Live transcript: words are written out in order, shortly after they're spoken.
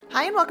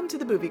Hi and welcome to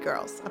The Movie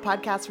Girls, a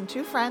podcast from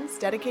two friends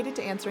dedicated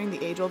to answering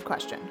the age-old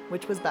question,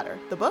 which was better,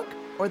 the book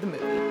or the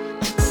movie?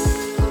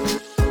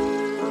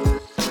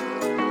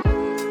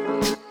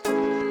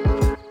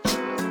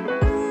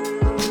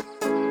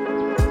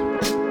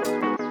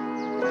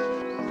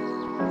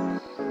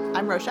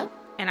 I'm Rosha.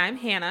 And I'm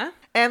Hannah.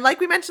 And like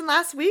we mentioned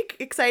last week,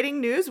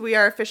 exciting news, we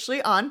are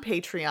officially on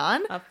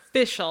Patreon.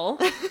 Official.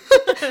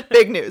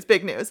 Big news,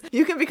 big news.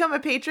 You can become a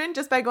patron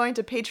just by going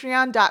to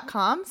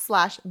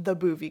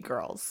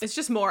patreon.com/themoviegirls. It's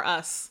just more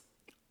us.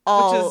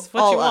 All, which is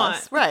what all you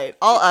us. want. Right.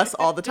 All us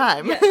all the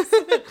time. Yes.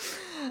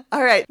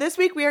 All right. This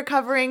week we are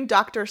covering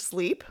Dr.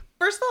 Sleep.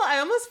 First of all, I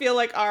almost feel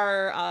like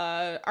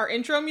our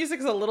intro music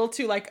is a little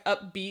too like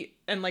upbeat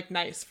and like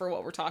nice for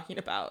what we're talking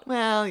about.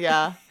 Well,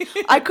 yeah.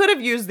 I could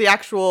have used the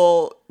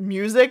actual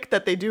music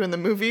that they do in the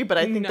movie, but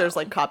I think there's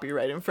like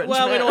copyright infringement.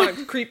 Well, we don't want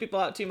to creep people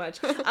out too much.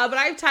 But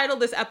I've titled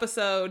this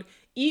episode,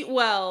 Eat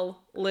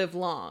Well, Live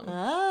Long.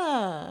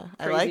 Ah,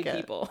 I Crazy like it.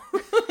 people.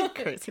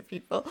 Crazy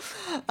people.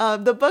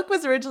 The book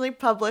was originally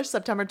published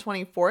September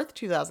 24th,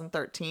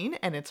 2013,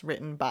 and it's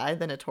written by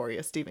the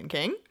notorious Stephen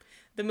King.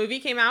 The movie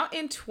came out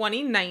in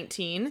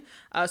 2019,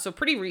 so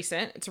pretty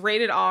recent. It's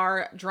rated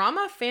R,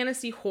 drama,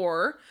 fantasy,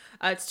 horror.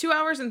 It's 2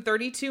 hours and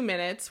 32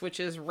 minutes, which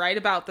is right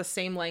about the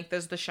same length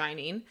as The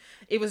Shining.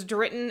 It was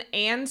written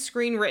and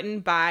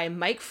screenwritten by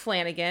Mike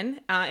Flanagan,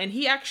 and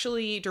he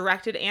actually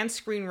directed and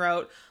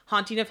screenwrote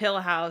Haunting of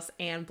Hill House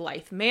and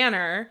Blythe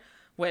Manor,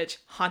 which,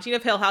 Haunting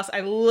of Hill House, I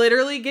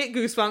literally get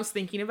goosebumps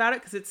thinking about it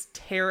because it's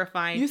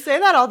terrifying. You say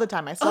that all the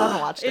time. I still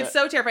haven't watched it. It's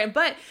so terrifying.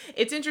 But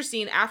it's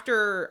interesting,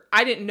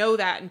 I didn't know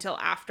that until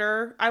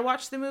after I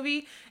watched the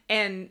movie.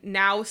 And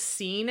now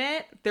seeing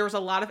it, there was a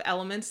lot of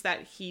elements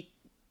that he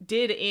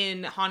did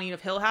in Haunting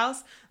of Hill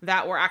House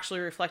that were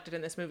actually reflected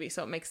in this movie.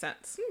 So it makes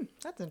sense.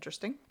 That's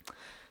interesting.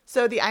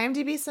 So the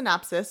IMDb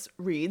synopsis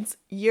reads,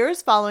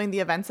 years following the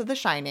events of The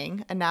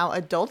Shining, a now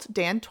adult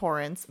Dan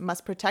Torrance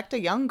must protect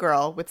a young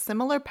girl with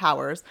similar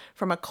powers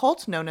from a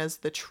cult known as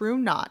the True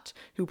Knot,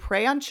 who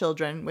prey on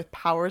children with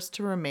powers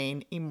to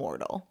remain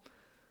immortal.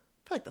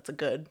 I feel like that's a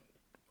good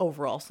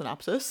overall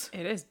synopsis.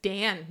 It is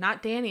Dan,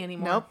 not Danny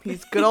anymore. Nope,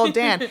 he's good old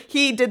Dan.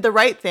 He did the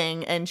right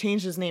thing and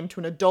changed his name to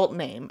an adult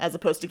name as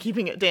opposed to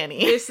keeping it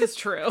Danny. This is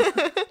true.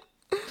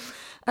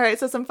 All right,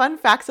 so some fun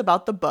facts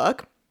about the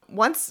book.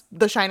 Once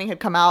The Shining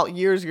had come out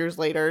years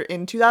later,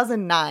 in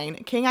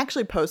 2009, King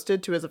actually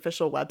posted to his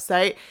official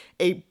website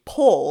a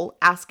poll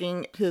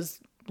asking his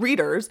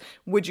readers,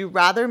 would you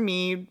rather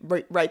me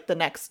write the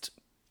next,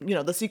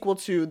 the sequel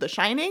to The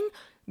Shining,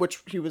 which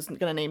he was going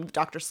to name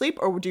Dr. Sleep,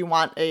 or would you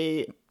want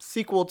a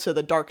sequel to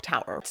The Dark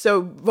Tower?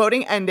 So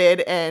voting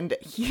ended and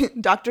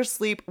Dr.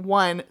 Sleep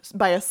won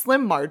by a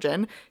slim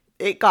margin.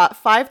 It got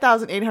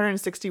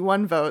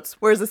 5,861 votes,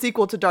 whereas the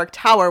sequel to Dark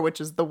Tower,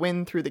 which is The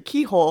Wind Through the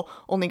Keyhole,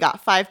 only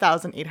got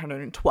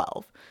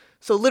 5,812.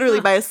 So literally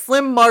by a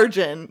slim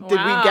margin did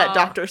we get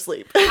Dr.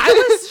 Sleep.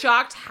 I was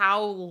shocked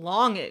how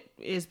long it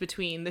is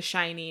between The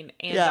Shining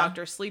and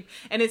Dr. Sleep.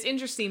 And it's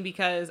interesting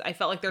because I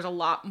felt like there's a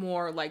lot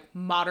more like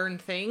modern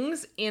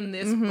things in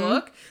this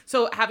book.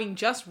 So having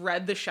just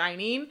read The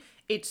Shining,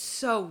 it's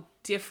so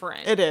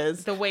different. It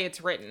is. The way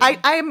it's written.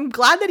 I'm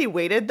glad that he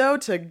waited, though,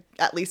 to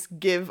at least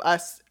give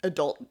us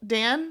adult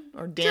Dan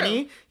or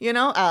Danny,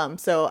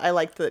 So I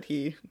liked that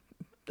it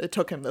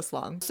took him this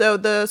long. So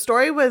the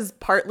story was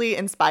partly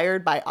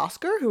inspired by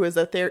Oscar, who is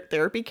a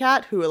therapy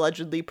cat who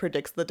allegedly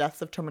predicts the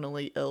deaths of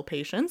terminally ill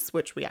patients,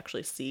 which we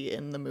actually see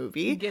in the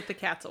movie. Get the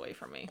cats away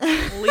from me.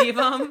 Leave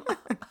them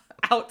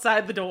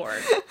outside the door.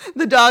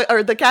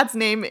 The cat's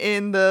name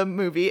in the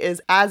movie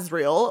is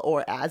Azrael,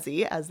 or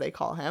Azzy, as they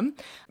call him.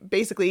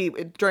 Basically,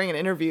 during an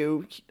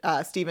interview,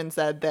 Stephen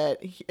said that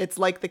it's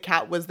like the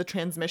cat was the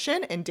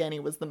transmission and Danny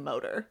was the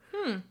motor.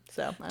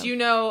 So, do you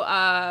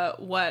know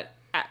what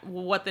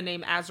the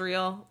name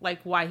Azrael,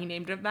 like why he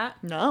named him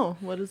that? No,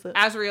 what is it?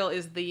 Azrael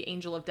is the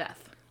angel of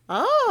death.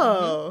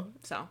 Oh.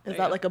 So is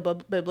that like a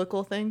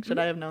biblical thing? Should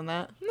I have known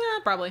that? Nah,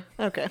 probably.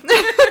 Okay.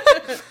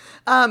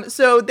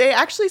 So they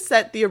actually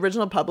set the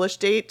original publish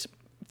date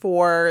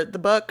for the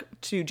book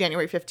to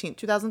January 15th,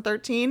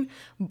 2013,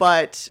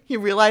 but he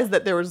realized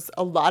that there was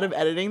a lot of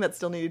editing that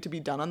still needed to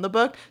be done on the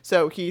book,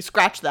 so he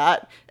scratched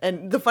that.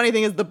 And the funny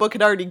thing is the book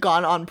had already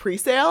gone on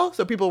pre-sale,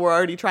 so people were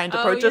already trying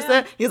to purchase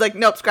it. He's like,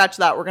 nope, scratch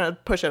that. We're going to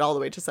push it all the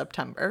way to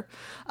September.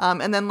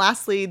 And then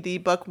lastly, the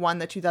book won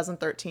the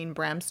 2013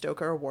 Bram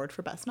Stoker Award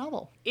for Best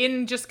Novel.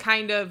 In just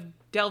kind of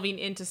delving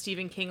into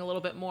Stephen King a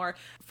little bit more,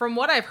 from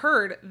what I've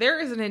heard, there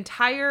is an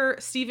entire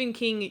Stephen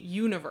King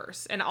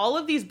universe, and all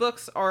of these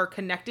books are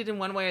connected in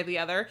one way or the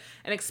other,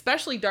 and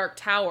especially Dark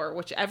Tower,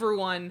 which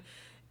everyone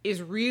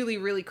is really,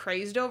 really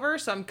crazed over.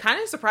 So I'm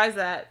kind of surprised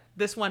that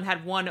this one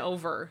had won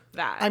over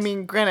that. I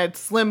mean, granted,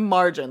 slim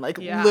margin,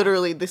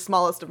 literally the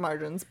smallest of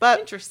margins, but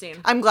interesting.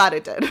 I'm glad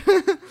it did.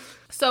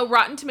 So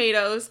Rotten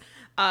Tomatoes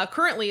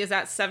currently is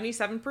at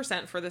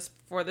 77%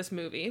 for this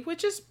movie,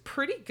 which is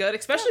pretty good,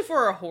 especially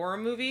for a horror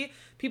movie.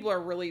 People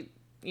are really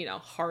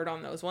hard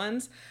on those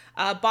ones.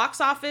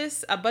 Box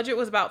office budget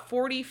was about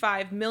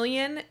 $45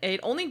 million. It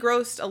only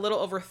grossed a little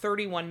over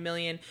 $31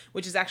 million,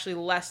 which is actually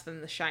less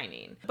than The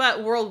Shining.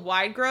 But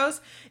worldwide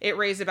gross, it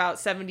raised about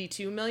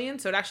 $72 million.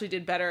 So it actually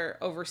did better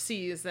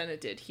overseas than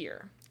it did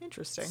here.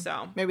 Interesting.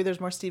 So maybe there's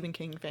more Stephen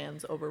King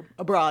fans over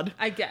abroad.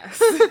 I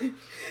guess.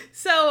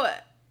 So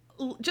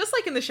just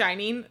like in The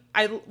Shining,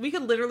 we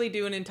could literally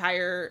do an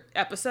entire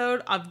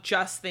episode of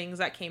just things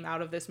that came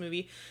out of this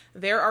movie.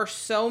 There are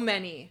so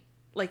many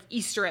like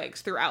Easter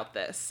eggs throughout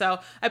this. So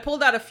I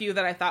pulled out a few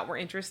that I thought were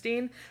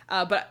interesting,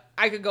 but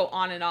I could go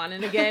on and on.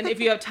 And again, if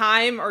you have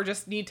time or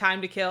just need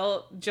time to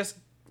kill, just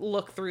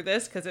look through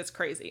this because it's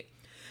crazy.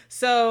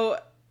 So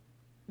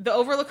the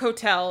Overlook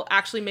Hotel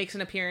actually makes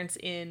an appearance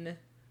in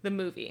the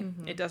movie.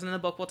 Mm-hmm. It doesn't in the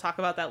book. We'll talk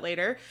about that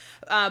later.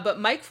 But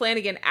Mike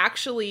Flanagan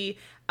actually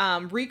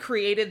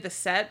recreated the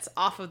sets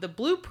off of the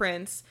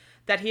blueprints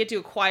that he had to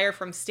acquire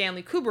from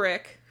Stanley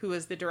Kubrick, who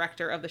is the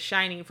director of The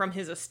Shining, from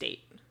his estate.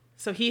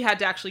 So he had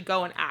to actually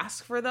go and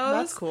ask for those.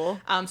 That's cool.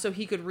 So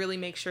he could really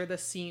make sure the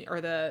scene or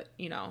the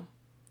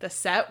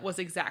set was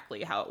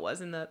exactly how it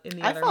was in the other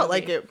movie. I felt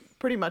like it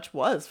pretty much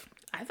was.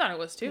 I thought it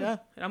was too. Yeah.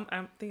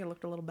 I think it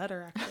looked a little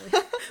better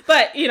actually.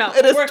 But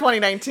it is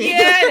 2019.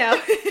 Yeah, I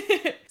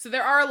know. So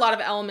there are a lot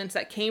of elements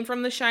that came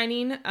from The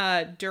Shining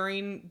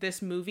during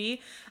this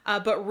movie,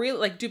 but really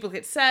like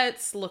duplicate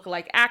sets,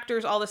 look-alike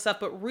actors, all this stuff.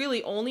 But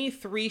really, only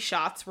 3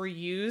 shots were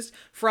used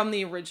from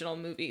the original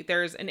movie.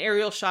 There's an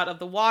aerial shot of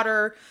the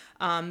water.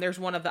 There's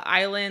one of the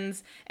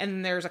islands,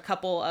 and there's a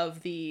couple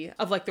of the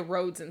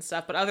roads and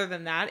stuff. But other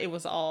than that, it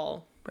was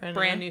all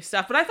brand new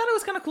stuff. But I thought it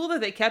was kind of cool that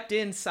they kept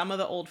in some of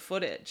the old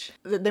footage.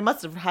 They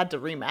must have had to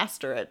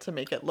remaster it to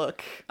make it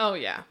look. Oh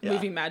yeah.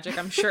 Movie magic,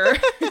 I'm sure.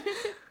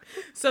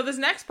 So this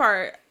next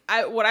part,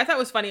 what I thought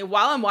was funny,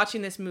 while I'm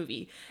watching this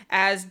movie,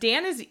 as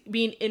Dan is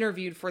being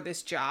interviewed for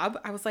this job,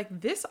 I was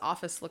like, this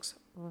office looks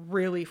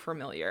really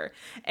familiar.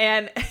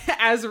 And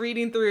as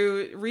reading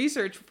through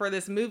research for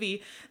this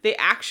movie, they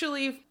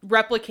actually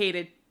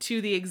replicated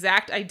to the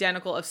exact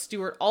identical of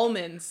Stuart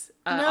Ullman's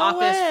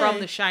office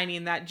from The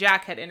Shining that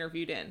Jack had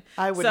interviewed in.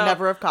 I would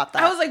never have caught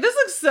that. I was like, this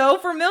looks so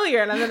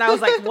familiar. And then I was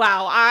like,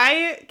 wow,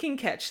 I can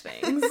catch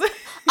things.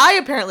 I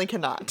apparently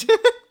cannot.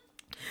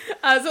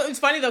 So it's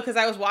funny though, because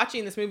I was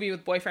watching this movie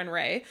with boyfriend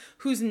Ray,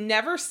 who's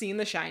never seen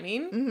The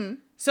Shining. Mm-hmm.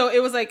 So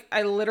it was like,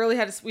 I literally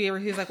had to, he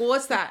was like, well,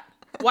 what's that?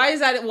 Why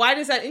is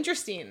that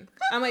interesting?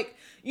 I'm like,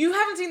 you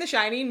haven't seen The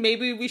Shining.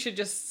 Maybe we should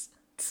just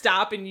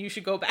stop and you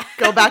should go back.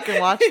 Go back and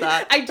watch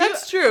that.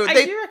 That's true.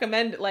 I do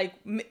recommend like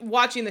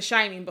watching The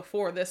Shining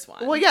before this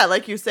one. Well, yeah,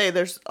 like you say,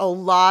 there's a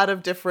lot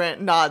of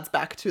different nods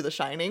back to The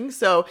Shining.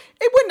 So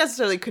it wouldn't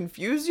necessarily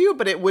confuse you,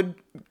 but it would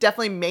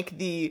definitely make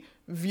the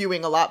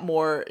viewing a lot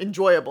more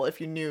enjoyable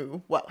if you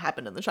knew what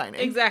happened in The Shining.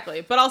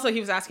 Exactly. But also he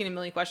was asking a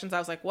million questions. I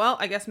was like, well,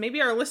 I guess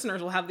maybe our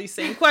listeners will have these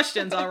same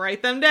questions. I'll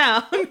write them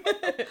down.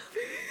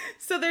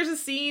 So there's a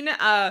scene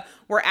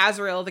where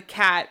Azrael, the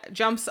cat,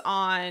 jumps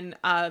on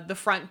the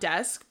front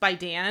desk by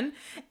Dan.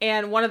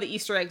 And one of the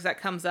Easter eggs that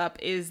comes up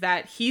is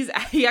that he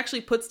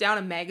actually puts down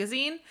a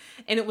magazine.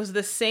 And it was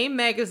the same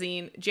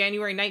magazine,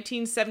 January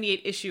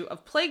 1978 issue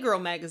of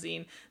Playgirl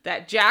magazine,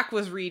 that Jack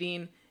was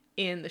reading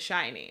in The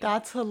Shining.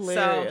 That's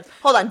hilarious. So,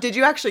 hold on, did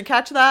you actually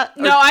catch that?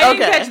 No, I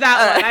didn't catch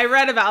that one. Right. I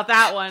read about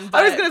that one. But...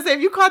 I was going to say, if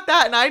you caught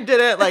that and I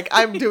didn't, like,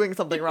 I'm doing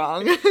something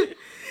wrong.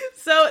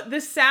 So the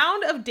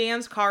sound of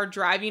Dan's car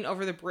driving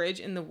over the bridge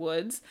in the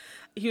woods,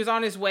 he was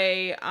on his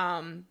way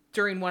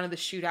during one of the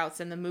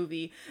shootouts in the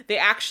movie. They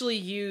actually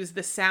used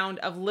the sound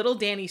of little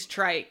Danny's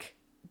trike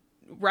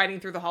riding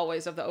through the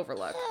hallways of the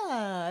Overlook.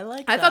 Yeah, I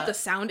like that. I thought the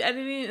sound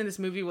editing in this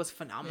movie was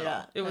phenomenal.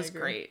 Yeah, it was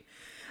great.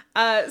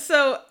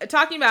 So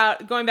talking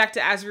about going back to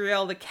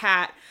Azrael the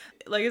cat,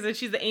 like I said,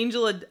 she's the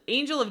angel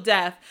of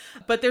death,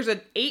 but there's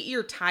an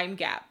 8-year time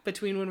gap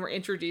between when we're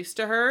introduced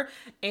to her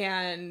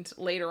and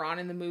later on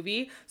in the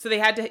movie. So they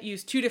had to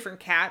use 2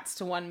 different cats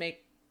to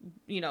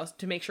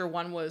make sure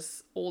one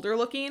was older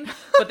looking,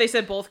 but they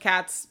said both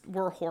cats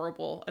were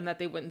horrible and that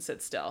they wouldn't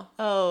sit still.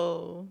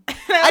 Oh,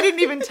 I didn't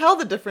even tell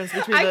the difference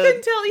between I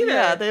couldn't tell either.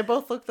 Yeah, they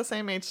both look the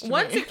same age to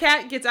Once me. a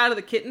cat gets out of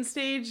the kitten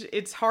stage,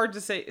 it's hard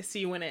to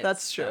see when it's...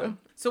 That's true.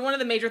 So one of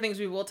the major things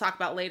we will talk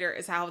about later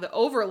is how the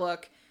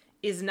Overlook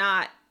is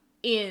not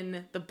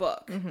in the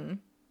book. Mm-hmm.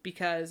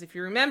 Because if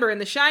you remember in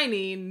The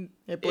Shining,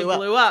 it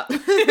blew up.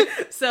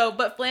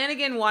 But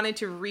Flanagan wanted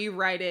to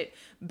rewrite it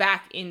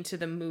back into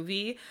the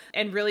movie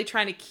and really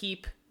trying to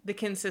keep the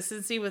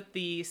consistency with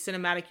the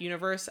cinematic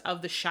universe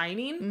of The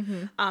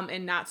Shining,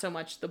 and not so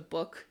much the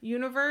book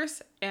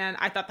universe. And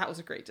I thought that was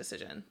a great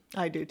decision.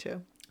 I do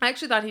too. I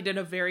actually thought he did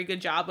a very good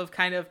job of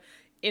kind of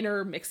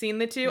intermixing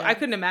the two. Yeah. I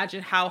couldn't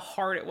imagine how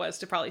hard it was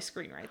to probably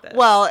screenwrite this.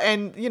 Well,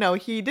 and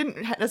he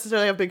didn't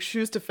necessarily have big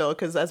shoes to fill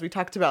because, as we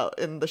talked about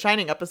in the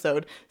Shining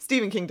episode,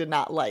 Stephen King did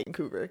not like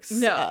Kubrick's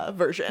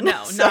version.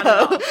 No, not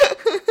at all.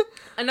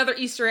 Another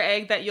Easter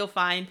egg that you'll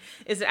find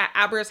is that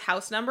Abra's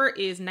house number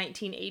is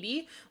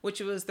 1980,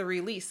 which was the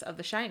release of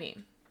The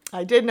Shining.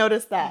 I did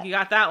notice that. You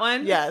got that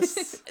one?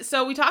 Yes.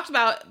 So we talked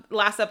about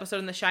last episode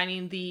in The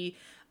Shining, the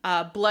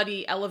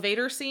bloody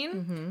elevator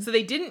scene. So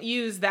they didn't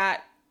use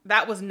that.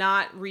 That was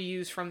not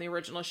reused from the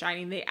original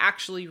Shining. They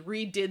actually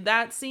redid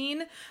that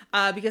scene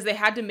because they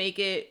had to make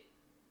it,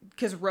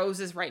 because Rose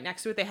is right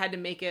next to it, they had to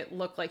make it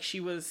look like she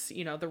was,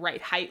 you know, the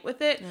right height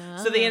with it.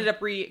 So they ended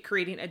up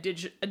recreating a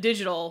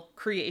digital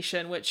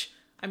creation, which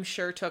I'm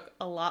sure took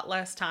a lot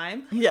less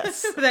time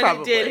Yes, than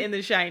probably. it did in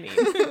The Shining.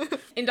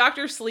 In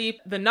Dr. Sleep,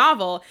 the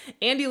novel,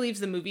 Andy leaves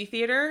the movie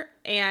theater,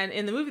 and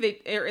in the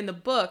movie, in the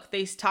book,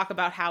 they talk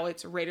about how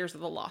it's Raiders of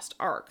the Lost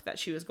Ark that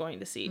she was going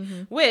to see,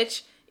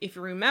 which, if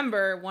you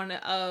remember, one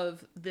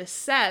of the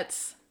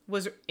sets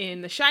was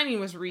in The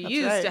Shining was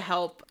reused to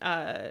help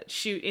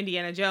shoot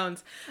Indiana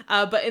Jones.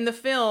 But in the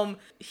film,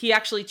 he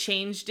actually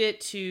changed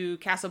it to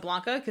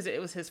Casablanca because it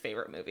was his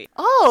favorite movie.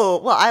 Oh,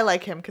 well, I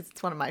like him because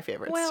it's one of my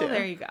favorites, Well, too.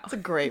 there you go. It's a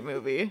great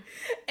movie.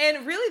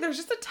 And really, there's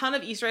just a ton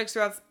of Easter eggs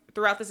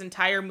throughout this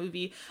entire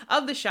movie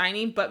of The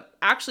Shining, but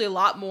actually a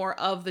lot more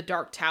of the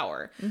Dark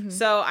Tower.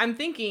 So I'm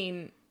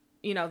thinking,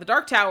 you know, the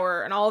Dark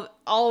Tower and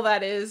all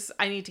that is,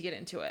 I need to get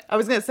into it. I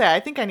was going to say, I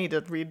think I need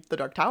to read The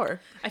Dark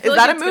Tower. I feel Is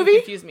like that a it's gonna movie?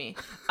 confuse me.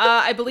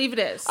 I believe it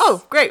is.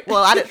 Oh, great.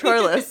 Well, add it to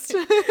our list.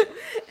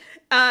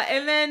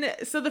 And then,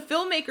 so the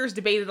filmmakers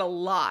debated a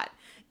lot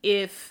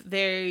if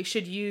they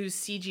should use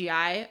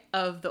CGI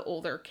of the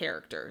older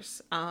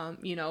characters,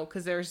 you know,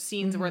 because there's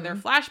scenes where they're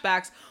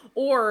flashbacks,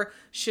 or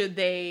should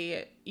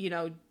they, you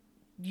know,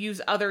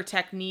 use other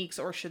techniques,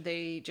 or should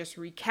they just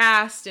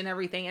recast and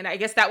everything? And I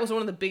guess that was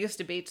one of the biggest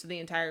debates of the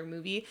entire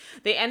movie.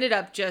 They ended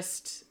up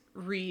just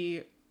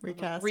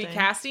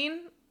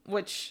recasting,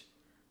 which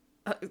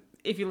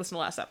if you listen to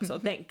last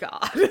episode, thank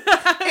God.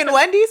 In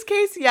Wendy's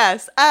case,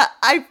 yes.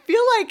 I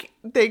feel like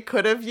they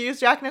could have used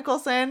Jack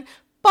Nicholson,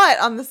 but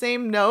on the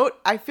same note,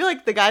 I feel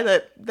like the guy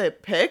that they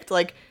picked,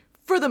 like,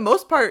 for the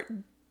most part,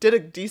 did a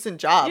decent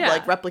job,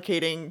 like,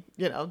 replicating,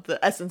 you know,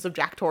 the essence of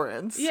Jack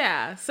Torrance.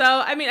 Yeah. So,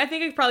 I mean, I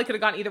think it probably could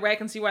have gone either way. I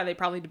can see why they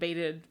probably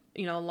debated,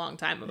 you know, a long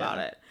time about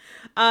it.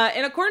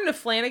 And according to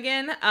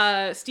Flanagan,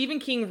 Stephen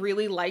King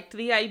really liked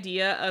the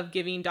idea of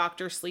giving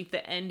Dr. Sleep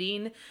the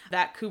ending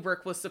that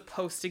Kubrick was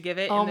supposed to give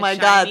it. Oh in my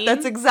The God, Shining.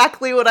 that's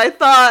exactly what I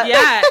thought.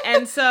 Yeah.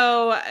 And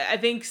so I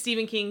think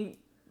Stephen King,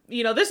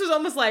 you know, this was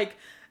almost like,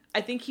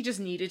 I think he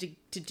just needed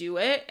to do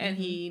it, and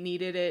he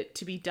needed it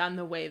to be done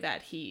the way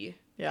that he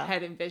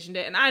had envisioned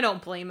it. And I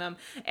don't blame him.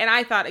 And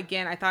I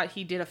thought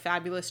he did a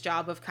fabulous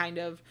job of kind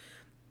of,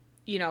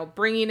 you know,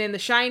 bringing in The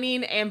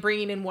Shining and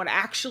bringing in what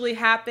actually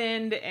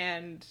happened.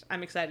 And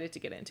I'm excited to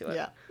get into it.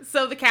 Yeah.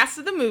 So the cast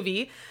of the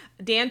movie,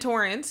 Dan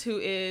Torrance, who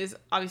is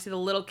obviously the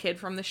little kid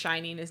from The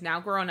Shining, is now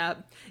grown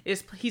up.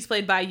 He's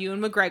played by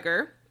Ewan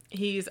McGregor.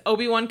 He's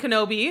Obi-Wan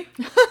Kenobi.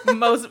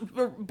 Most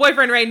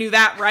boyfriend Ray knew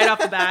that right off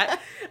the bat.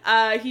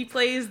 He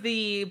plays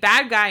the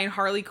bad guy in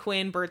Harley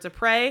Quinn, Birds of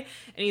Prey,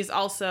 and he's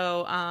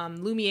also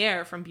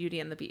Lumiere from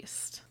Beauty and the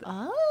Beast.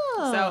 Oh.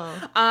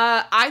 So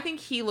I think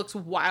he looks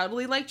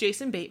wildly like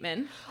Jason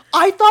Bateman.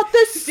 I thought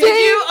the same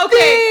Did you?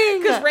 Okay,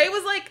 thing. because Ray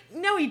was like,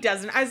 "No, he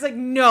doesn't." I was like,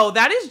 "No,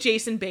 that is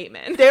Jason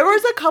Bateman." There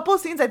was a couple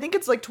of scenes, I think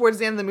it's like towards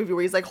the end of the movie,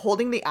 where he's like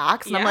holding the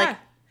axe, and I'm like,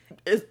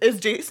 is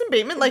Jason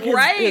Bateman like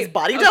his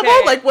body double?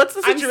 Like, what's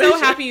the situation? I'm so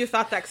happy you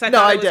thought that, because I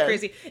thought it was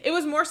crazy. It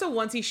was more so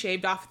once he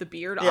shaved off the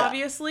beard,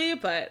 obviously,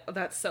 but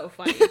that's so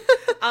funny.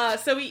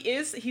 So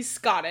he's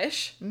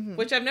Scottish,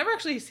 which I've never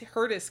actually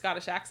heard his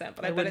Scottish accent,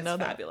 but I bet it's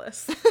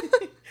fabulous.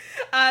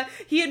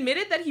 He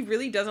admitted that he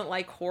really doesn't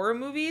like horror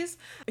movies.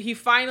 He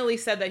finally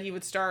said that he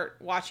would start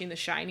watching The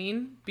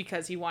Shining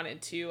because he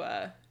wanted to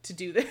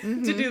do this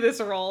to do this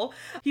role.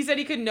 He said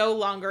he could no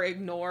longer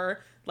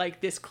ignore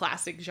like this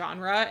classic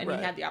genre, and he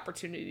had the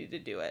opportunity to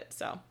do it.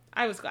 So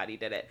I was glad he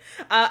did it.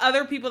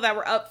 Other people that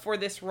were up for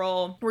this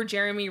role were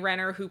Jeremy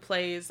Renner, who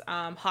plays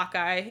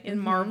Hawkeye in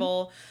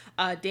Marvel,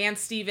 Dan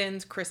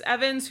Stevens, Chris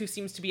Evans, who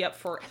seems to be up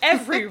for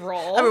every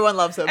role. Everyone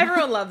loves him.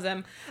 Everyone loves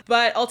him.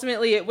 But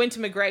ultimately it went to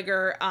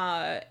McGregor,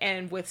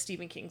 and with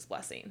Stephen King's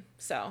blessing.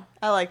 So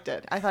I liked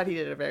it. I thought he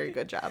did a very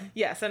good job.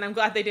 Yes, and I'm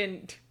glad they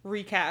didn't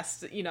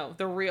recast, you know,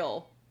 the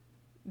real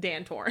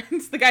Dan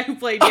Torrance, the guy who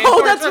played Dan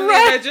Torrance from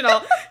the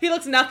original. He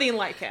looks nothing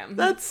like him.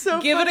 That's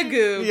so Give funny. it a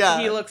Goog. Yeah.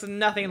 He looks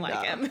nothing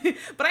like him.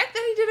 But I thought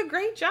he did a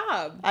great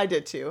job. I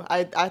did too.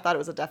 I thought it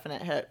was a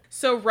definite hit.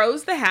 So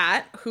Rose the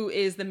Hat, who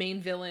is the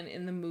main villain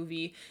in the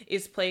movie,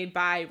 is played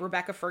by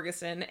Rebecca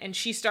Ferguson, and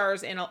she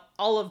stars in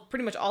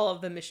pretty much all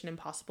of the Mission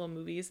Impossible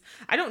movies.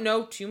 I don't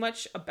know too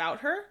much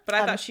about her, but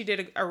I thought she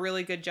did a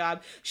really good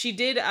job. She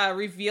did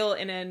reveal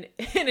in an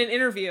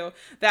interview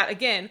that,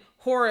 again,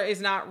 horror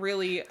is not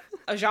really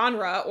a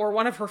genre or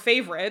one of her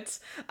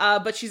favorites,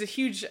 but she's a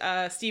huge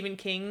Stephen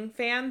King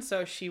fan,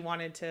 so she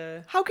wanted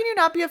to... How can you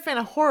not be a fan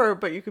of horror,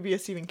 but you could be a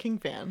Stephen King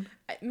fan?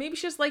 Maybe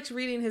she just likes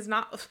reading his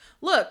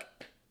Look,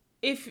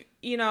 if,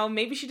 you know,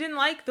 maybe she didn't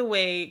like the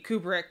way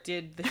Kubrick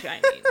did The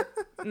Shining.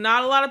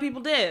 Not a lot of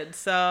people did,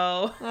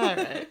 so... All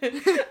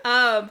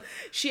right.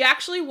 She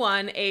actually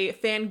won a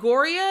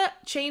Fangoria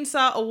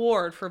Chainsaw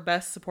Award for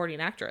Best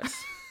Supporting Actress.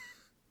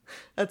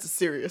 That's a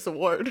serious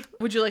award.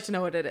 Would you like to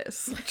know what it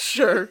is?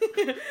 Sure.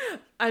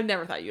 I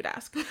never thought you'd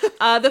ask.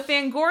 The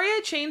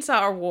Fangoria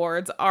Chainsaw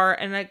Awards are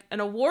an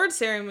award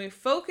ceremony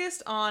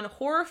focused on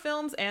horror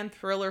films and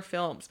thriller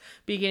films.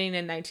 Beginning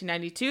in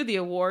 1992, the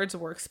awards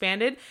were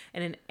expanded,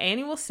 and an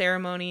annual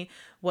ceremony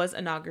was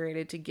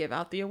inaugurated to give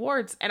out the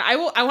awards. And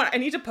I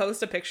need to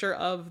post a picture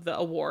of the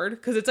award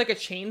because it's like a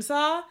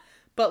chainsaw,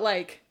 but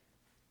like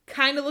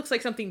kind of looks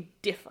like something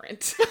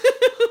different.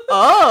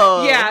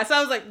 Oh. Yeah, so I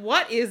was like,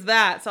 what is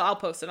that? So I'll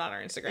post it on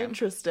our Instagram.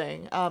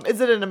 Interesting.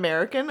 Is it an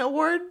American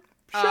award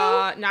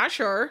show? Not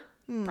sure.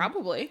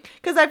 Probably.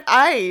 Because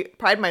I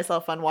pride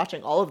myself on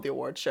watching all of the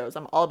award shows.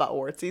 I'm all about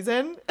award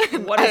season.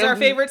 What is our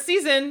favorite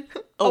season?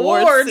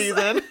 Award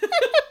season.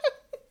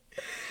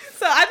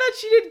 So I thought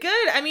she did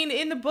good. I mean,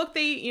 in the book,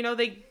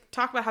 they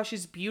talk about how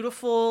she's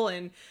beautiful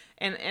and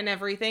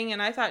everything,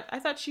 and I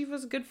thought she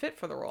was a good fit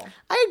for the role.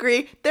 I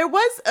agree. There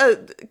was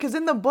because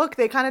in the book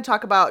they kind of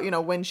talk about,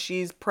 when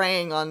she's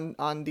preying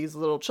on these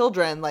little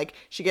children, like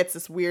she gets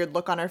this weird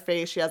look on her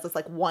face. She has this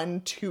like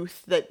one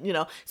tooth that,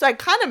 so I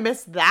kind of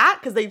missed that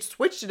because they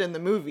switched it in the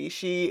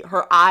movie.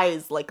 Her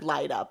eyes like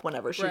light up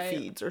whenever she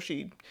feeds or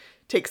she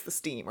takes the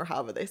steam or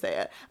however they say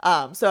it.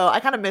 So I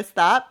kind of missed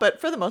that, but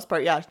for the most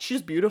part, yeah,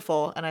 she's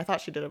beautiful, and I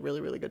thought she did a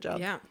really, really good job.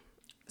 Yeah.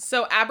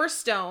 So Aber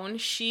Stone,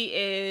 she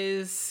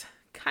is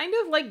kind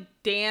of like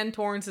Dan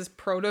Torrance's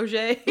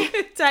protege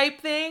type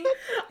thing,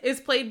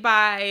 is played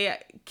by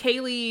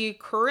Kaylee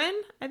Curran.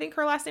 I think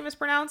her last name is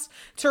pronounced.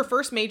 It's her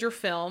first major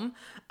film.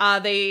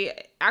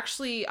 They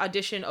actually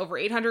auditioned over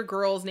 800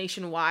 girls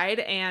nationwide,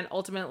 and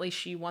ultimately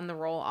she won the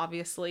role,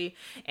 obviously.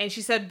 And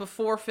she said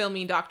before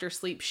filming Dr.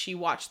 Sleep, she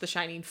watched The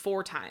Shining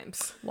 4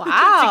 times.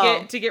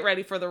 Wow. to get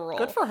ready for the role.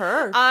 Good for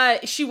her.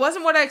 She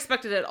wasn't what I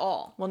expected at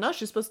all. Well, no,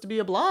 she's supposed to be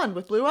a blonde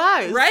with blue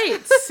eyes. Right.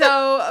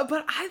 So,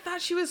 but I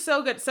thought she was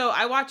so good. So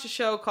I watched a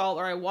show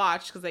I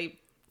watched because they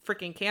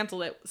freaking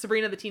canceled it,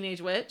 Sabrina the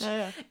Teenage Witch. Oh,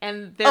 yeah.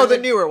 And the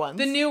newer ones.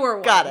 The newer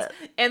ones. Got it.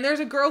 And there's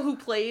a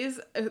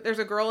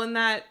girl in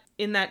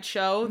that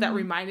show that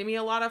reminded me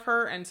a lot of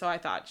her, and so I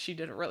thought she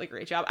did a really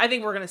great job. I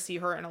think we're going to see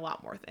her in a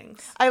lot more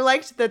things. I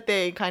liked that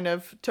they kind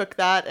of took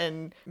that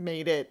and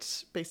made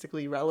it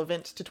basically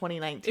relevant to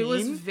 2019. It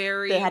was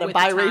They had a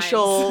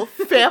biracial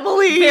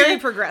family. Very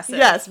progressive.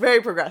 Yes,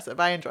 very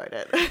progressive. I enjoyed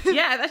it.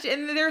 Yeah,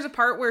 and there's a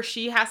part where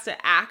she has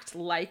to act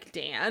like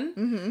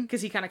Dan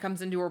because he kind of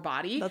comes into her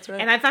body. That's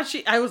right. And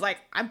I was like,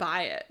 I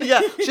buy it.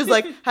 Yeah, she's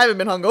like, I haven't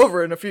been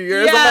hungover in a few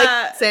years. Yeah.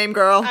 I'm like, same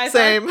girl,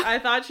 same. I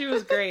thought she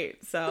was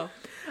great. So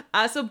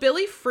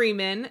Billy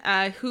Freeman,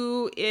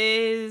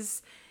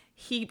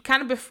 he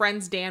kind of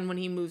befriends Dan when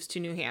he moves to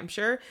New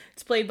Hampshire.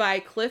 It's played by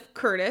Cliff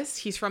Curtis.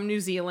 He's from New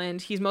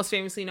Zealand. He's most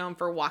famously known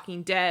for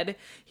Walking Dead.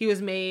 He was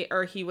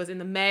in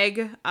the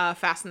Meg,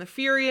 Fast and the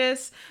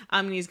Furious.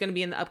 And he's going to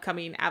be in the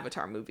upcoming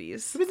Avatar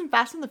movies. He was in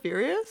Fast and the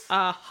Furious?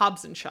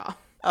 Hobbs and Shaw.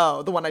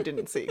 Oh, the one I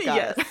didn't see.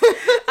 Got it.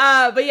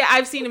 But yeah,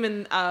 I've seen him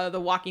in The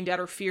Walking Dead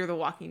or Fear the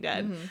Walking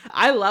Dead.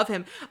 I love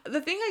him.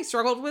 The thing I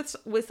struggled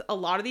with a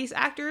lot of these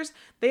actors,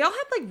 they all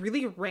had like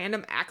really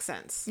random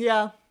accents.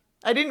 Yeah.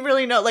 I didn't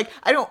really know,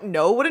 I don't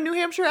know what a New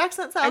Hampshire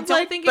accent sounds like.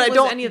 I don't think it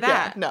was any of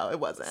that. Yeah, no, it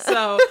wasn't.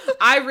 So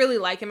I really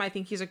like him. I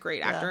think he's a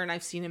great actor, and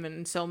I've seen him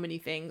in so many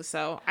things.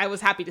 So I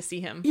was happy to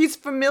see him. He's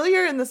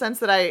familiar in the sense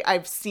that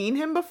I've seen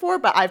him before,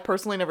 but I've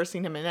personally never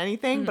seen him in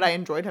anything, but I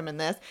enjoyed him in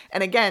this.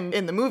 And again,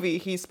 in the movie,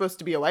 he's supposed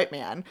to be a white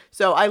man.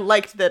 So I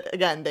liked that,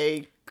 again,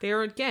 they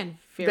are, again,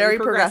 very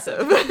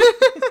progressive.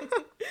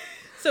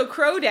 So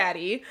Crow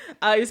Daddy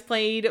is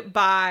played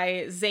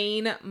by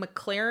Zane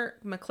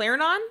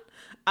McClarnon.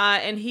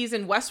 And he's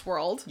in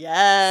Westworld.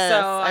 Yes,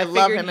 so I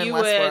love him in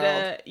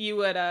Westworld. You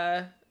would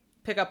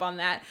pick up on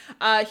that.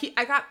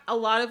 I got a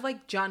lot of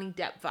like Johnny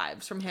Depp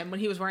vibes from him when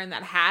he was wearing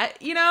that hat.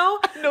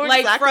 Like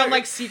exactly. from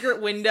like Secret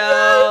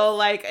Window.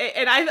 Like,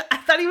 and I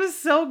thought he was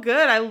so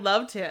good. I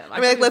loved him. I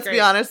mean, let's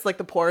be honest, like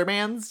the poor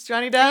man's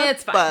Johnny Depp.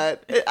 It's fine,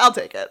 but I'll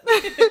take it.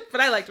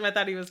 But I liked him. I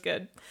thought he was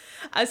good.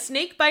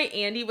 Snakebite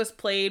Andy was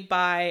played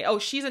by.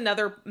 She's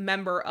another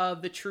member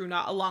of the True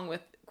Knot, along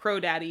with Crow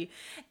Daddy,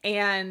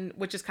 and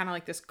which is kind of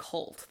like this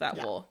cult that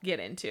we'll get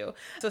into.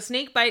 So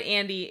Snakebite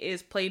Andy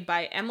is played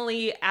by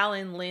Emily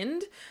Allen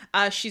Lind.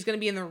 She's going to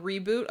be in the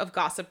reboot of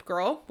Gossip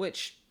Girl,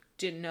 which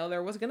didn't know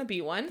there was going to be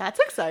one.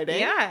 That's exciting.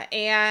 Yeah,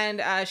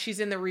 and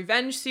she's in the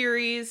Revenge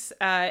series.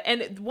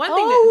 And one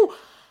thing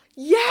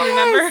yes,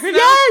 remember?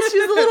 Yes,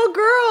 she's a little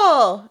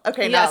girl.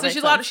 Okay, yeah,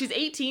 so she's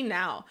 18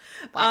 now.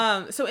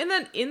 Wow. So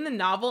in the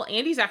novel,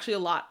 Andy's actually a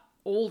lot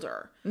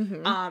older.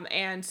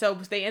 And so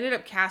they ended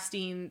up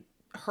casting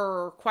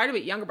her quite a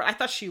bit younger, but I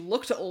thought she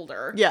looked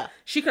older. Yeah.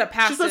 She could have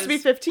passed. She's supposed to be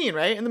 15,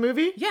 right? In the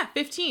movie? Yeah,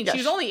 15. Yeah,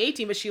 she's only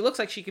 18, but she looks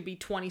like she could be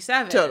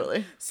 27.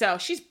 Totally. So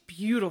she's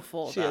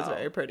beautiful, She is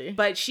very pretty.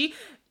 But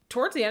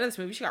towards the end of this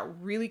movie, she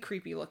got really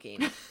creepy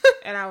looking.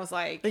 And I was I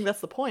like, think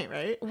that's the point,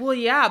 right? well,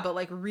 yeah, but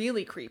like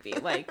really creepy,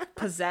 like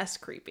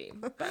possessed creepy.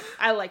 But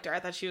I liked her. I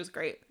thought she was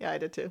great. Yeah, I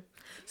did too.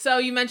 So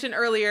you mentioned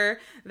earlier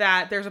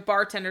that there's a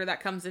bartender that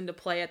comes into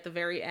play at the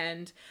very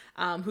end,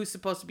 who's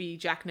supposed to be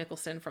Jack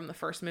Nicholson from the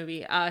first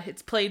movie.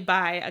 It's played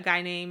by a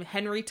guy named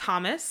Henry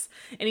Thomas,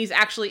 and he's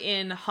actually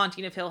in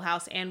Haunting of Hill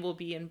House and will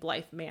be in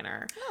Blythe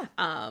Manor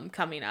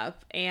coming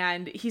up.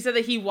 And he said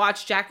that he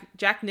watched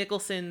Jack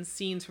Nicholson's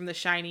scenes from The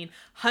Shining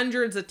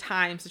hundreds of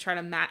times to try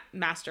to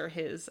master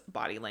his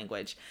body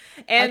language.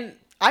 And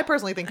I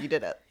personally think you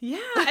did it. yeah,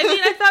 I mean,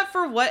 I thought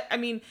for what, I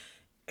mean,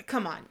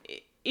 come on.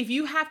 If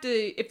you have to,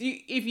 if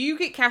you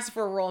get casted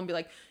for a role and be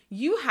like,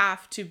 you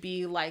have to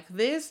be like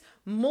this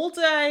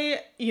Academy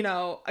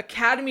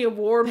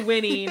Award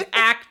winning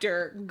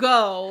actor,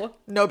 go.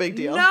 No big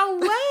deal. No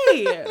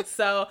way.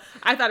 So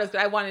I thought it was good.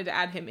 I wanted to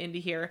add him into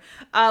here.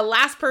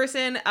 Last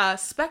person,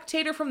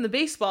 spectator from the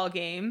baseball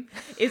game,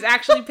 is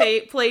actually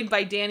played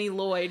by Danny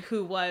Lloyd,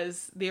 who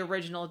was the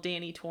original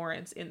Danny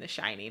Torrance in The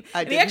Shining.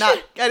 I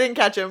didn't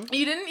catch him.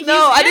 You didn't?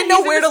 I didn't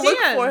know where to look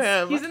for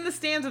him. He's in the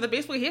stands of the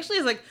baseball. He actually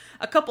has like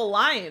a couple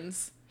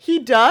lines. He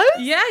does?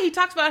 Yeah, he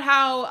talks about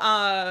how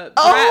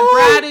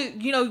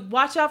Brad,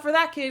 watch out for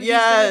that kid.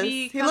 Yes.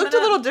 He looked a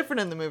little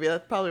different in the movie.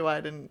 That's probably why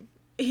I didn't.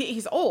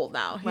 He's old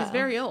now. He's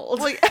very old.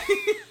 Like,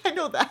 I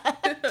know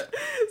that.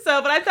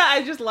 So, but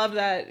I just love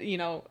that,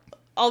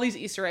 all these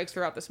Easter eggs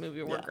throughout this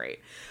movie were great.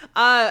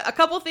 A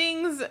couple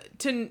things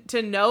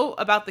to note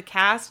about the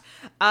cast.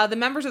 The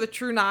members of the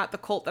True Knot, the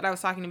cult that I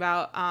was talking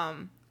about,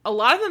 a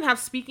lot of them have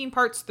speaking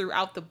parts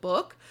throughout the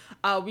book.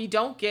 We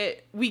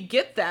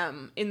get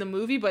them in the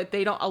movie, but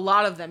a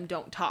lot of them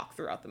don't talk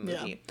throughout the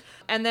movie. Yeah.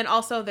 And then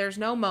also there's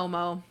no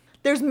Momo.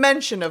 There's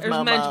mention of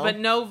Momo. But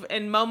no,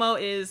 and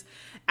Momo is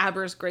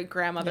Abra's great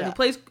grandmother who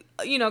plays,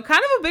 kind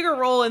of a bigger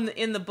role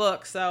in the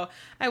book. So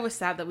I was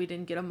sad that we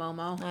didn't get a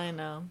Momo. I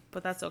know.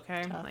 But that's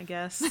okay, I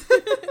guess.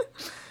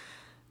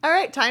 All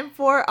right, time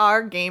for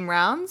our game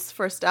rounds.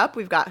 First up,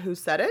 we've got Who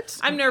Said It?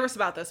 I'm nervous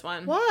about this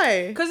one.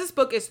 Why? Because this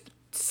book is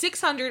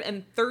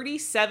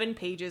 637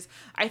 pages.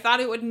 I thought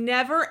it would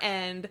never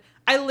end.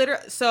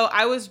 So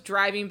I was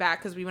driving back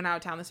because we went out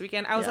of town this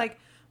weekend. I was like,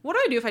 what do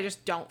I do if I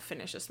just don't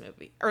finish this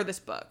movie or this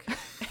book?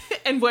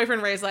 And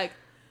boyfriend Ray's like,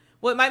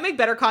 well, it might make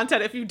better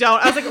content if you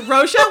don't. I was like,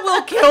 Rosha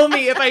will kill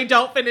me if I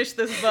don't finish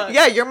this book.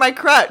 Yeah, you're my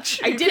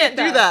crutch. I didn't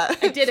do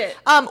that. I did it.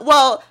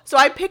 Well, so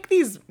I pick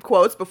these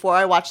quotes before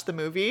I watch the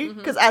movie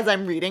because as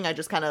I'm reading, I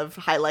just kind of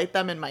highlight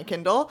them in my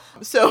Kindle.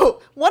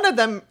 So one of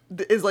them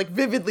is like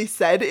vividly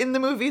said in the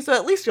movie, so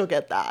at least you'll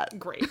get that.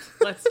 Great.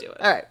 Let's do it.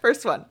 All right,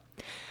 first one.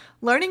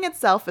 Learning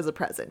itself is a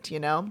present,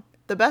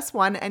 the best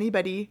one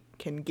anybody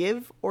can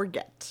give or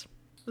get.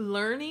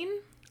 Learning.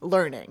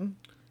 Yes.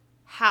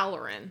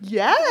 Halloran.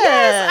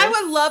 Yes. I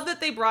would love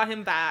that they brought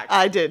him back.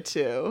 I did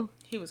too.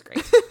 He was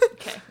great.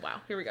 Okay,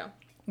 wow. Here we go.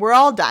 We're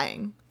all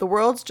dying. The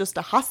world's just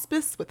a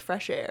hospice with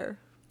fresh air.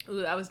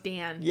 Ooh, that was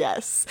Dan.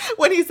 Yes.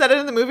 When he said it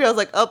in the movie, I was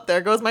like, oh,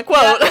 there goes my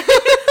quote. Yeah.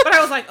 But I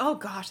was like, oh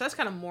gosh, that's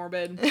kind of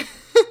morbid.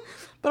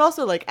 But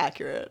also like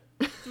accurate.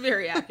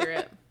 Very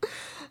accurate.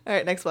 All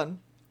right, next one.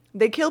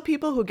 They kill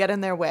people who get in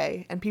their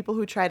way and people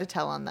who try to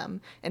tell on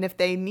them. And if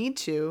they need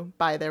to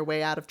buy their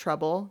way out of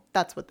trouble,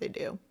 that's what they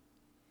do.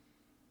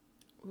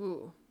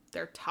 Ooh,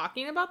 they're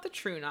talking about the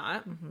True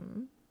Knot.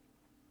 Mm-hmm.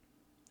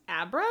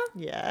 Abra?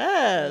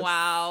 Yes.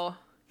 Wow.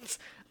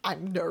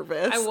 I'm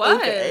nervous. I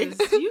was. Okay.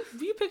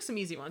 You pick some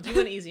easy ones. You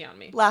went easy on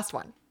me. Last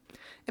one.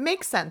 It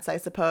makes sense, I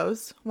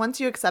suppose. Once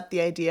you accept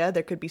the idea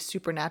there could be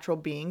supernatural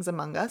beings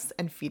among us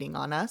and feeding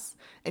on us,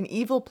 an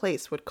evil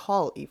place would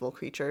call evil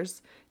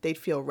creatures. They'd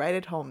feel right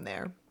at home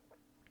there.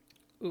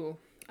 Ooh,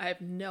 I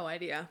have no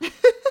idea.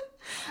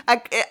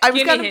 Give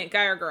me a hint,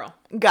 guy or girl?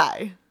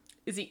 Guy.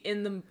 Is he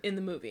in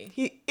the movie?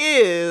 He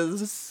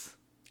is.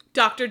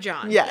 Dr.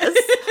 John. Yes.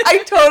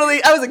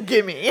 I was a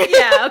gimme.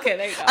 Yeah, okay,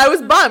 there you go. I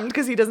was bummed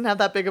because he doesn't have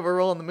that big of a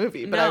role in the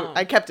movie, but no.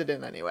 I kept it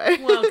in anyway.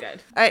 Well,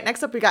 good. All right,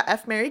 next up we got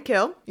F, Marry,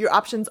 Kill. Your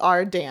options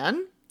are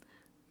Dan,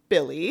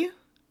 Billy,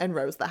 and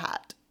Rose the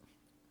Hat.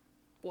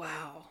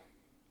 Wow.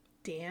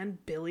 Dan,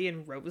 Billy,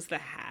 and Rose the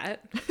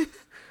Hat?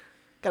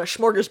 Got a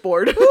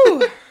smorgasbord.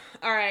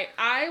 All right,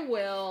 I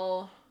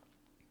will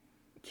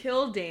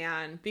kill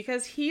Dan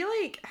because he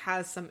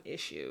has some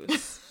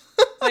issues.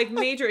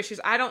 Major issues.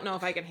 I don't know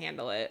if I can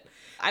handle it.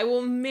 I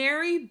will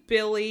marry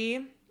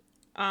Billy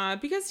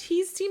because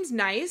he seems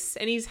nice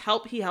and he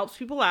helps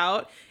people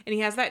out and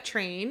he has that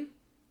train.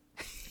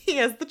 He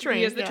has the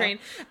train. Train.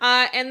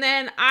 And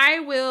then I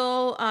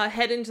will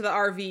head into the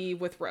RV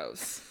with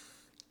Rose.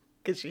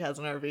 Because she has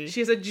an RV. She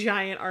has a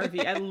giant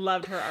RV. I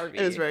loved her RV.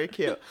 It was very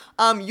cute.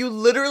 You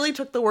literally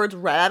took the words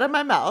right out of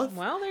my mouth.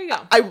 Well, there you go.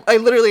 I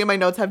literally in my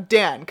notes have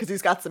Dan because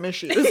he's got some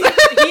issues.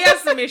 He has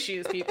some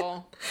issues,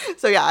 people.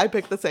 So yeah, I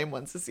picked the same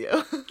ones as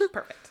you.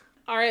 Perfect.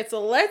 All right,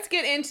 so let's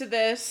get into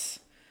this.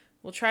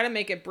 We'll try to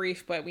make it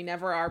brief, but we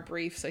never are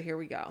brief, so here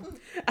we go.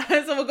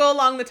 So we'll go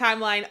along the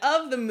timeline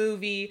of the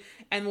movie,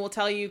 and we'll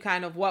tell you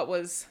kind of what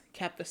was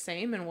kept the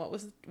same and what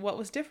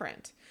was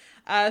different.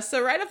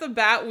 So right off the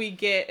bat, we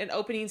get an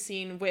opening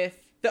scene with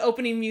the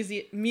opening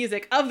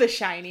music of The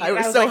Shining. I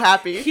was so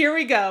happy. Here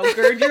we go.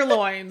 Gird your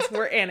loins.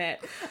 We're in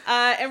it.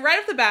 And right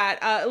off the bat,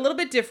 a little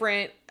bit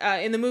different.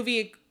 In the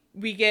movie,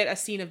 we get a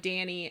scene of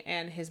Danny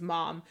and his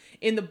mom.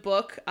 In the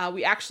book,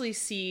 we actually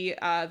see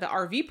the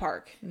RV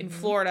park in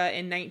Florida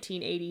in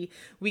 1980.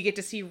 We get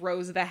to see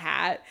Rose the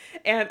Hat.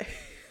 And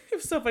it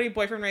was so funny.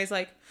 Boyfriend Ray's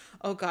like,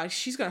 oh God,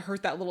 she's going to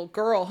hurt that little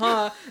girl,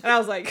 huh? And I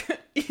was like,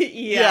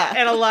 yeah.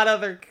 And a lot of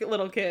other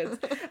little kids.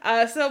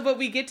 But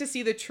we get to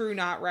see the true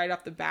knot right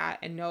off the bat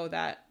and know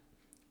that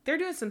they're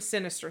doing some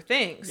sinister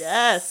things.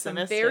 Yes, some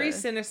sinister. very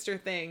sinister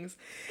things.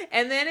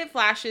 And then it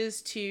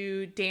flashes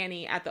to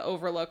Danny at the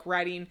Overlook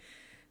riding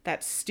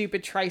that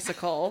stupid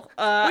tricycle.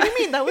 What do you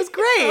mean? That was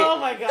great. Oh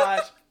my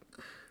gosh.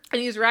 And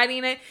he's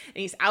riding it,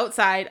 and he's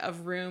outside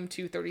of room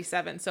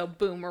 237. So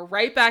boom, we're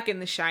right back in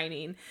The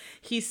Shining.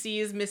 He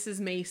sees Mrs.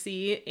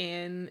 Macy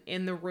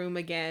in the room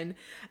again.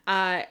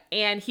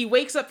 And he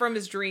wakes up from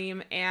his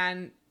dream,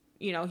 and,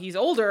 you know, he's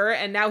older,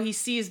 and now he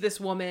sees this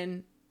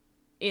woman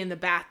in the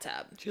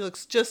bathtub. She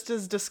looks just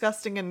as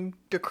disgusting and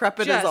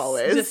decrepit Just as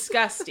always.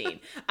 Disgusting.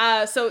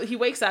 So he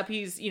wakes up.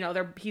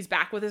 He's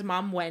back with his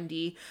mom,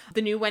 Wendy.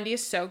 The new Wendy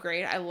is so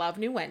great. I love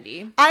new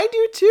Wendy. I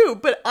do too,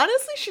 but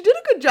honestly, she did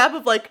a good job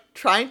of like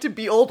trying to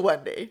be old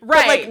Wendy.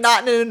 Right. But like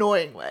not in an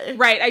annoying way.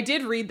 Right. I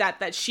did read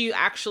that she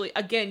actually,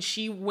 again,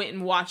 she went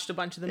and watched a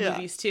bunch of the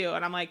movies too.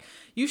 And I'm like,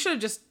 you should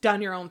have just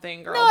done your own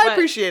thing, girl. No, I But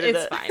appreciated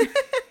it's it. fine.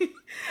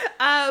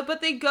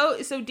 But they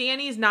go, so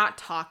Danny's not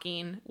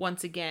talking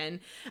once again.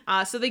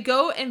 So they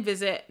go and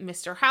visit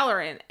Mr.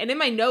 Halloran. And in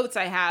my notes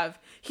I have,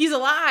 he's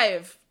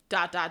alive, ...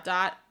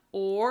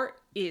 or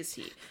is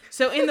he?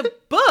 So in the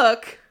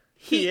book,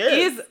 he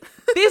is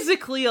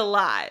physically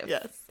alive.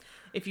 Yes.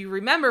 If you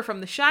remember from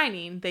The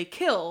Shining, they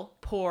kill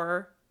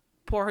poor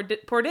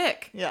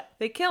Dick. Yeah.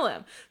 They kill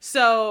him.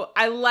 So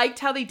I liked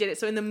how they did it.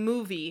 So in the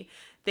movie,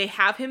 they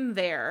have him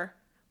there,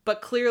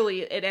 but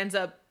clearly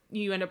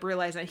you end up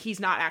realizing that he's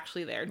not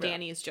actually there. Yeah.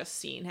 Danny is just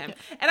seeing him.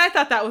 Yeah. And I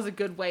thought that was a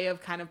good way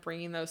of kind of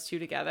bringing those two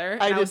together.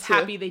 And I was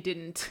happy they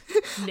didn't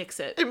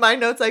nix it. In my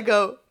notes, I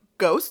go,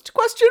 ghost? ?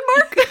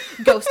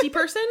 Ghosty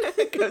person?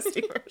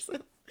 Ghosty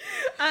person.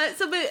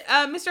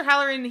 Mr.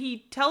 Halloran,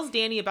 he tells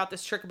Danny about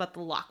this trick about the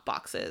lock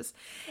boxes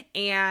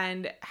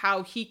and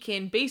how he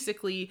can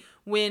basically,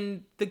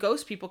 when the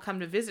ghost people come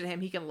to visit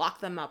him, he can lock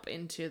them up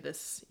into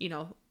this,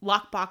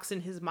 lockbox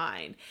in his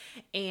mind.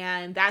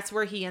 And that's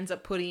where he ends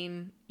up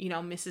putting,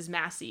 Mrs.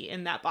 Massey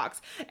in that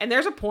box. And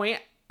there's a point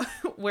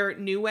where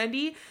new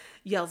Wendy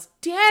yells,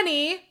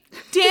 Danny!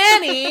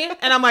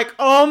 And I'm like,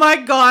 oh my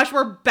gosh,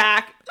 we're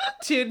back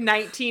to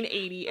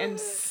 1980 and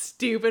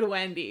stupid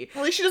Wendy.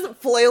 At least she doesn't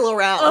flail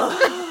around.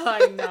 Oh,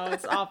 I know,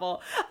 it's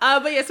awful.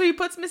 But yeah, so he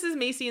puts Mrs.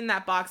 Macy in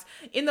that box.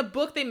 In the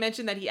book, they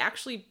mentioned that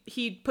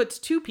he puts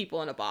two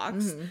people in a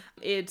box. Mm-hmm.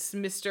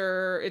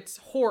 It's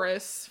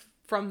Horace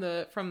from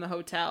the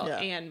hotel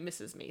and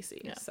Mrs.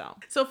 Macy. Yeah.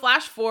 So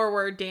flash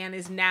forward, Dan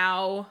is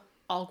now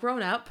all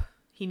grown up.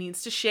 He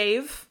needs to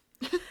shave.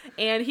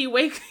 And he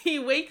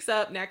wakes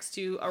up next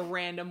to a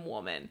random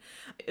woman.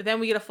 Then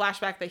we get a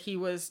flashback that he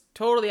was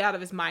totally out of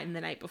his mind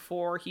the night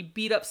before. He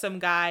beat up some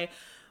guy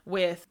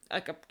with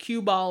like a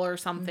cue ball or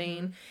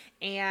something.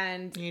 Mm-hmm.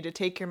 And you need to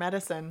take your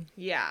medicine.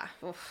 Yeah.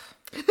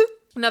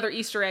 Another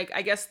Easter egg.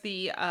 I guess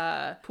the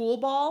pool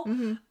ball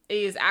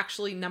is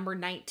actually number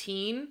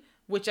 19,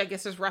 which I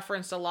guess is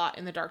referenced a lot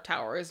in the Dark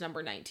Tower as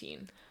number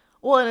 19.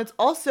 Well, and it's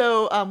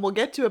also, we'll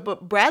get to it,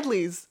 but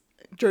Bradley's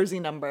jersey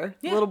number,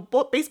 little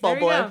baseball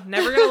boy. Go.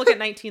 Never gonna look at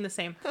 19 the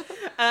same.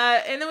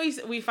 And then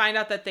we find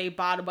out that they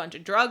bought a bunch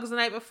of drugs the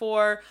night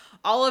before.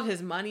 All of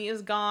his money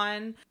is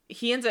gone.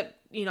 He ends up,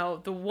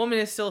 the woman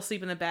is still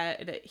asleep in the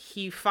bed.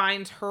 He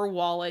finds her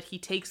wallet. He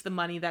takes the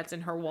money that's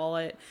in her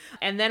wallet,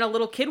 and then a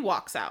little kid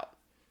walks out.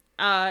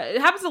 It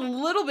happens a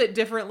little bit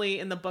differently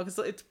in the book.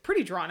 It's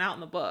pretty drawn out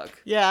in the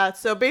book. Yeah.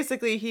 So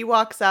basically, he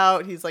walks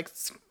out. He's like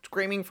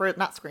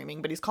not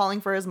screaming, but he's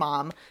calling for his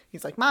mom.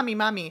 He's like, mommy,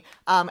 mommy.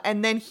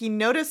 And then he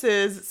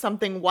notices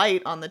something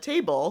white on the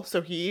table.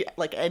 So he,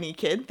 like any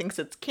kid, thinks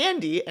it's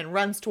candy and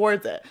runs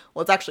towards it.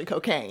 Well, it's actually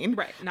cocaine.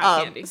 Right.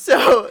 Not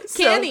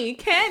candy.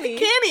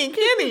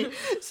 Candy.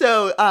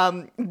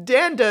 So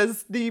Dan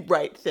does the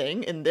right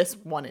thing in this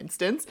one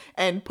instance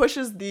and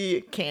pushes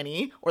the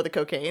candy or the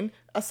cocaine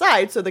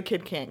aside so the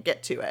kid can't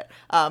get to it.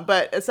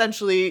 But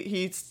essentially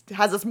he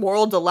has this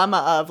moral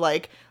dilemma of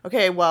like,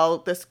 okay, well,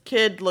 this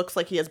kid looks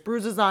like he has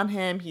bruises on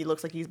him. He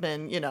looks like he's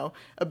been,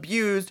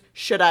 abused.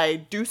 Should I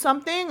do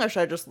something or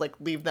should I just like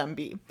leave them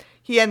be?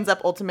 He ends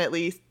up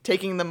ultimately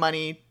taking the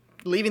money,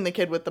 leaving the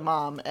kid with the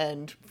mom,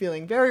 and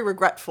feeling very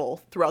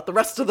regretful throughout the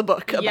rest of the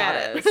book about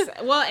it.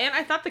 Well, and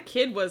I thought the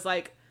kid was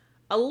like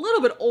a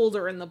little bit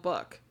older in the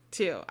book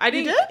too.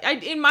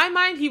 In my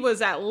mind, he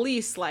was at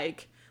least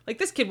like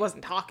this kid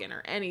wasn't talking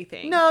or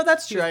anything. No,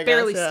 that's true. He was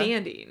barely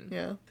standing.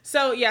 Yeah.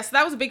 So yes,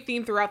 that was a big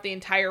theme throughout the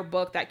entire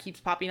book that keeps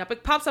popping up.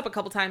 It pops up a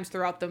couple times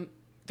throughout the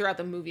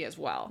movie as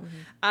well.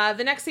 Mm-hmm.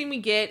 The next thing we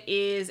get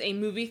is a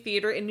movie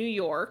theater in New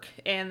York,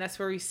 and that's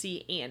where we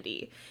see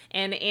Andy.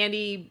 And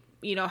Andy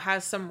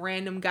has some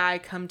random guy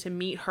come to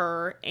meet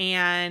her,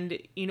 and,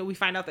 we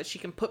find out that she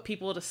can put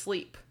people to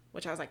sleep,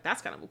 which I was like,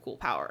 that's kind of a cool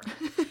power.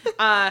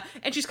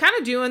 And she's kind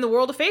of doing the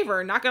world a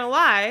favor, not gonna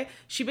lie.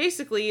 She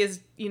basically is,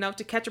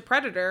 to catch a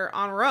predator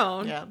on her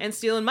own and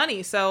stealing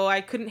money. So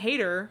I couldn't hate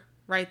her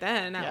right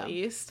then, at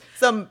least.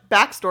 Some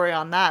backstory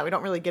on that. We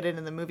don't really get it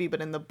in the movie,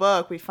 but in the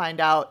book, we find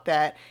out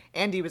that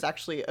Andy was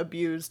actually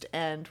abused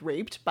and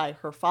raped by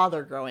her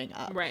father growing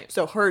up. Right.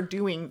 So her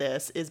doing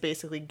this is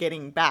basically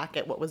getting back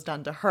at what was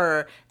done to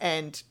her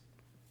and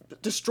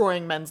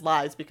destroying men's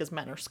lives because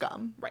men are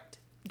scum. Right.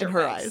 In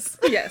her eyes.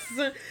 Yes.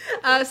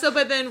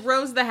 But then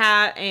Rose the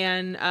Hat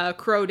and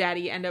Crow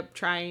Daddy end up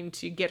trying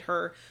to get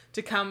her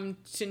to come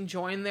to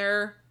join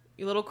their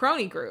little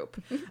crony group.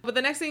 But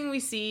the next thing we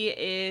see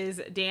is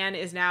Dan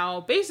is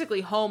now basically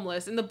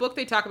homeless. In the book,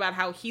 they talk about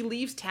how he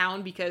leaves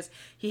town because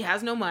he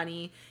has no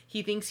money.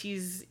 He thinks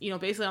he's,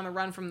 basically on the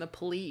run from the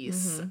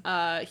police.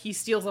 He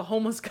steals a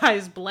homeless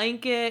guy's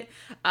blanket.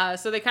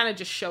 So they kind of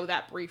just show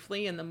that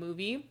briefly in the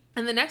movie.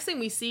 And the next thing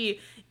we see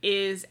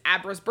is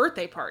Abra's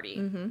birthday party,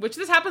 which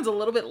this happens a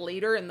little bit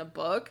later in the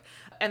book.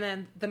 And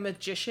then the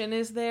magician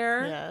is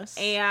there. Yes.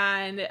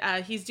 And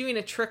he's doing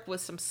a trick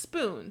with some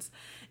spoons.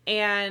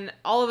 And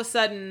all of a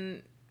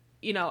sudden,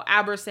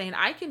 Abra's saying,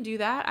 I can do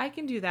that.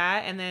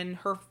 And then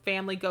her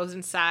family goes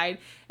inside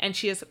and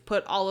she has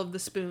put all of the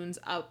spoons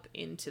up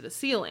into the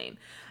ceiling.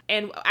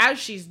 And as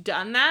she's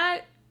done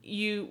that,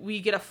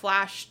 we get a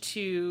flash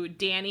to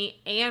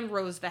Danny and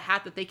Rose the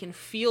Hat that they can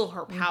feel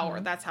her power.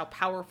 That's how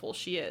powerful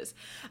she is.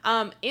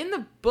 In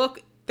the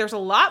book, there's a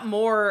lot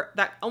more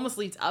that almost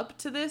leads up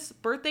to this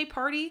birthday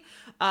party.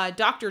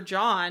 Dr.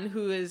 John,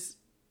 who is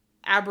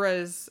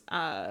Abra's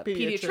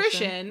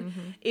pediatrician,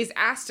 is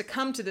asked to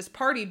come to this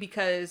party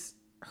because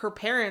her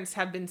parents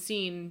have been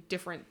seeing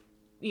different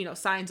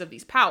signs of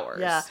these powers.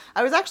 Yeah,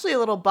 I was actually a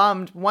little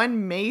bummed.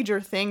 One major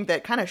thing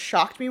that kind of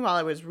shocked me while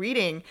I was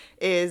reading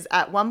is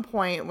at one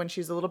point when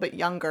she's a little bit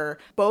younger,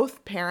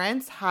 both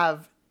parents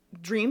have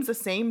dreams the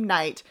same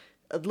night,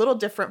 a little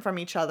different from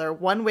each other.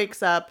 One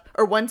wakes up,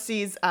 or one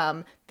sees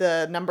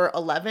the number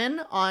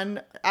 11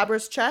 on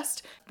Abra's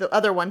chest. The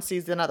other one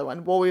sees another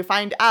one. Well, we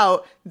find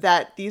out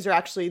that these are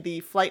actually the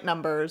flight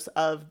numbers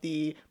of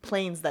the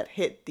planes that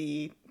hit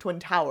the Twin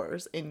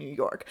Towers in New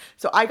York.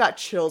 So I got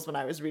chills when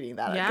I was reading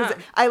that. Yeah.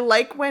 I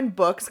like when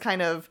books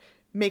kind of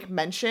make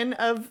mention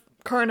of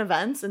current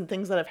events and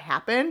things that have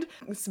happened.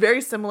 It's very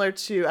similar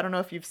to, I don't know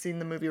if you've seen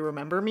the movie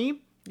Remember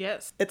Me.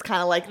 Yes. It's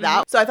kind of like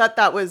that. So I thought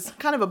that was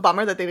kind of a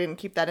bummer that they didn't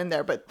keep that in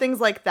there. But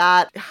things like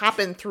that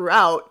happen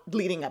throughout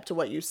leading up to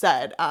what you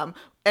said.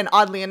 And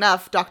oddly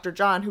enough, Dr.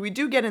 John, who we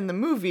do get in the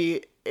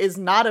movie, is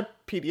not a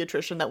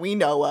pediatrician that we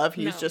know of.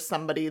 He's just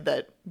somebody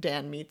that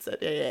Dan meets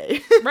at AA.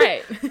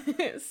 Right.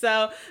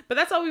 But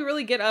that's all we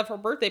really get of her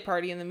birthday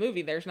party in the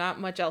movie. There's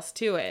not much else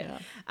to it. Yeah.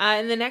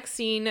 And the next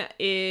scene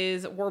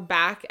is we're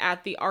back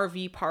at the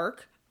RV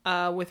park.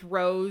 With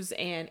Rose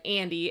and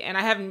Andy, and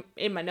I have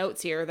in my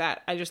notes here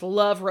that I just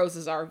love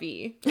Rose's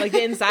RV, like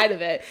the inside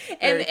of it,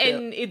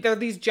 and they're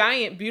these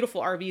giant,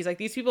 beautiful RVs. Like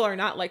these people are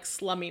not like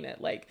slumming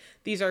it; like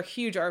these are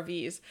huge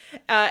RVs.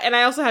 And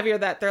I also have here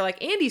that they're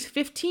like Andy's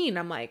 15.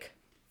 I'm like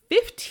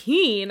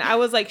 15. I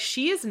was like,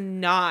 she is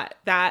not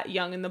that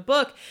young in the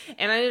book,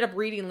 and I ended up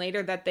reading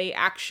later that they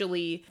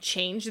actually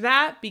changed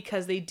that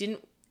because they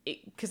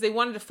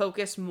wanted to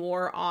focus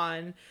more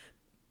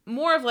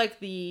of like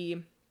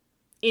the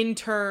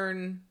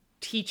intern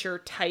teacher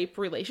type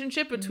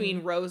relationship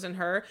between Rose and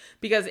her,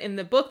 because in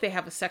the book they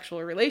have a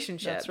sexual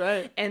relationship. That's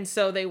right. And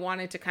so they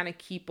wanted to kind of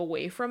keep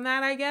away from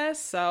that, I guess.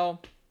 So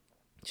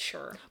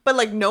sure. But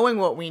like knowing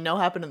what we know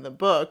happened in the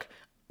book,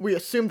 we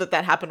assume that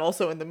happened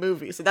also in the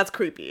movie. So that's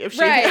creepy if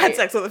she had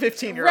sex with a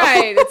 15-year-old.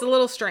 Right. It's a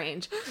little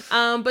strange.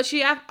 But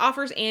she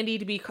offers Andy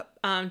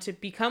to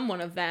become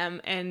one of them.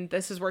 And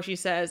this is where she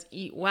says,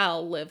 eat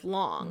well, live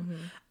long.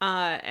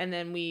 And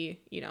then we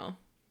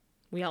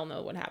all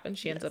know what happened.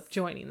 She ends up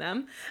joining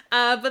them.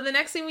 But the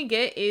next thing we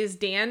get is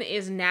Dan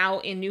is now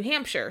in New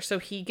Hampshire. So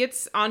he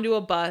gets onto a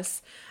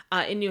bus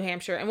in New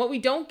Hampshire. And what we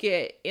don't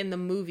get in the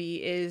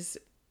movie is,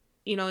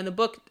 in the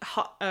book,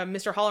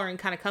 Mr. Halloran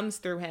kind of comes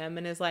through him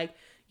and is like,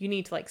 you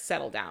need to like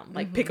settle down,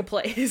 like pick a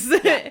place.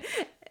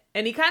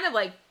 And he kind of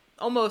like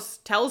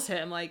almost tells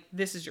him like,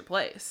 this is your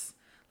place.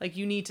 Like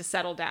you need to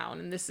settle down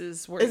and this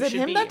is where you should be. Is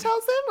it him that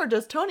tells him or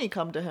does Tony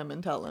come to him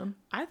and tell him?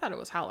 I thought it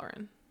was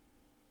Halloran.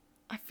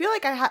 I feel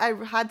like I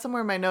had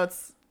somewhere in my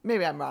notes,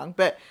 maybe I'm wrong,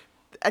 but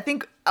I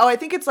think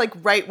it's like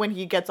right when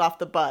he gets off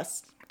the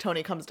bus,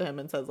 Tony comes to him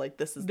and says like,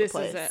 this is the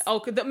place. This is it.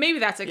 Oh, maybe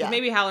that's it. Because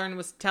maybe Halloran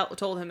was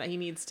told him that he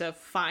needs to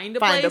find a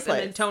place. And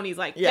then Tony's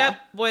like, yep,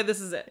 boy, this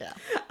is it.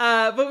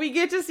 Yeah. But we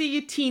get to see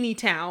Teeny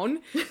Town,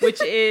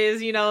 which is,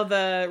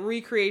 the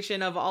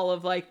recreation of all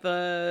of like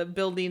the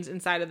buildings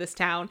inside of this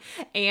town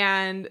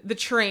and the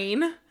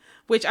train,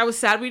 which I was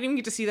sad we didn't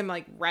get to see them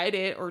like ride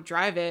it or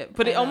drive it,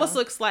 but it almost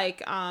looks like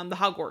the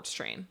Hogwarts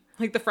train.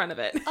 Like the front of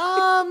it. The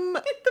Um,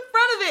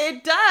 front of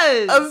it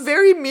does. a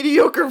very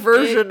mediocre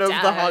version It of the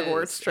does.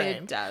 Hogwarts train.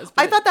 It does.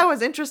 I thought that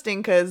was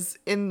interesting because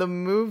in the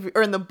movie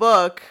or in the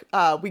book,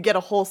 we get a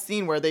whole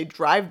scene where they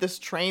drive this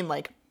train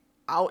like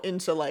out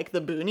into like the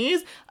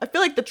boonies. I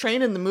feel like the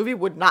train in the movie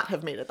would not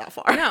have made it that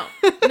far.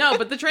 No,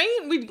 but the train,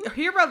 we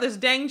hear about this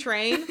dang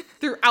train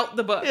throughout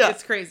the book. Yeah.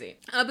 It's crazy.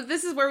 But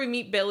this is where we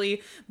meet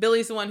Billy.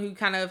 Billy's the one who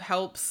kind of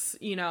helps,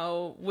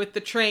 with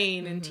the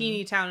train and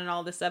Teeny Town and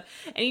all this stuff.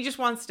 And he just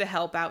wants to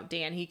help out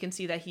Dan. He can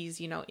see that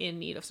he's, in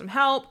need of some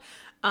help.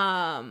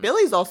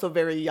 Billy's also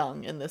very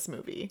young in this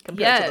movie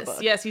compared to the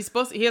book. Yes,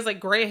 he has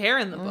like gray hair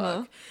in the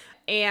book.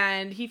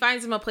 And he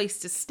finds him a place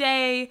to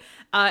stay.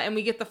 And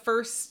we get the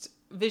first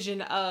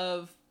vision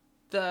of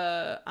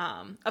the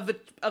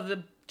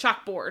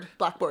chalkboard,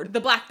 Blackboard. the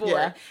blackboard.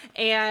 Yeah.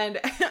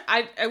 And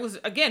I was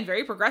again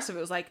very progressive. It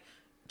was like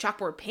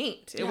chalkboard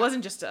paint. It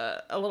wasn't just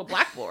a little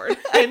blackboard.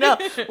 I know,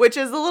 which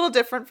is a little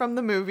different from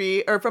the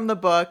movie or from the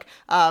book.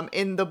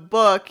 In the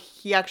book,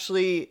 he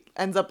actually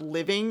ends up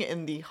living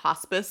in the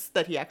hospice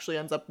that he actually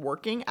ends up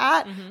working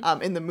at.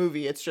 In the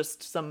movie, it's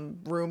just some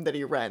room that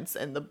he rents,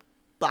 and the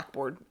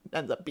blackboard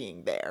ends up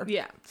being there.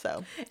 Yeah.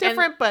 So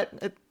different, but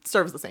it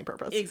serves the same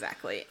purpose.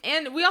 Exactly.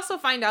 And we also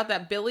find out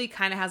that Billy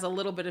kind of has a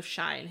little bit of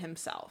shine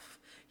himself.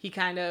 He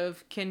kind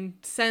of can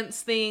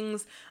sense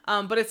things,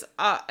 but it's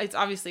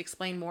obviously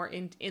explained more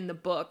in the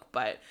book,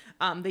 but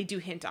they do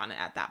hint on it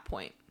at that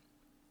point.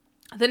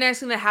 The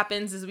next thing that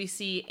happens is we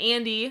see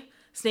Andy,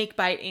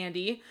 Snakebite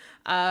Andy.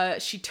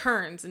 She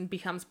turns and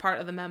becomes part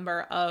of the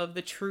member of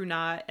the True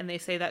Knot, and they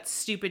say that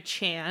stupid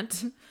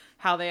chant.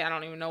 I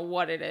don't even know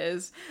what it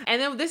is.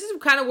 And then this is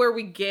kind of where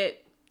we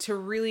get to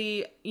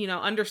really,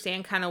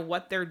 understand kind of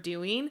what they're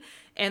doing,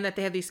 and that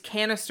they have these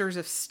canisters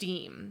of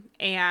steam,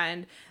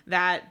 and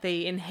that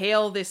they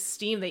inhale this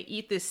steam, they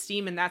eat this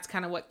steam, and that's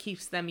kind of what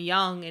keeps them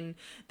young. And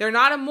they're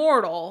not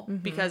immortal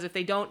because if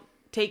they don't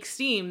take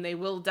steam, they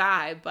will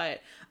die.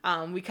 But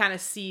we kind of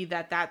see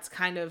that that's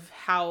kind of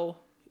how,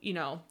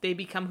 they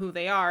become who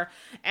they are.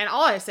 And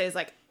all I say is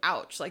like,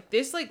 ouch, like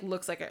this like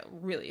looks like it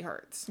really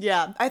hurts.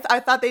 Yeah, I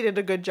thought they did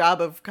a good job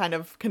of kind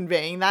of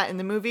conveying that in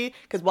the movie,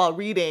 because while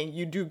reading,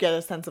 you do get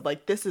a sense of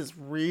like, this is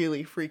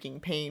really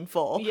freaking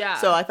painful. Yeah.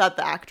 So I thought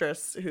the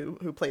actress who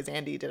plays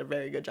Andy did a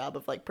very good job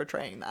of like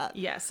portraying that.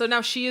 Yeah, so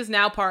now she is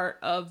now part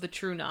of the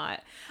True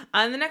Knot.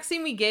 And the next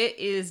thing we get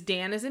is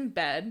Dan is in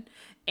bed,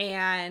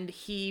 and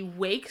he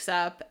wakes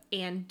up,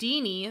 and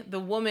Deanie, the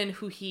woman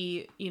who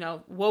he,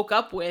 woke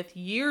up with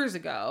years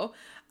ago,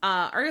 or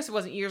I guess it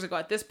wasn't years ago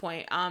at this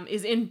point,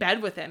 is in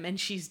bed with him, and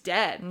she's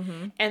dead.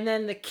 And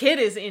then the kid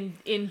is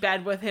in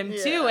bed with him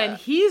too, and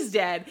he's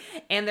dead.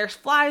 And there's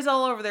flies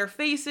all over their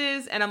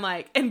faces. And I'm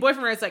like, and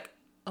Boyfriend Red's like,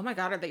 oh my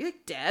God, are they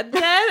like dead?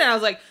 And I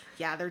was like,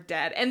 yeah, they're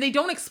dead. And they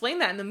don't explain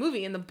that in the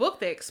movie. In the book,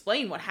 they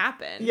explain what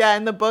happened. Yeah,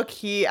 in the book,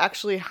 he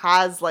actually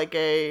has like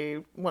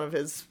one of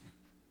his,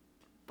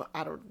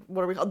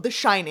 what are we called? The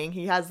Shining.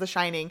 He has The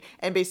Shining,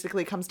 and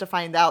basically comes to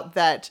find out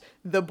that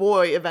the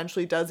boy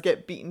eventually does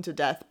get beaten to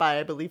death by,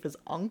 I believe, his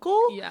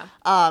uncle. Yeah.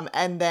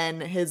 And then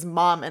his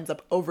mom ends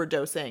up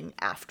overdosing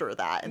after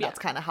that, and that's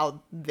kind of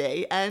how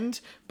they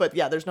end. But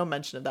yeah, there's no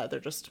mention of that. They're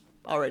just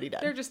already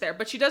dead. They're just there.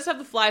 But she does have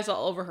the flies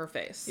all over her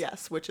face.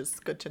 Yes, which is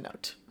good to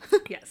note.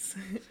 Yes.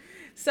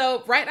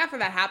 So right after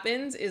that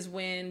happens is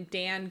when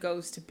Dan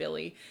goes to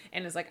Billy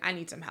and is like, I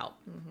need some help.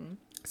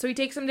 So he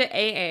takes him to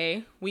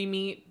AA. We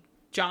meet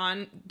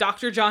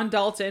Dr. John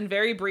Dalton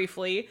very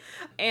briefly.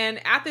 And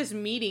at this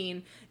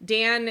meeting,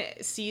 Dan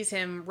sees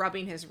him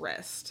rubbing his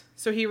wrist.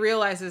 So he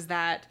realizes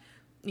that,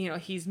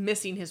 he's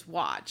missing his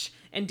watch.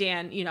 And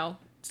Dan,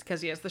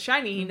 because he has the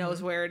shiny, he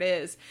knows where it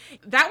is.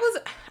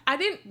 I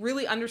didn't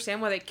really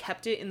understand why they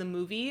kept it in the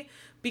movie,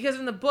 because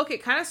in the book,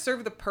 it kind of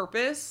served the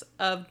purpose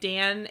of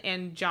Dan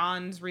and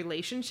John's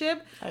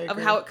relationship, of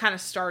how it kind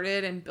of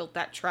started and built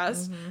that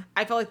trust.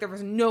 I felt like there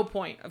was no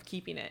point of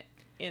keeping it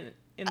in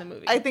the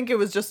movie. I think it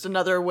was just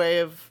another way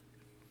of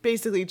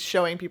basically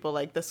showing people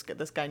like this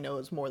guy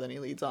knows more than he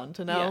leads on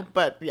to know. Yeah.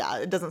 But yeah,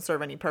 it doesn't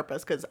serve any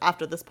purpose, because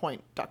after this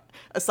point,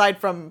 aside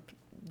from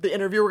the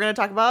interview we're going to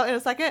talk about in a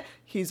second,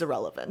 he's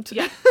irrelevant.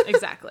 Yeah,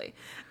 exactly.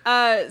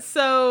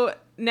 So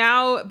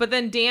now, but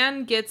then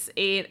Dan gets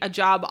a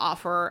job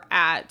offer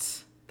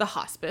at the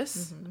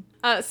hospice.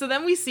 So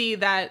then we see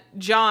that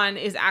John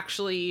is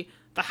actually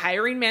the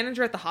hiring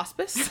manager at the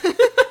hospice,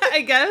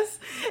 I guess.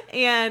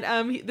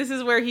 And this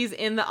is where he's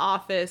in the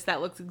office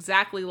that looks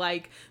exactly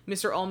like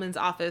Mr. Ullman's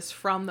office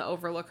from the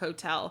Overlook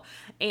Hotel.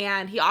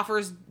 And he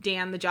offers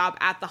Dan the job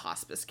at the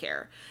hospice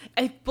care.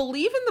 I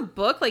believe in the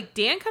book, like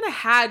Dan kind of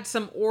had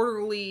some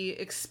orderly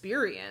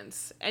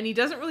experience, and you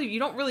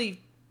don't really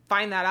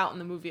find that out in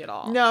the movie at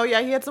all. No,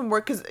 yeah, he had some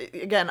work, because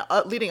again,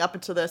 leading up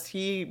into this,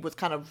 he was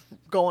kind of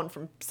going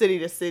from city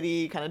to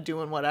city, kind of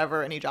doing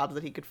whatever, any jobs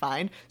that he could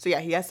find. So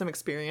yeah, he has some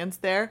experience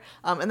there.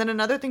 And then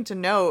another thing to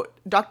note,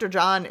 Dr.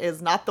 John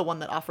is not the one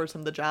that offers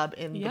him the job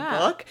in the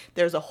book.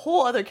 There's a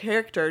whole other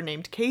character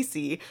named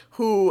Casey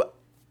who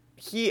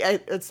he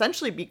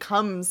essentially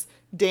becomes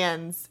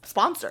Dan's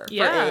sponsor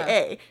for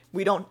AA.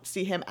 We don't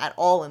see him at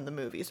all in the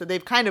movie. So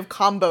they've kind of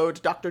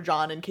comboed Dr.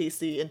 John and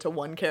Casey into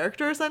one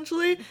character,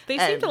 essentially. They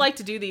seem to like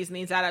to do these in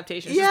these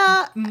adaptations.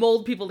 Yeah. Just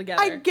mold people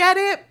together. I get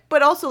it,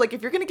 but also, like,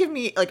 if you're going to give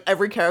me, like,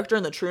 every character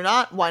in the True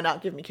Knot, why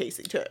not give me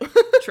Casey, too?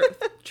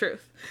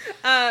 Truth.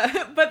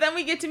 But then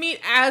we get to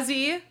meet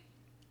Azzy,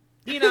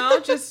 you know,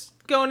 just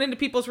going into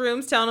people's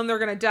rooms, telling them they're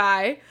going to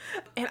die.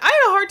 And I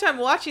had a hard time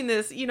watching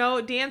this. You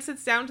know, Dan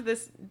sits down to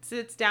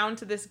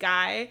this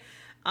guy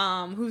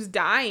who's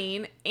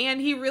dying, and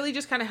he really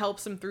just kind of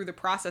helps him through the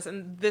process.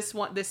 And this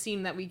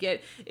scene that we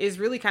get is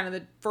really kind of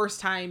the first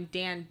time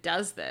Dan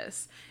does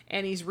this,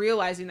 and he's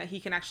realizing that he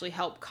can actually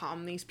help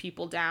calm these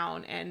people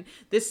down. And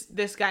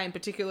this guy in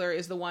particular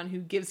is the one who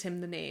gives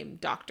him the name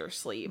Dr.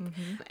 Sleep.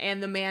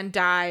 And the man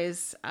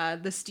dies.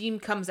 The steam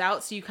comes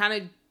out, so you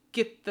kind of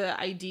get the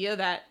idea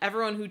that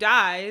everyone who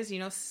dies, you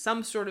know,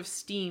 some sort of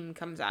steam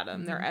comes out of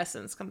them. Their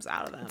essence comes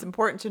out of them. It's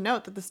important to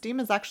note that the steam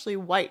is actually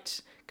white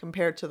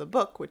compared to the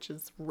book, which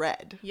is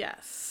red.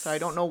 Yes. So I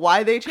don't know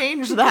why they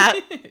changed that,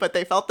 but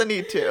they felt the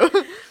need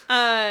to.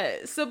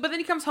 But then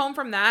he comes home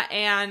from that,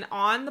 and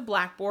on the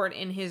blackboard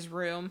in his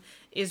room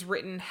is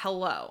written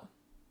hello.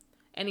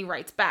 And he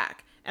writes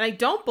back. And I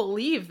don't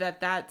believe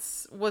that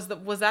was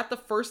that the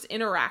first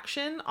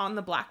interaction on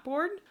the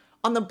blackboard?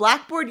 On the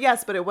blackboard,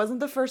 yes, but it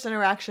wasn't the first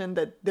interaction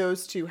that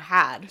those two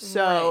had.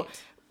 So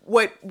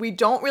what we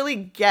don't really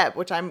get,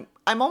 which I'm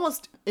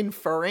almost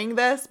inferring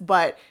this,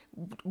 but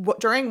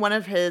during one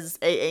of his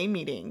AA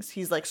meetings,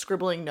 he's like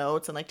scribbling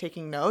notes and like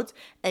taking notes,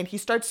 and he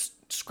starts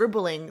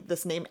scribbling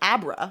this name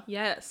Abra.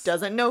 Yes.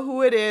 Doesn't know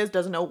who it is,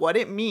 doesn't know what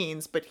it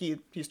means, but he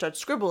starts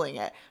scribbling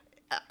it.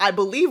 I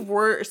believe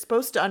we're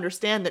supposed to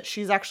understand that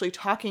she's actually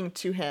talking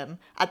to him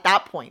at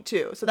that point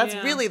too. So that's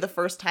really the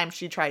first time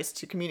she tries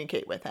to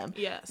communicate with him.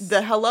 Yes.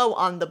 The hello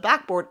on the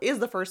blackboard is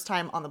the first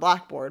time on the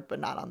blackboard, but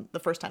not on the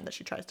first time that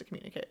she tries to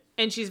communicate.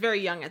 And she's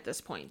very young at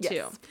this point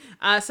too.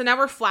 Yes. So now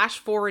we're flash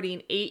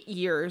forwarding 8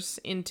 years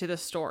into the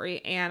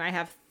story, and I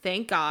have,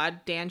 thank God,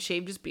 Dan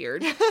shaved his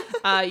beard.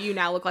 You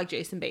now look like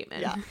Jason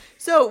Bateman. Yeah.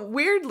 So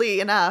weirdly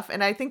enough,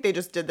 and I think they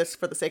just did this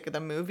for the sake of the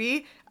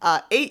movie,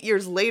 8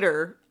 years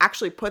later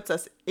actually puts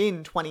us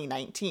in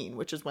 2019,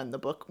 which is when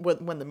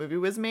the movie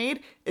was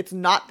made. It's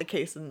not the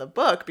case in the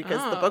book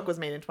because the book was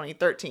made in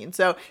 2013.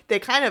 So they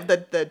kind of,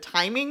 the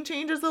timing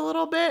changes a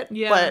little bit,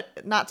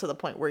 but not to the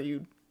point where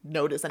you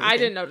notice anything. I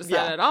didn't notice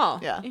that at all.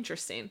 Yeah.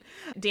 Interesting.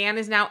 Dan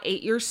is now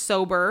 8 years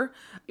sober.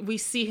 We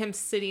see him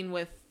sitting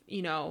with,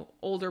 you know,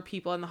 older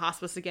people in the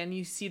hospice again.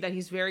 You see that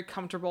he's very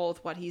comfortable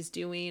with what he's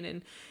doing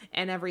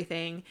and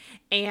everything.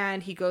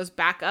 And he goes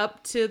back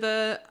up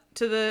to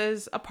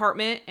his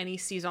apartment, and he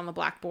sees on the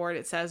blackboard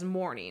it says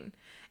morning.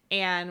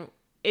 And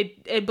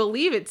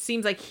it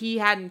seems like he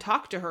hadn't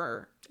talked to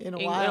her in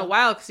a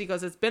while, because he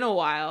goes, it's been a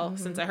while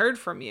since I heard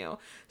from you.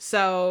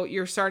 So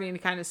you're starting to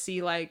kind of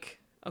see like,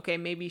 okay,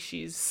 maybe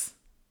she's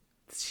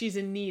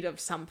in need of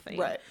something.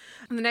 Right.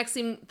 And the next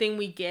thing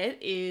we get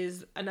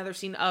is another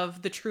scene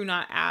of the True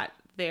Knot at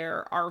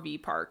their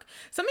RV park.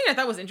 Something I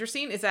thought was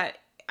interesting is that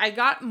I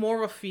got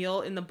more of a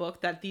feel in the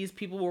book that these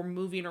people were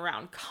moving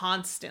around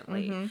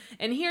constantly.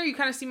 And here you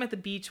kind of see them at the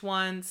beach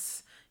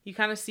once. You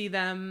kind of see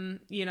them,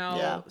 you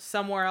know,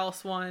 somewhere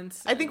else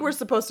once. I think we're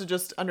supposed to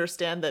just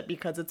understand that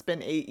because it's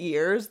been 8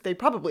 years, they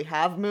probably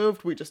have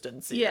moved. We just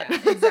didn't see it.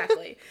 Yeah,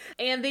 exactly.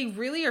 And they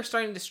really are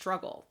starting to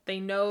struggle. They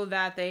know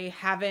that they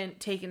haven't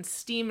taken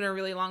steam in a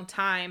really long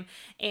time.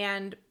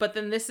 But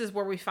then this is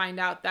where we find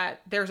out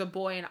that there's a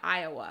boy in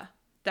Iowa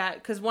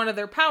because one of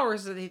their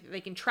powers is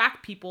they can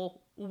track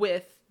people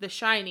with The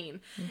Shining.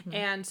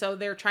 And so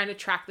they're trying to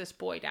track this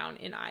boy down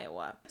in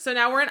Iowa. So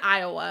now we're in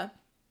Iowa.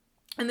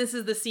 And this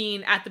is the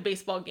scene at the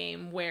baseball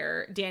game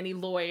where Danny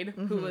Lloyd,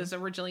 who was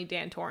originally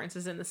Dan Torrance,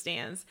 is in the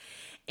stands.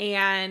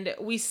 And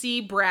we see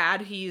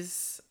Brad.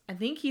 I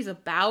think he's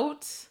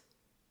about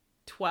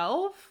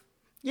 12.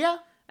 Yeah.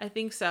 I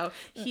think so.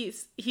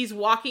 He's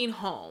walking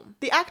home.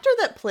 The actor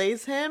that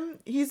plays him,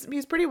 he's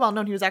pretty well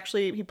known.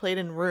 He played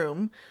in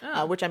Room,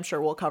 which I'm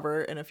sure we'll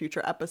cover in a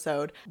future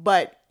episode.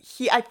 But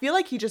I feel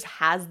like he just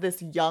has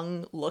this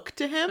young look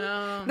to him.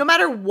 No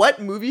matter what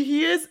movie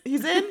he's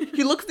in,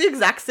 he looks the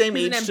exact same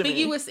age to me. He's an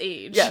ambiguous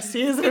age. Yes,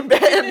 he is an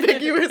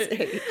ambiguous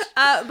age.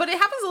 But it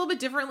happens a little bit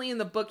differently in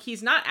the book.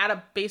 He's not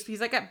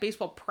he's like at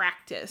baseball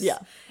practice. Yeah.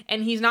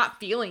 And he's not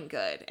feeling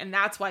good. And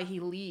that's why he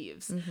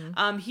leaves.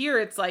 Here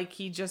it's like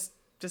he just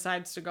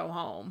decides to go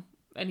home,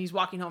 and he's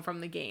walking home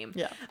from the game.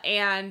 Yeah.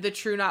 And the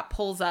True Knot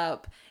pulls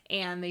up,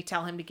 and they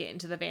tell him to get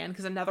into the van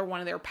because another one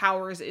of their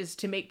powers is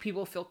to make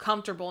people feel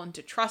comfortable and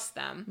to trust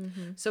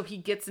them. So he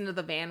gets into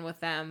the van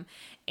with them,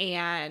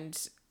 and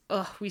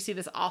we see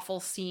this awful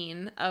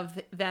scene of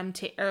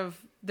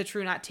of the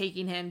True Knot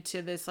taking him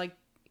to this, like,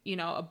 you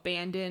know,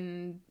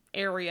 abandoned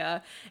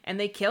area, and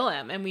they kill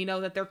him. And we know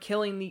that they're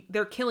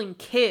killing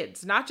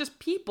kids, not just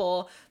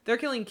people. They're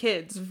killing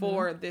kids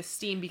for this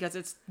steam because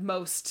it's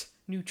most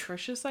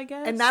nutritious, I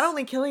guess. And not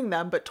only killing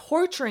them, but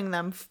torturing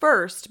them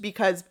first,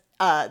 because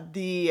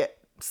the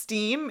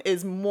steam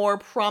is more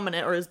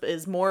prominent or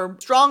is more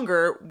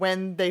stronger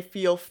when they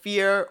feel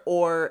fear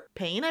or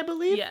pain, I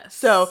believe. Yes.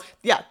 So,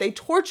 yeah, they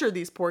torture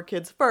these poor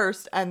kids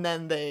first and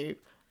then they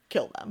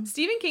kill them.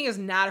 Stephen King is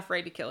not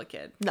afraid to kill a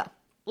kid. No.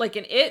 Like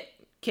in It,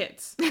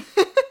 kids.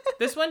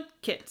 This one,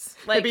 kids.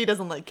 Like, Maybe he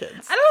doesn't like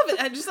kids. I don't know if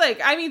I just like,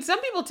 I mean,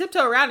 some people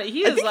tiptoe around it. He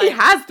is I think like, he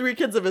has 3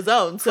 kids of his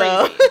own,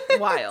 so. crazy,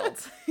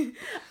 wild.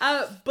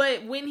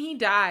 But when he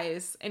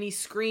dies and he's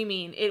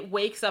screaming, it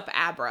wakes up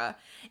Abra.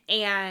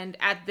 And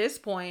at this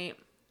point,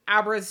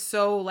 Abra's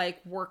so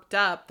like worked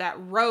up that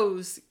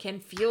Rose can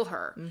feel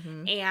her.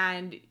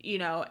 And, you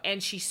know,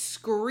 and she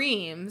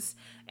screams.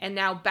 And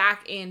now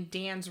back in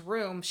Dan's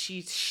room,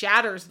 she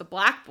shatters the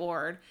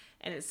blackboard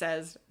and it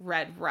says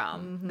red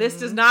rum. This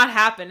does not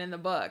happen in the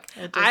book.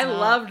 I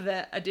loved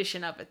the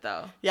addition of it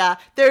though. Yeah,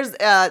 there's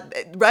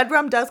red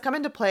rum does come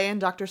into play in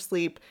Dr.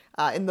 Sleep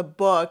in the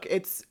book.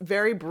 It's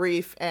very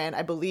brief, and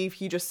I believe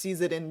he just sees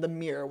it in the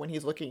mirror when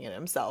he's looking at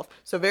himself.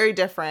 So very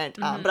different.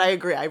 But I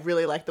agree. I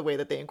really like the way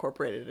that they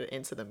incorporated it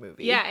into the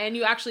movie. Yeah, and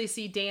you actually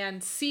see Dan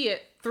see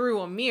it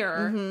through a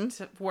mirror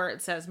to where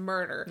it says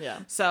murder. Yeah.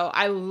 So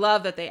I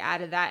love that they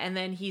added that. And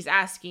then he's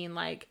asking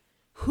like,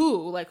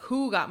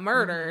 who got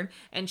murdered?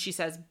 And she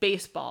says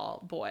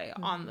baseball boy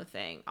on the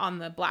thing, on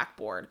the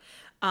blackboard.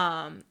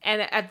 And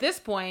at this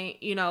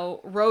point, you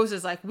know, Rose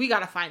is like, we got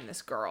to find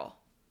this girl.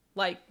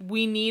 Like,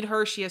 we need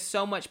her. She has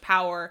so much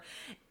power,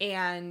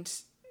 and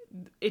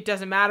it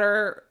doesn't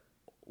matter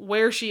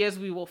where she is,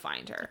 we will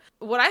find her.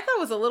 What I thought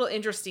was a little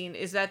interesting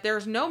is that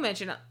there's no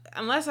mention,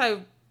 unless I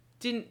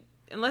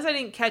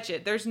didn't catch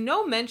it, there's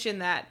no mention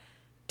that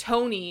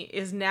Tony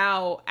is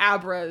now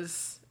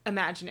Abra's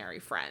imaginary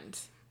friend.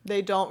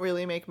 They don't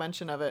really make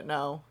mention of it,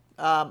 no.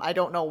 I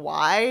don't know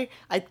why.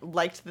 I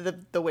liked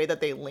the way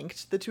that they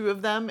linked the two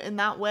of them in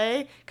that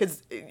way,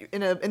 because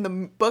in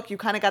the book you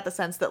kind of got the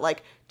sense that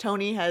like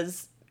Tony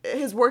has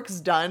his work's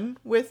done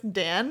with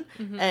Dan,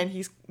 and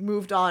he's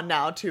moved on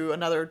now to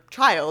another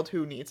child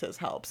who needs his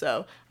help.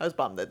 So I was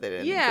bummed that they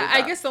didn't. Yeah, include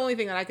that. I guess the only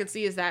thing that I could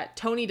see is that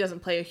Tony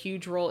doesn't play a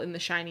huge role in The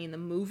Shining in the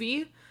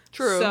movie.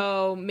 True.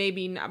 So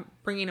maybe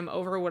not bringing him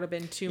over would have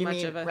been too You much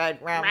mean of a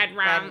red rum,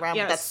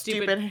 Yeah, that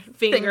stupid stupid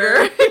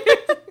finger.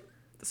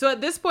 So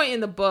at this point in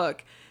the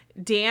book,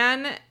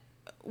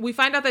 we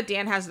find out that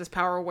Dan has this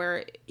power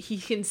where he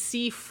can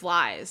see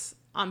flies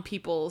on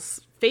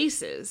people's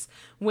faces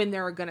when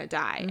they're gonna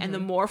die, and the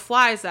more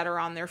flies that are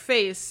on their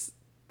face,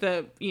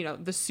 the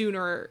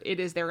sooner it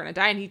is they're gonna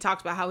die. And he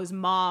talks about how his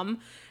mom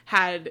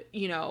had,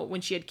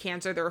 when she had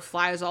cancer, there were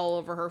flies all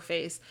over her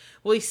face.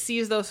 Well, he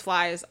sees those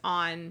flies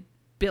on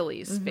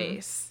Billy's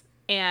face,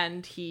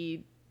 and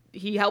he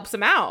helps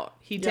him out.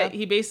 He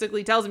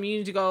basically tells him, you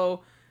need to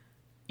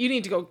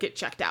go get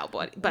checked out,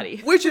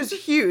 buddy. Which is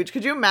huge.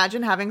 Could you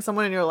imagine having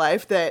someone in your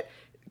life that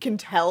can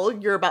tell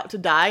you're about to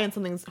die and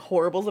something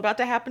horrible is about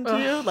to happen to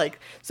you? Like,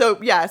 so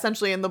yeah,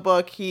 essentially in the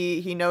book,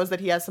 he knows that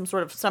he has some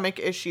sort of stomach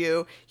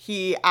issue.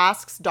 He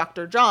asks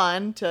Dr.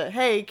 John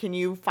hey, can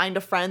you find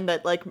a friend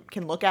that like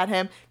can look at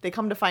him? They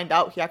come to find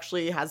out he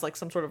actually has like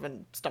some sort of a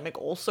stomach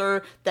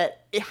ulcer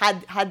that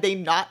had they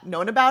not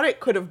known about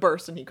it, could have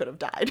burst and he could have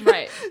died.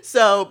 Right.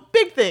 So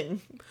big thing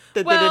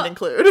that they didn't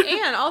include.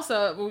 And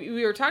also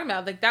we were talking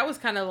about like that was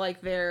kind of like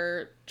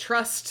their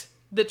trust.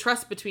 The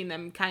trust between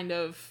them kind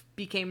of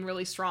became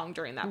really strong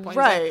during that point.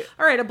 Right. Like,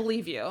 all right, I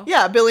believe you.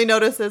 Yeah, Billy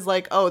notices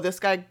like, oh, this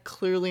guy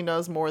clearly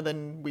knows more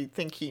than we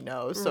think he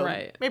knows. So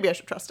maybe I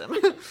should trust him.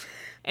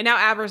 And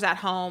now Abra's at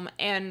home,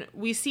 and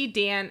we see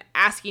Dan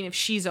asking if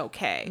she's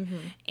okay.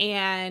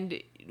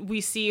 And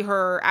we see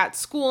her at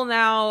school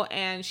now,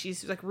 and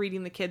she's like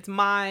reading the kids'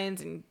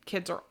 minds, and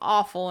kids are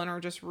awful and are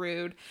just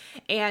rude.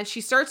 And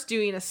she starts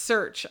doing a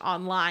search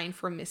online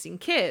for missing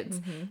kids,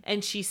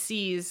 and she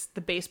sees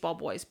the baseball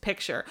boy's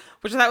picture,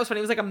 which I thought was funny.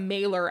 It was like a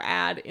mailer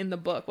ad in the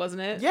book,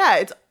 wasn't it?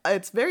 Yeah,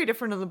 it's very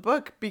different in the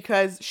book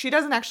because she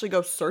doesn't actually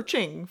go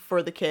searching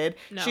for the kid.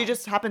 No. She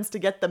just happens to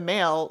get the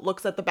mail,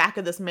 looks at the back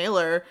of this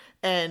mailer,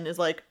 and is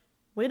like,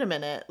 wait a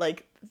minute,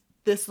 like,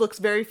 this looks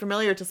very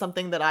familiar to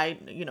something that I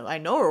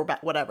know or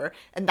whatever.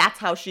 And that's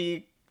how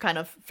she kind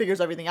of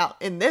figures everything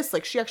out. In this,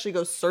 like, she actually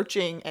goes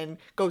searching and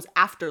goes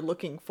after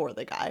looking for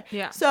the guy.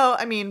 Yeah. So,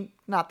 I mean,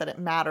 not that it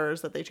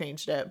matters that they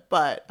changed it,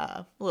 but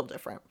a little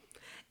different.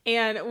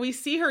 And we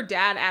see her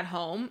dad at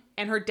home,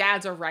 and her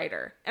dad's a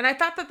writer. And I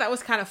thought that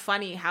was kind of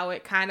funny how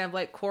it kind of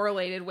like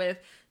correlated with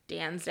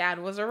Dan's dad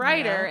was a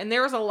writer. Yeah. And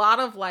there was a lot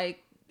of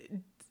like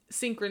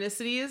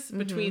synchronicities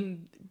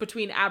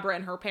between Abra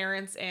and her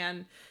parents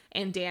and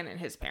Dan and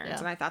his parents. Yeah.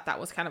 And I thought that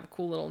was kind of a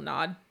cool little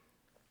nod.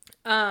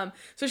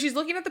 So she's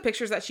looking at the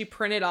pictures that she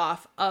printed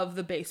off of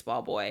the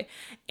baseball boy,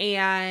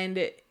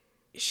 and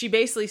she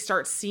basically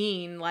starts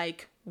seeing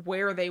like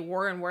where they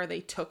were and where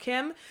they took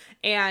him.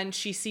 And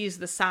she sees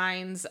the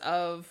signs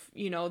of,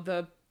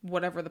 the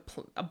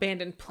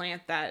abandoned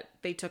plant that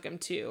they took him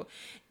to.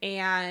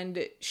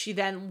 And she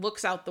then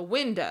looks out the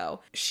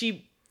window.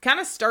 She kind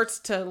of starts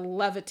to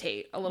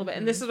levitate a little bit.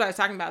 And this is what I was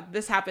talking about.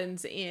 This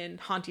happens in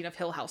Haunting of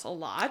Hill House a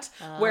lot,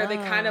 where they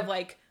kind of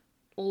like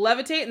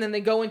levitate, and then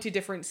they go into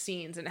different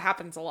scenes, and it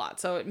happens a lot.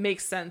 So it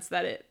makes sense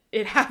that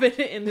it happened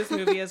in this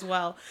movie as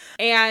well.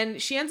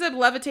 And she ends up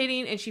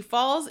levitating, and she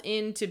falls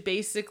into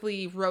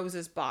basically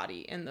Rose's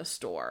body in the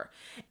store.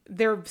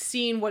 They're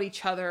seeing what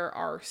each other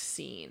are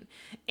seeing.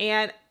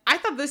 And I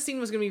thought this scene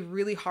was going to be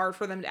really hard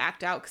for them to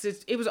act out,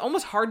 because it was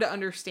almost hard to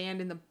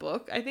understand in the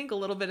book, I think, a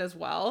little bit as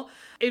well.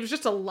 It was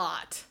just a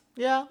lot.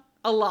 Yeah.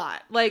 A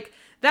lot. Like,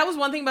 that was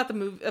one thing about the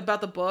movie, about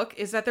the book,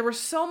 is that there was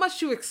so much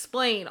to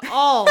explain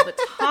all the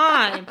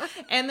time.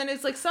 And then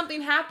it's like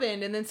something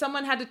happened, and then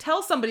someone had to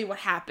tell somebody what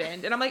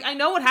happened. And I'm like, I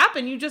know what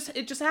happened. It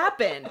just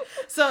happened.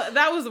 So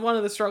that was one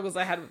of the struggles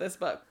I had with this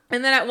book.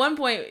 And then at one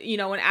point, you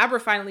know, when Abra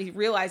finally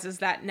realizes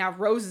that now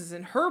Rose is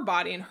in her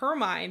body, in her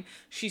mind,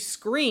 she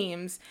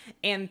screams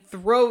and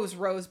throws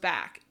Rose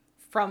back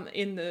from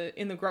in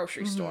the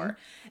grocery store.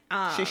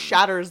 She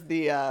shatters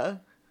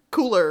the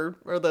cooler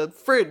or the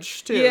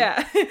fridge too.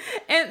 Yeah.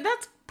 And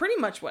that's pretty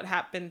much what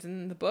happens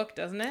in the book,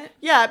 doesn't it?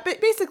 Yeah, but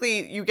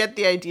basically you get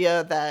the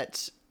idea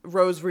that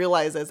Rose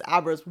realizes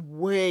Abra's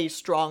way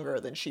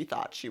stronger than she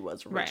thought she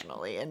was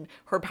originally. Right. And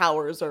her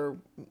powers are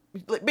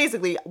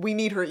basically, we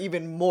need her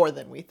even more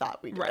than we thought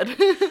we did.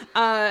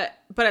 Right.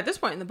 But at this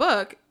point in the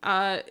book,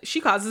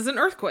 she causes an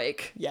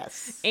earthquake.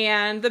 Yes.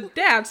 And the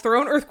dads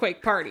throw an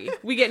earthquake party.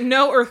 We get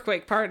no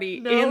earthquake party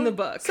in the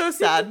book. So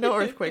sad. No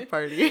earthquake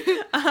party.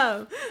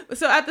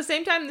 So at the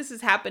same time this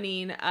is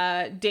happening,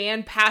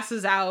 Dan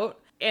passes out,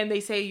 and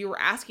they say, you were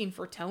asking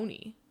for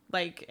Tony.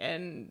 Like,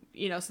 and,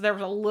 you know, so there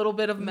was a little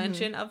bit of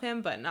mention of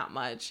him, but not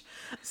much.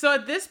 So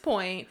at this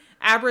point,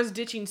 Abra's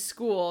ditching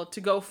school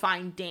to go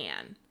find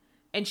Dan.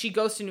 And she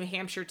goes to New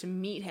Hampshire to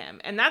meet him.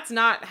 And that's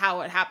not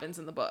how it happens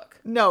in the book.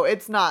 No,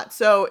 it's not.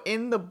 So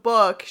in the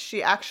book,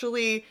 she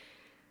actually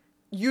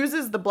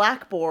uses the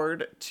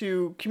blackboard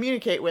to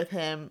communicate with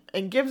him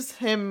and gives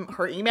him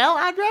her email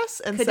address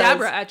and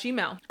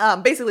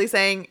Cadabra@gmail. Basically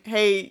saying,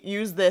 hey,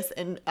 use this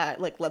and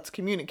like, let's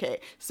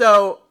communicate.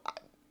 So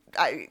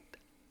I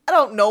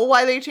don't know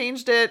why they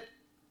changed it.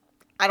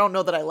 I don't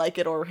know that I like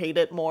it or hate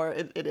it more.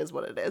 It is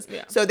what it is.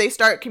 Yeah. So they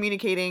start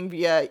communicating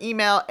via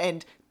email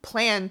and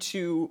plan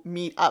to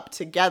meet up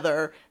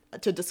together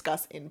to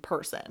discuss in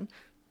person.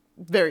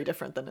 Very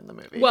different than in the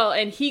movie. Well,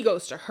 and he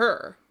goes to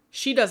her.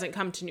 She doesn't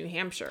come to New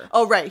Hampshire.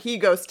 Oh, right. He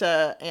goes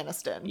to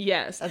Anniston.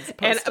 Yes.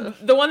 And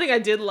the one thing I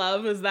did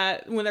love is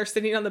that when they're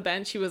sitting on the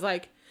bench, he was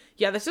like,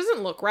 yeah, this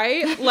doesn't look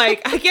right.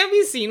 Like, I can't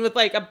be seen with,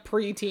 like, a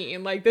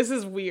preteen. Like, this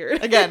is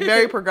weird. Again,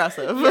 very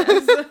progressive.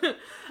 Yes.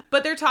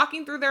 But they're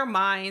talking through their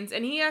minds,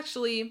 and he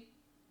actually,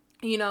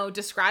 you know,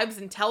 describes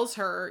and tells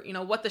her, you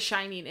know, what The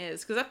Shining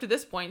is. Because up to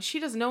this point, she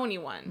doesn't know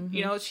anyone. Mm-hmm.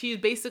 You know, she's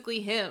basically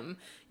him,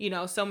 you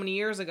know, so many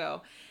years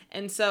ago.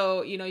 And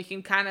so, you know, you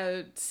can kind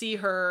of see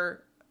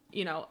her,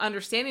 you know,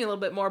 understanding a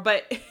little bit more.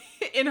 But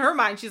in her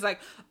mind, she's like,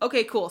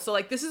 okay, cool. So,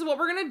 like, this is what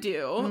we're going to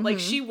do. Mm-hmm. Like,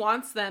 she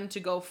wants them to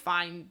go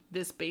find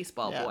this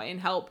baseball boy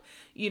and help,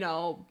 you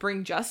know,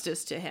 bring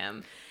justice to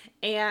him.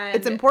 And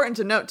it's important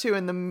to note, too,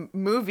 in the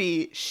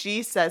movie,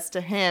 she says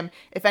to him,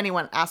 if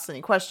anyone asks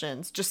any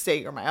questions, just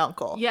say you're my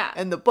uncle. Yeah.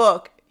 In the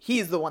book,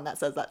 he's the one that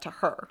says that to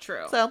her.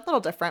 True. So, a little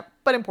different,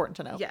 but important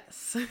to know.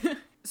 Yes.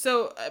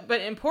 So,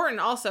 but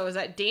important also is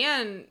that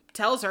Dan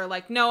tells her,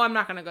 like, no, I'm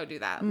not going to go do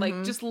that. Mm-hmm.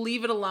 Like, just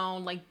leave it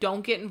alone. Like,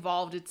 don't get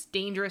involved. It's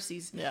dangerous.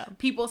 These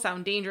people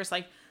sound dangerous.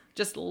 Like,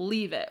 just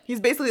leave it.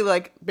 He's basically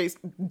like,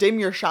 dim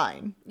your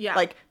shine. Yeah.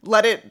 Like,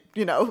 let it,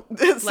 you know,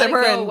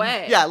 simmer let it go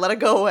away. Yeah, let it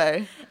go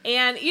away.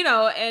 And, you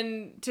know,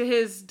 and to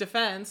his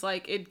defense,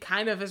 like, it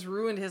kind of has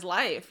ruined his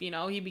life. You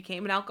know, he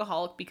became an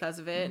alcoholic because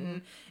of it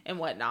and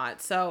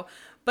whatnot. So,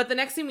 but the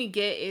next thing we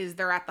get is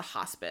they're at the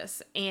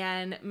hospice,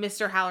 and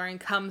Mr. Halloran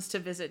comes to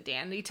visit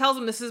Dan. He tells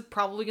him this is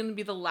probably going to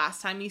be the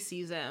last time he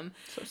sees him.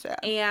 So sad.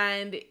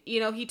 And, you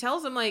know, he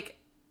tells him, like,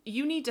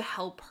 you need to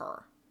help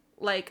her.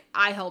 Like,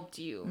 I helped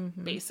you,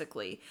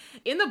 basically.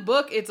 In the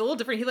book, it's a little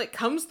different. He, like,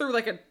 comes through,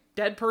 like, a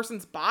dead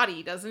person's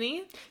body, doesn't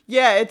he?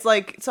 Yeah, it's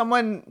like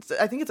someone,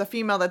 I think it's a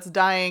female that's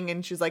dying,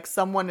 and she's like,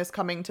 someone is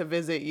coming to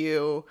visit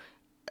you.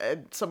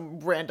 Some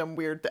random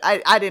weird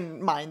I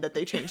didn't mind that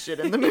they changed it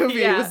in the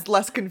movie. It was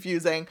less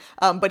confusing,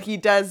 but he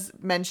does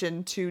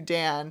mention to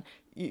Dan,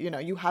 you know,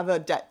 you have a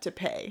debt to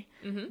pay,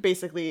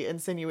 basically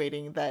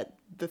insinuating that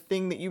the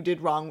thing that you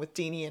did wrong with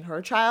Deanie and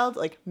her child,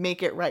 like,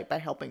 make it right by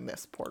helping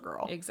this poor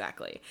girl.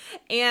 Exactly.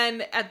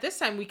 And at this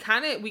time, we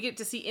get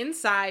to see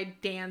inside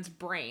Dan's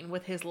brain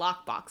with his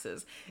lock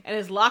boxes, and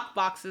his lock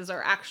boxes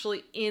are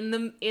actually in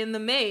the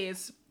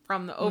maze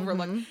from the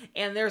Overlook,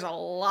 and there's a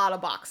lot of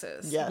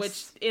boxes,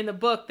 which in the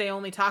book they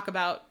only talk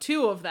about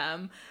 2 of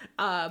them,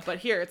 but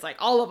here it's like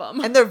all of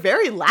them, and they're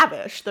very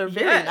lavish. They're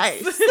very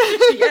nice.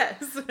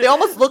 Yes. They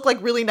almost look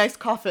like really nice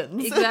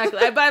coffins. Exactly.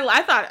 But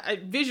I thought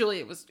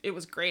visually it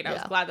was great. I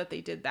was glad that they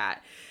did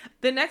that.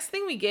 The next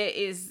thing we get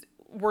is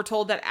we're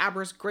told that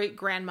Abra's great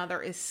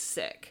grandmother is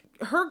sick.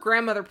 Her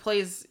grandmother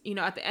plays, you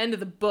know, at the end of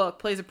the book,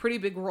 plays a pretty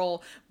big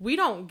role. We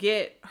don't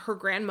get her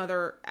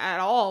grandmother at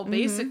all,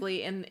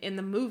 basically, in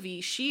the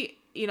movie. She,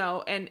 you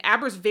know, and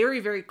Abra's very,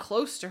 very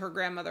close to her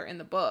grandmother in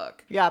the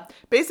book. Yeah.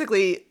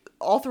 Basically,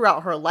 all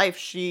throughout her life,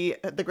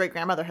 the great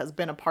grandmother has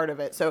been a part of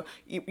it. So,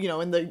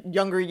 in the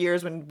younger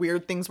years when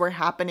weird things were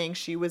happening,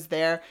 she was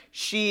there.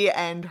 She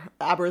and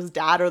Abra's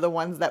dad are the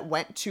ones that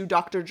went to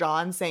Dr.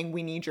 John saying,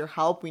 we need your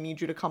help. We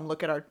need you to come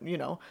look at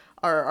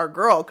our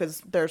girl,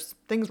 because there's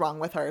things wrong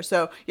with her.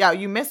 So yeah,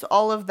 you miss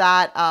all of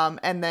that.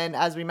 And then,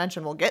 as we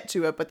mentioned, we'll get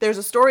to it, but there's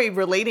a story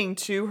relating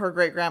to her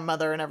great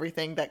grandmother and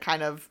everything that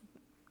kind of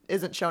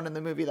isn't shown in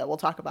the movie that we'll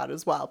talk about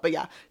as well. But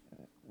yeah,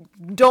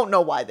 don't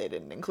know why they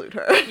didn't include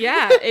her.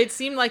 Yeah, it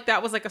seemed like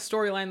that was like a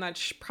storyline that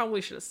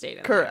probably should have stayed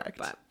in. Correct.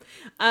 There,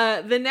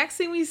 but the next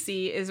thing we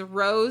see is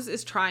Rose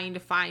is trying to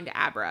find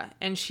Abra,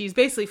 and she's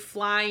basically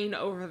flying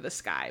over the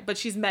sky, but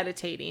she's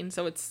meditating,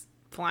 so it's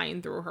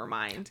flying through her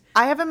mind.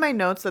 I have in my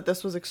notes that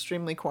this was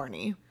extremely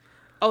corny.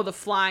 Oh, the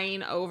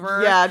flying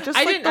over? Yeah, just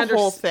the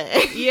whole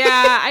thing.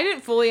 Yeah, I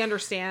didn't fully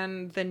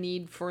understand the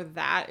need for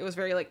that. It was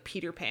very like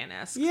Peter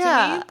Pan-esque to me.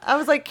 I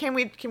was like, can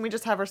we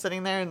just have her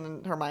sitting there and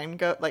then her mind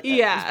go like that?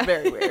 Yeah. It's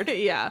very weird.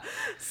 Yeah.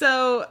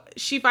 So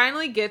she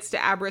finally gets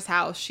to Abra's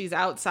house. She's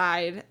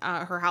outside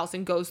her house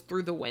and goes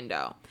through the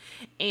window.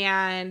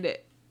 And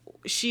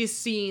she's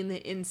seeing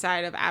the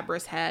inside of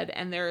Abra's head,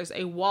 and there's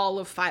a wall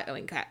of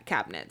filing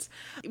cabinets.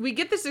 We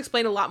get this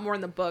explained a lot more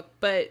in the book,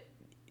 but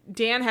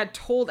Dan had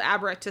told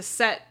Abra to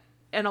set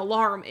an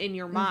alarm in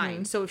your mind.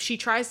 Mm-hmm. So if she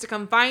tries to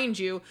come find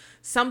you,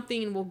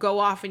 something will go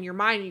off in your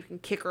mind and you can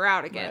kick her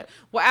out again. Right.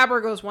 Well,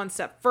 Abra goes one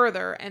step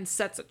further and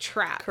sets a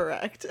trap.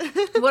 Correct.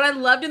 What I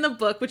loved in the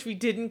book, which we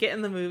didn't get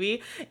in the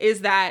movie,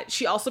 is that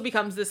she also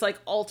becomes this like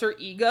alter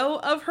ego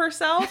of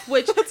herself,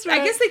 which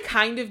right. I guess they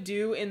kind of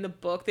do in the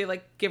book. They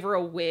like give her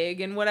a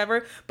wig and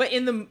whatever. But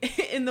in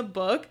the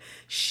book,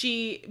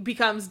 she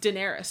becomes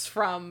Daenerys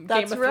from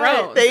Game of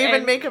Thrones. They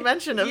even make a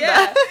mention of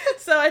that.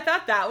 So I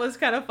thought that was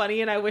kind of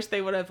funny, and I wish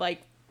they would have like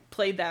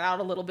played that out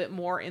a little bit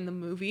more in the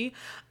movie,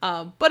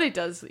 but it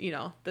does,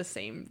 the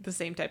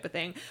same type of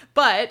thing.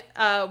 But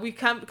we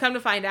come to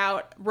find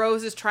out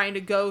Rose is trying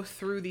to go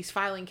through these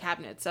filing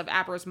cabinets of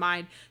Abra's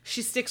mind.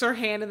 She sticks her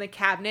hand in the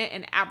cabinet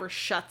and Abra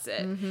shuts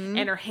it,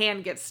 and her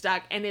hand gets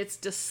stuck, and it's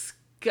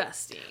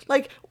disgusting.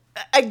 Like,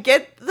 I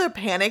get the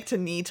panic to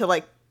need to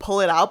like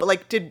pull it out, but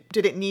like did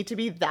it need to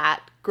be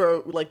that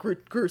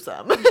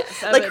gruesome?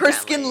 Yes, like her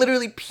skin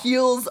literally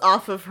peels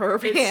off of her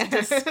hand.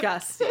 It's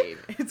disgusting.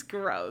 It's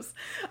gross.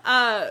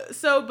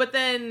 But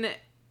then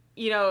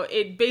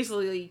it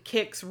basically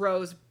kicks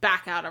Rose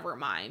back out of her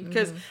mind,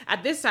 because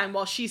at this time,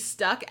 while she's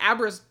stuck,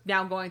 Abra's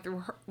now going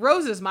through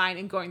Rose's mind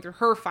and going through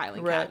her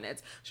filing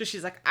cabinets. So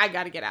she's like, I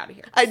gotta get out of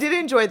here. I did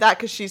enjoy that,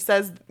 because she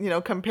says,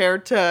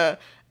 compared to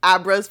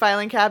Abra's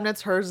filing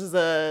cabinets, hers is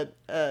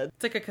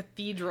it's like a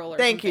cathedral or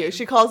Thank something. you.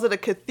 She calls it a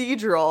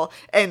cathedral,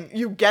 and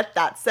you get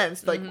that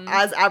sense. Like,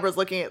 as Abra's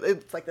looking at it,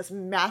 it's like this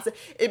massive...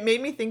 It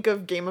made me think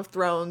of Game of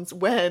Thrones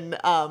when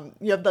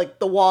you have, like,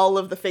 the wall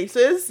of the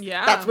faces.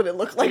 Yeah. That's what it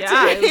looked like to me.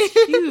 Yeah, it was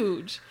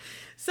huge.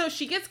 So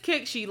she gets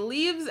kicked, she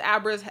leaves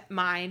Abra's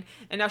mind,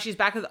 and now she's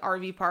back at the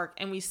RV park,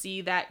 and we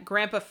see that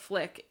Grandpa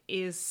Flick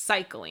is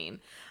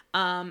cycling.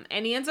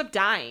 And he ends up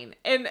dying.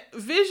 And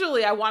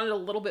visually, I wanted a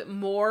little bit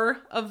more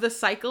of the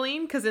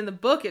cycling, because in the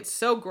book, it's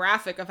so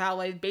graphic of how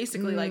they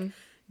basically like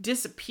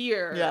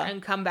disappear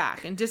and come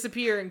back and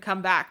disappear and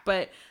come back.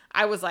 But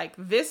I was like,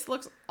 this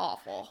looks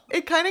awful.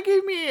 It kind of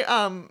gave me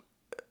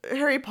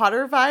Harry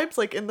Potter vibes,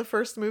 like in the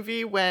first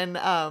movie when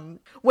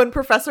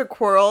Professor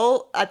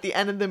Quirrell at the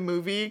end of the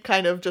movie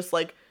kind of just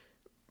like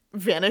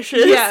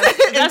vanishes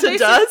into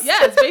dust.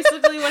 Yeah, it's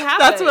basically what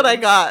happens. That's what I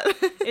got.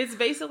 It's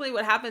basically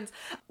what happens.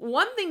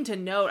 One thing to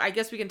note, I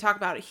guess we can talk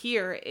about it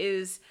here,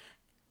 is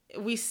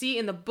we see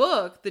in the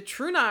book, the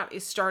True Knot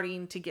is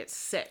starting to get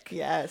sick.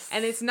 Yes.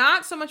 And it's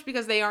not so much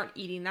because they aren't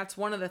eating. That's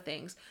one of the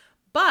things.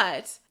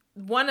 But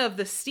one of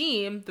the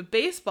Steam, the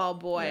baseball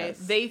boy,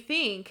 they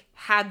think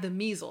had the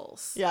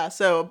measles. Yeah,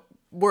 so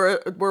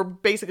we're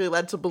basically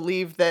led to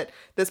believe that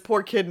this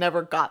poor kid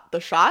never got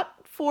the shot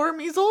for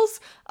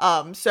measles.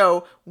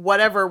 So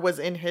whatever was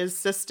in his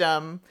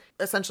system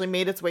essentially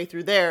made its way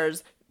through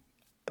theirs,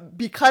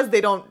 because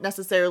they don't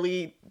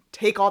necessarily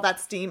take all that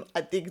steam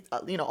at the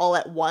all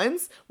at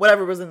once.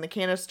 Whatever was in the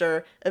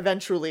canister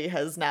eventually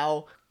has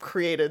now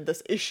created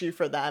this issue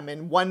for them,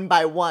 and one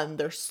by one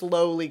they're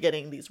slowly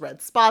getting these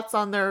red spots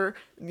on their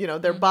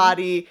their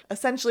body,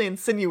 essentially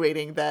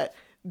insinuating that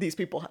these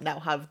people now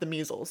have the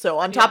measles. So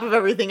on top of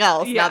everything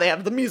else, now they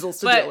have the measles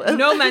to deal with.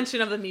 No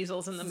mention of the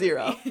measles in the movie.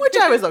 Zero, which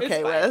I was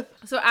okay with.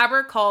 So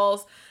Abra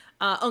calls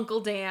Uncle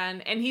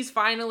Dan, and he's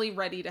finally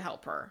ready to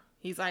help her.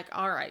 He's like,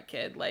 all right,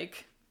 kid,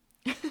 like,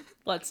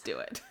 let's do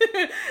it.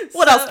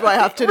 What else do I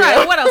have to do?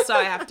 Right, what else do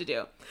I have to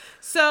do?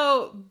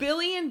 So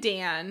Billy and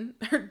Dan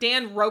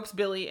ropes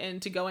Billy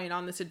into going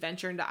on this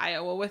adventure into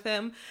Iowa with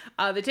him.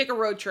 They take a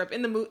road trip.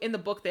 In the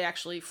book, they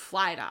actually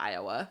fly to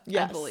Iowa,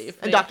 I believe.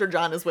 And Dr.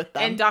 John is with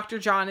them. And Dr.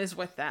 John is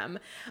with them.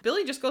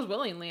 Billy just goes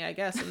willingly, I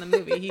guess, in the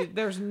movie.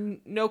 There's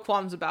no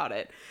qualms about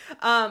it.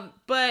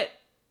 But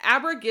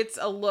Abra gets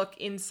a look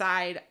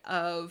inside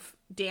of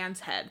Dan's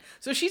head.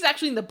 So she's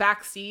actually in the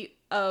back seat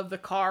of the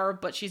car,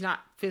 but she's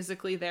not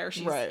physically there.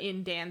 She's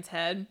in Dan's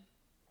head,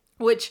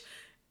 which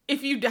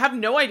if you have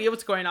no idea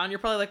what's going on, you're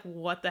probably like,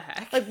 what the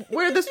heck? Like,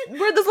 where'd this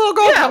little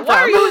girl come why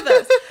from? are you with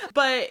us?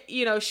 But,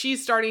 you know,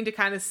 she's starting to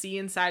kind of see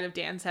inside of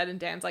Dan's head, and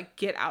Dan's like,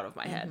 get out of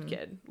my head,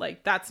 kid.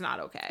 Like, that's not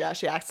okay. Yeah,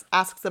 she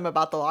asks him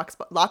about the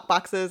lock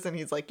boxes, and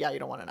he's like, yeah, you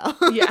don't want to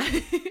know. Yeah.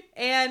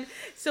 And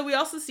so we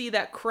also see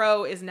that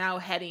Crow is now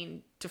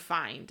heading to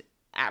find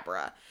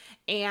Abra.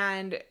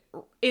 And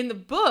in the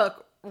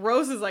book,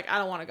 Rose is like, I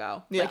don't want to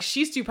go. Yeah. Like,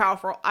 she's too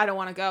powerful. I don't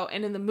want to go.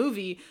 And in the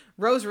movie,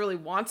 Rose really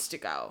wants to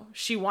go.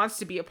 She wants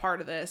to be a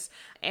part of this.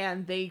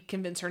 And they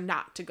convince her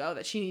not to go,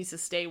 that she needs to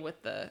stay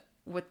with the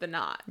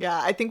knot. Yeah,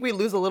 I think we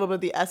lose a little bit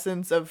of the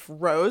essence of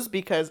Rose,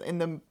 because in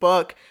the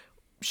book,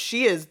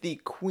 she is the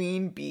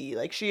queen bee.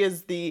 Like, she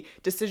is the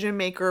decision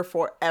maker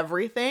for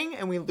everything.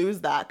 And we lose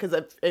that because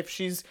if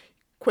she's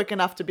quick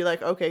enough to be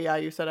like, okay, yeah,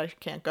 you said I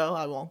can't go,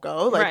 I won't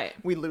go. Like, right.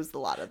 We lose a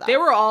lot of that. They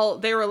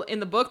were in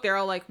the book, they're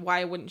all like,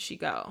 why wouldn't she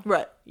go?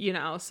 Right. You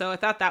know, so I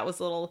thought that was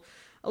a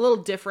little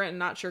different, and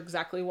not sure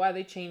exactly why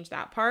they changed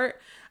that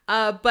part.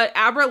 But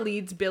Abra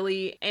leads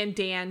Billy and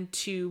Dan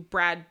to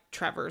Brad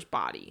Trevor's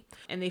body,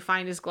 and they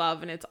find his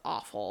glove, and it's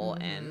awful,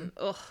 and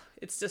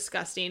it's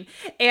disgusting.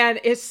 And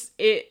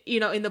you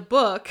know, in the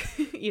book,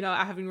 you know,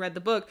 having read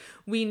the book,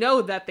 we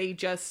know that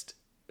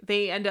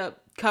they end up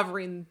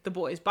covering the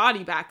boy's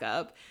body back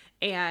up,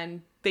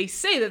 and they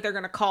say that they're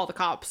going to call the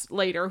cops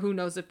later. Who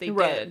knows if they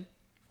did.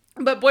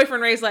 But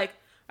Boyfriend Ray's like,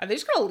 are they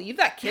just going to leave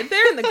that kid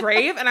there in the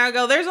grave? And I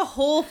go, there's a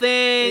whole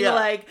thing. Yeah.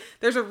 Like,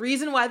 there's a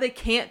reason why they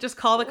can't just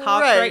call the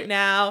cops right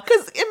now.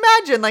 Because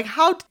imagine, like,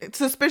 how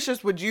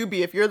suspicious would you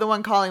be if you're the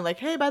one calling, like,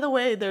 hey, by the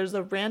way, there's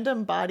a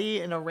random body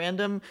in a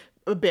random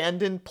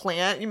abandoned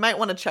plant. You might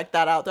want to check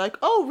that out. They're like,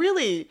 oh,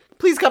 really?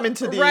 Please come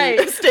into the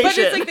station. But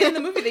it's like in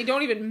the movie, they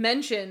don't even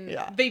mention,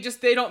 they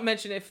don't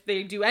mention if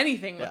they do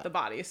anything with the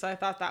body. So I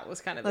thought that was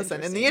kind of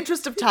interesting. In the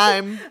interest of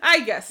time. I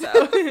guess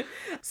so.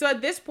 So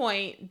at this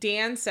point,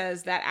 Dan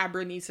says that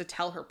Abra needs to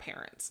tell her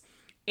parents.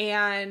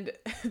 And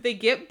they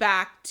get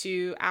back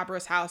to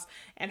Abra's house,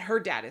 and her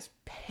dad is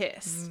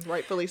pissed.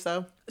 Rightfully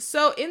so.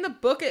 So in the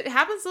book, it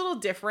happens a little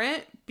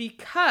different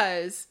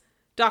because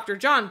Dr.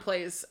 John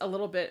plays a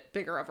little bit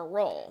bigger of a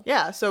role.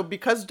 Yeah, so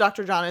because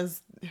Dr. John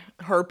is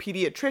her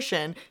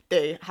pediatrician,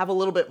 they have a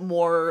little bit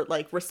more,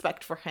 like,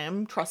 respect for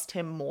him, trust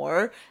him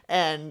more,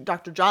 and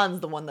Dr. John's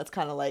the one that's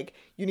kind of like,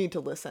 you need to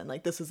listen,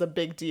 like, this is a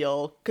big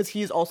deal, because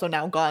he's also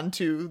now gone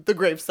to the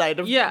gravesite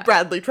of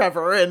Bradley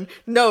Trevor and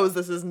knows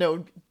this is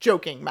no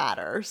joking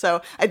matter.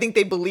 So I think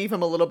they believe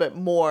him a little bit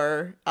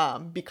more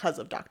because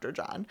of Dr.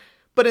 John.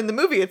 But in the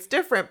movie, it's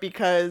different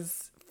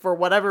because for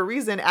whatever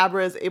reason,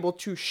 Abra is able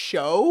to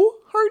show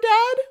her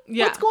dad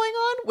what's going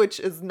on, which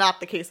is not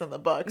the case in the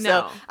book.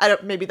 No. So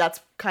maybe that's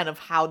kind of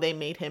how they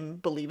made him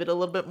believe it a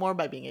little bit more,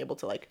 by being able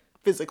to, like,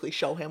 physically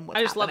show him what's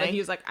happening. I just love that he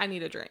was like, I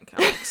need a drink.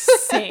 I'm like,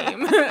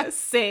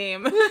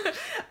 same.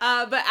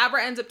 But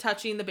Abra ends up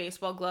touching the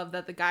baseball glove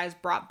that the guys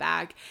brought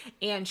back,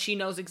 and she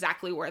knows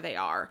exactly where they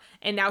are.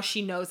 And now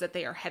she knows that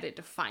they are headed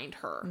to find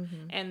her.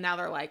 Mm-hmm. And now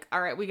they're like,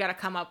 all right, we got to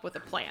come up with a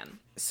plan.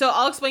 So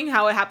I'll explain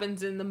how it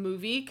happens in the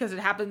movie, because it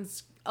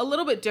happens a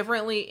little bit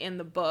differently in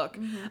the book.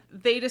 Mm-hmm.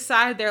 They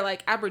decide, they're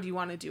like, Abra, do you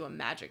want to do a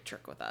magic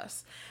trick with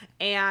us?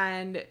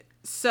 And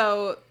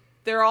so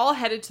they're all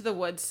headed to the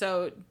woods.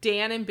 So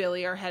Dan and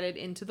Billy are headed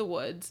into the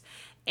woods,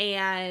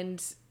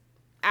 and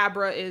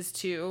Abra is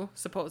too,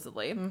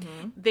 supposedly.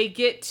 Mm-hmm. They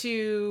get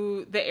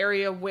to the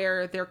area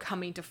where they're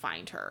coming to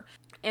find her.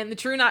 And the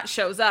True Knot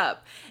shows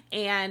up,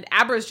 and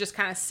Abra's just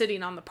kind of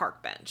sitting on the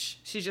park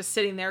bench. She's just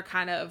sitting there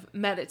kind of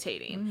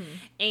meditating. Mm-hmm.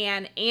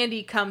 And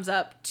Andy comes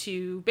up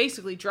to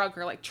basically drug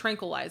her, like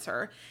tranquilize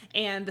her.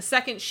 And the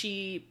second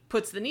she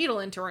puts the needle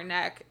into her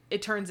neck,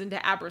 it turns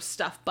into Abra's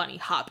stuffed bunny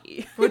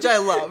Hoppy. Which I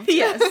loved.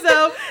 Yeah,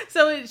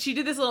 so she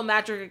did this little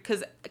magic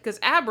because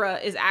Abra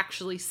is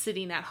actually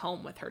sitting at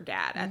home with her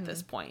dad at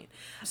this point.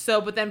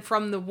 So, but then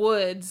from the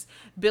woods,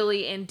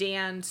 Billy and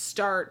Dan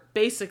start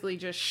basically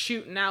just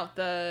shooting out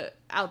the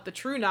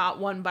True Knot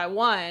one by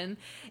one,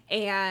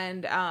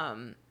 and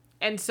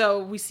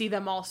so we see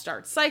them all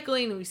start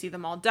cycling, and we see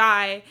them all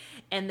die,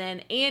 and then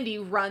Andy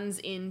runs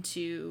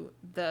into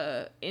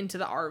the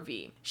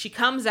RV. She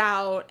comes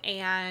out,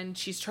 and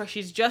she's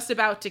just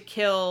about to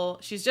kill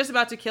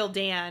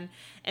Dan,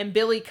 and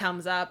Billy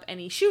comes up and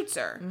he shoots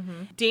her.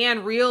 Mm-hmm.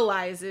 Dan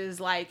realizes,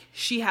 like,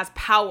 she has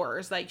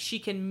powers, like she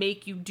can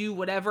make you do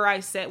whatever I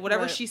said,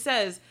 whatever she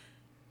says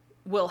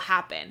will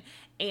happen.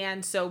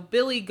 And so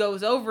Billy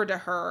goes over to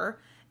her,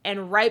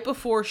 and right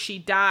before she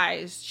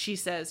dies, she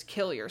says,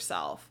 "Kill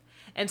yourself."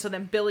 And so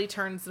then Billy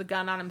turns the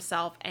gun on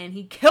himself and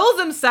he kills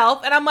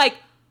himself. And I'm like,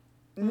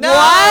 no.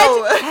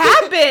 What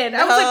happened?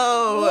 I was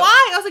like,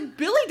 why? I was like,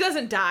 Billy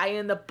doesn't die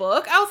in the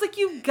book. I was like,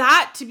 you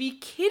got to be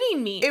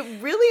kidding me.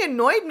 It really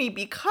annoyed me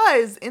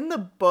because in the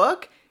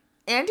book,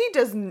 Andy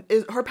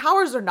her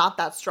powers are not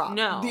that strong.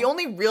 No. The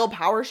only real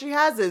power she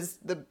has is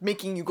the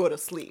making you go to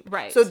sleep.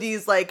 Right. So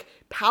these, like,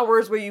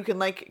 powers where you can,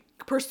 like,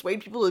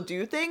 persuade people to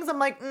do things, I'm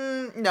like,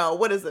 no,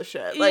 what is this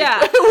shit? Like, yeah.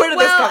 Where did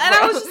this come from? And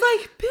I was just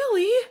like,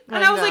 Billy.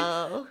 And I was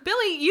like,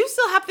 Billy, you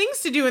still have things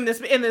to do in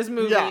this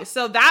movie. Yeah.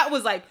 So that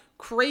was, like,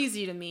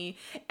 crazy to me.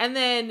 And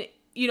then,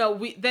 you know,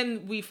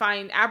 we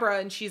find Abra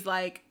and she's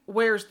like,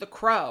 where's the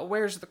crow?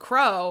 Where's the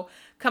crow?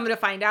 Coming to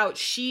find out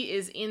he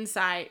is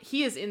inside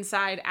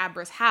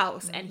Abra's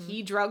house and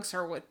he drugs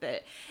her with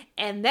it.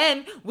 And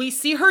then we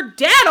see her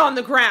dad on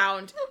the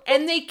ground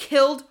and they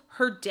killed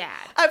her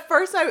dad. At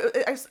first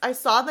I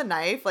saw the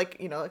knife, like,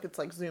 you know, like it's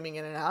like zooming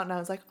in and out, and I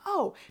was like,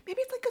 oh,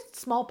 maybe it's like a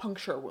small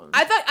puncture wound.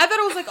 I thought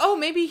it was like, oh,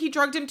 maybe he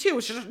drugged him too. It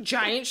was just a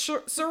giant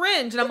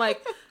syringe. And I'm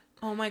like,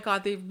 oh my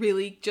God, they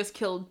really just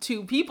killed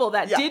 2 people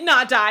that did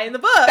not die in the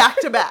book. Back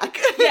to back.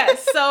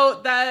 Yes,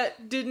 so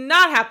that did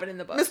not happen in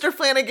the book. Mr.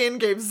 Flanagan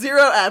gave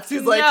 0 Fs.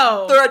 He's like,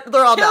 no,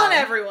 they're all killing dying.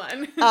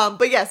 everyone.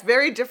 But yes,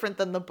 very different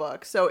than the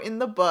book. So in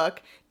the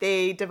book,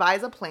 they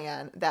devise a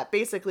plan that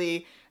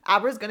basically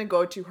Abra's going to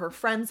go to her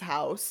friend's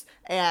house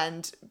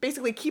and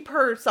basically keep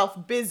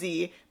herself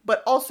busy,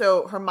 but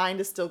also her mind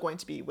is still going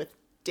to be with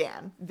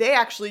Dan. They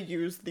actually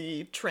use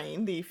the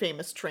train, the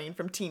famous train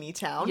from Teeny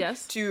Town,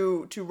 yes,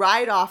 to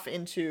ride off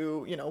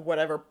into, you know,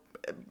 whatever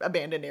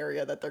abandoned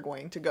area that they're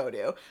going to go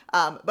to.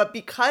 But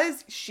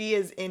because she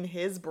is in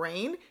his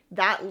brain,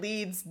 that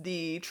leads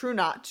the True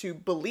Knot to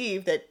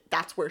believe that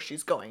that's where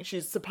she's going.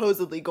 She's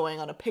supposedly going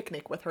on a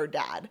picnic with her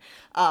dad.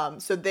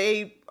 So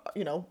they,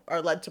 you know,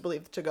 are led to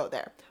believe to go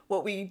there.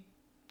 What we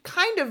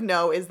kind of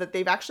know is that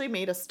they've actually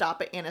made a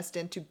stop at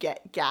Anniston to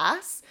get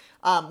gas.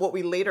 What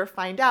we later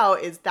find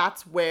out is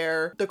that's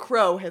where the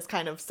Crow has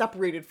kind of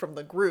separated from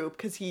the group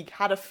because he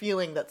had a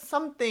feeling that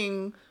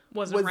something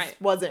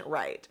wasn't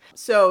right.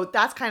 So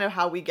that's kind of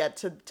how we get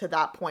to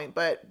that point.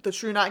 But the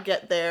True Knot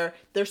get there.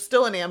 There's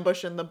still an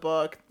ambush in the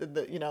book.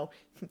 You know,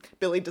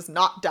 Billy does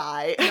not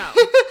die.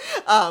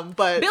 No.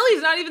 But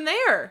Billy's not even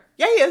there.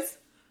 Yeah, he is.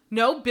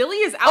 No, Billy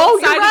is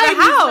outside of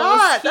the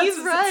house. He's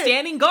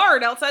standing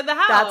guard outside the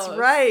house. That's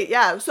right.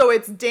 Yeah. So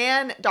it's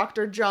Dan,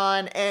 Dr.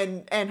 John,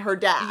 and her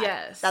dad.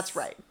 Yes. That's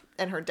right.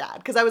 And her dad.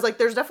 Because I was like,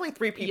 there's definitely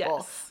 3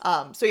 people.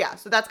 Yes.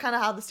 So that's kind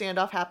of how the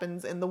standoff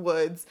happens in the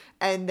woods.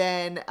 And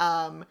then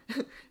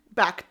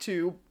back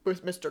to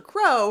with Mr.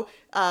 Crow,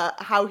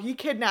 how he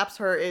kidnaps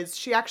her is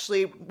she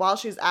actually, while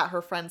she's at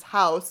her friend's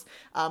house,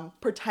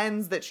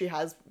 pretends that she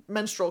has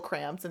menstrual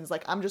cramps and is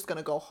like, I'm just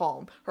gonna go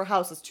home. Her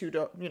house is 2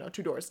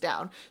 doors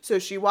down. So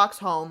she walks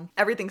home.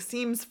 Everything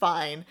seems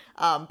fine.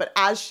 But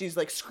as she's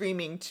like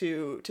screaming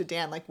to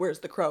Dan, like, where's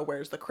the crow?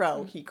 Where's the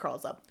crow? He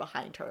crawls up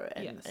behind her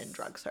and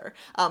drugs her.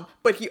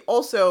 But he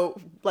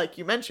also, like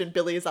you mentioned,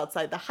 Billy is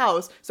outside the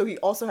house. So he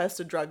also has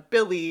to drug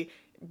Billy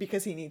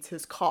because he needs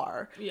his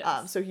car.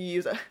 Yes. So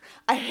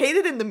I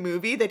hated in the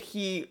movie that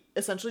he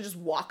essentially just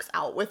walks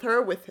out with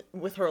her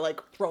with her like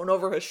thrown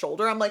over his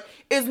shoulder. I'm like,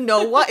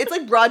 it's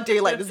like broad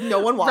daylight. Is no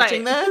one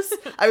watching this?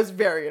 I was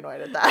very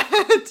annoyed at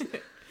that.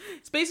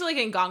 It's basically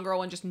like in Gone Girl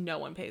when just no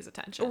one pays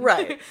attention.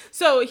 Right.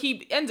 So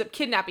he ends up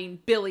kidnapping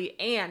Billy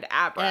and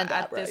Abra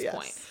at this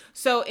point.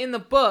 So in the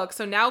book,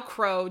 now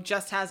Crow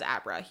just has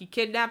Abra. He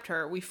kidnapped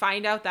her. We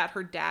find out that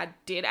her dad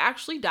did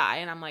actually die.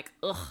 And I'm like,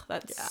 ugh,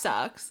 that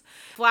sucks.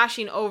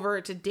 Flashing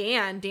over to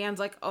Dan, Dan's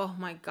like, oh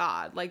my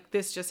God, like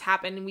this just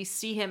happened. And we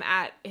see him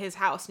at his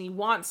house and he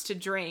wants to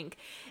drink.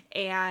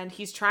 And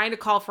he's trying to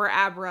call for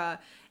Abra.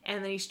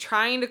 And then he's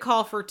trying to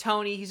call for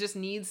Tony. He just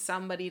needs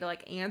somebody to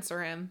like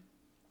answer him.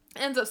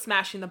 Ends up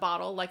smashing the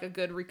bottle like a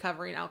good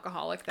recovering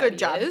alcoholic that Good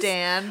job,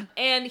 Dan.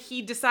 And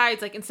he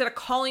decides, like, instead of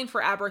calling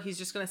for Abra, he's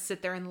just going to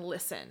sit there and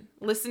listen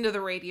to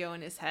the radio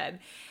in his head.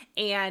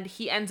 And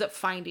he ends up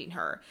finding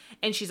her.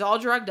 And she's all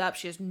drugged up.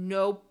 She has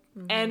no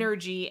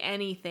energy,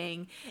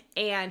 anything.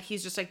 And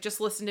he's just like,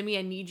 just listen to me.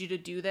 I need you to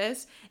do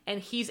this.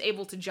 And he's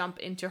able to jump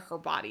into her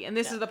body. And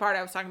this is the part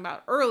I was talking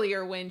about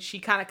earlier when she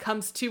kind of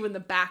comes to in the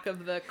back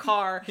of the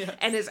car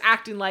and is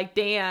acting like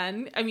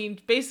Dan. I mean,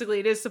 basically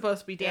it is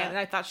supposed to be Dan. And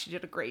I thought she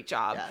did a great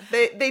job.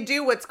 Yeah. They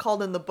do what's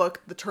called in the book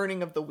the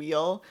turning of the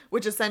wheel,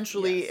 which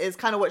essentially is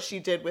kind of what she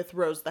did with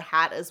Rose the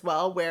Hat as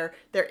well, where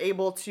they're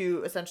able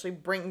to essentially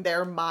bring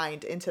their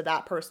mind into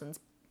that person's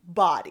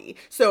body.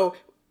 So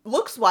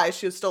looks wise,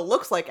 she still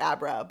looks like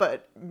Abra,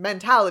 but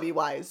mentality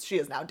wise, she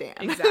is now Dan.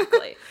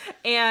 Exactly.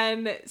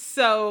 And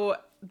so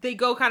they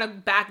go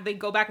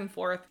back and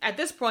forth. At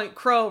this point,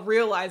 Crow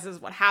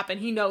realizes what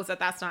happened. He knows that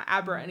that's not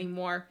Abra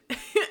anymore.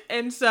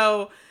 And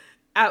so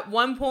at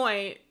one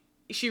point,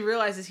 she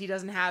realizes he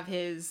doesn't have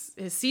his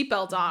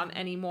seatbelt on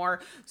anymore.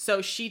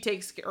 So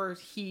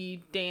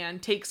Dan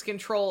takes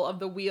control of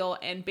the wheel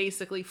and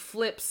basically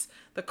flips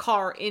the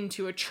car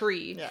into a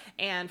tree. Yeah.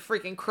 And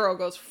freaking Crow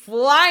goes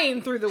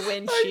flying through the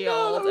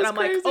windshield. And I'm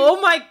crazy. Like,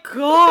 oh my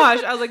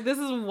gosh. I was like, this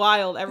is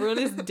wild. Everyone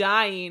is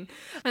dying.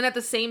 And at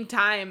the same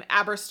time,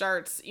 Abra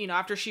starts,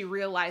 after she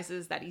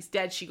realizes that he's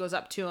dead, she goes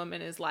up to him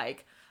and is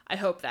like, I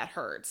hope that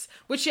hurts.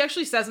 Which she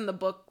actually says in the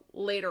book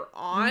later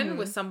on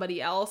with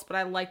somebody else, but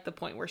I like the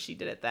point where she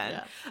did it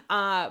then.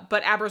 Yeah.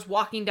 But Abra's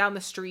walking down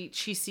the street.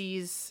 She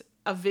sees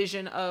a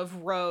vision of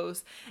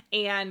Rose,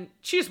 and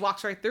she just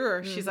walks right through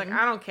her. She's like,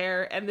 I don't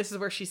care. And this is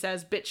where she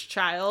says bitch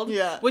child,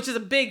 which is a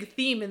big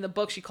theme in the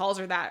book. She calls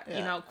her that,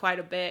 you know, quite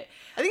a bit.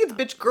 I think it's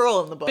bitch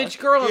girl in the book. Bitch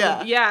girl.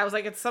 I was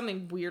like, it's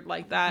something weird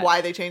like that.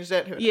 Why they changed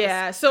it? Who knows?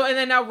 Yeah. So, and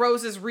then now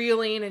Rose is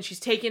reeling and she's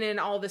taking in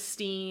all the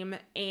steam,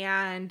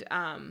 and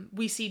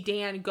we see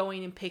Dan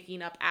going and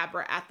picking up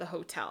Abra at the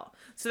hotel.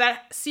 So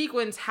that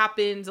sequence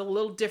happens a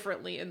little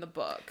differently in the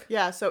book.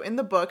 Yeah. So in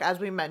the book, as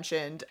we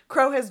mentioned,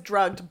 Crow has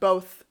drugged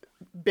both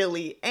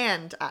Billy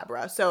and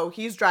Abra. So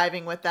he's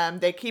driving with them.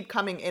 They keep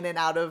coming in and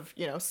out of,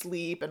 you know,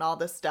 sleep and all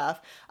this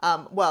stuff.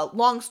 Well,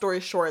 long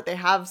story short, they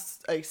have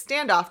a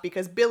standoff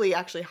because Billy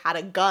actually had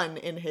a gun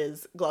in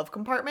his glove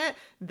compartment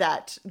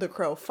that the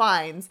Crow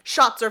finds.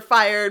 Shots are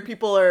fired.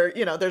 People are,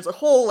 you know, there's a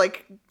whole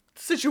like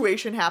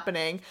situation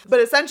happening. But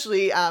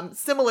essentially,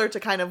 similar to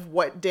kind of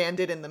what Dan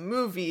did in the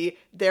movie,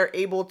 they're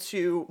able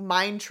to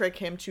mind trick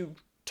him to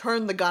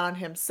turn the gun on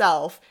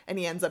himself, and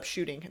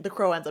the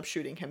Crow ends up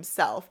shooting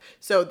himself.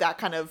 So that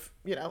kind of,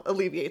 you know,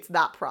 alleviates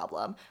that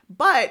problem.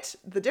 But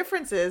the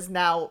difference is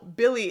now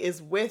Billy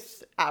is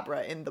with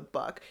Abra in the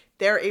book.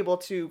 They're able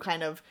to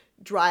kind of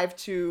drive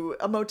to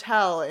a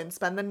motel and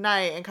spend the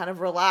night and kind of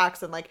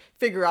relax and like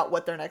figure out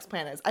what their next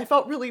plan is. I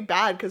felt really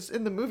bad because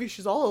in the movie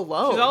she's all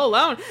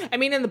alone. I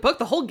mean, in the book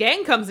the whole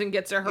gang comes and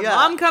gets her. Her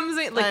mom comes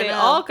in, like they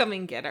all come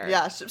and get her.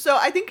 Yeah. So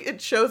I think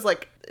it shows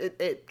like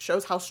it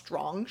shows how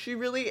strong she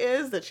really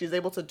is, that she's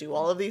able to do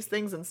all of these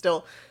things and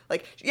still,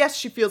 like, yes,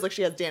 she feels like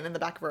she has Dan in the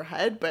back of her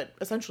head, but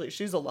essentially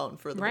she's alone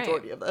for the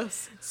majority of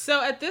this.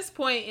 So at this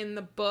point in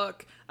the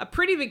book, a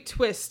pretty big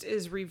twist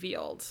is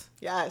revealed.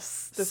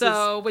 Yes.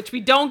 Which we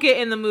don't get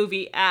in the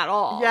movie at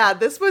all. Yeah,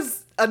 this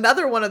was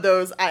another one of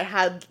those I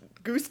had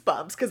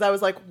goosebumps because I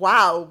was like,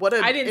 wow, what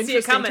an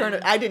interesting turn.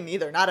 I didn't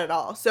either, not at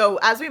all. So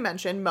as we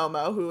mentioned,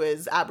 Momo, who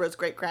is Abra's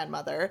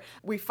great-grandmother,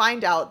 we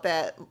find out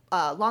that,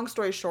 long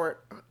story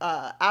short,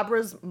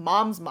 Abra's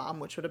mom's mom,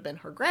 which would have been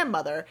her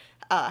grandmother,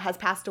 has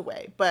passed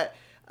away. But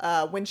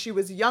when she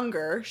was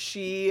younger,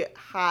 she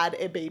had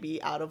a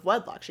baby out of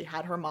wedlock. She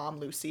had her mom,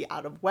 Lucy,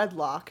 out of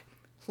wedlock.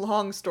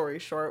 Long story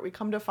short, we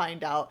come to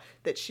find out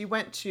that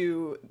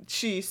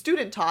she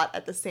student taught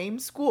at the same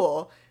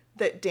school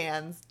that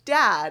Dan's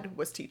dad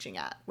was teaching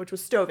at, which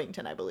was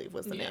Stovington, I believe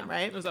was the name,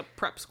 right? It was a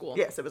prep school.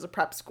 Yes, it was a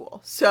prep school.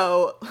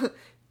 So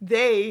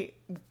they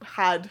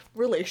had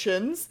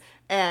relations,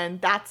 and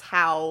that's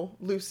how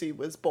Lucy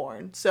was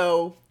born.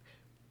 So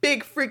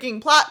big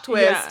freaking plot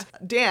twist. Yeah.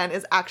 Dan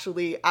is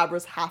actually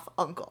Abra's half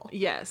uncle.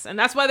 Yes, and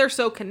that's why they're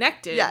so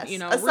connected. Yes, you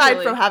know, aside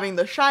really. from having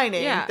The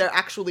Shining, they're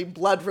actually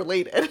blood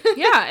related.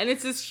 Yeah, and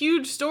it's this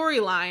huge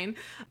storyline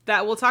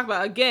that we'll talk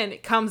about. Again,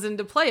 it comes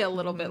into play a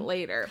little bit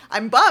later.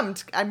 I'm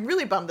bummed. I'm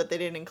really bummed that they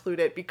didn't include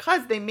it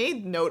because they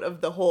made note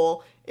of the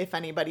whole, if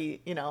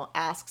anybody, you know,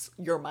 asks,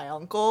 you're my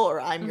uncle or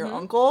I'm your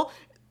uncle.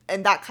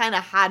 And that kind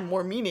of had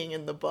more meaning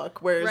in the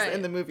book, whereas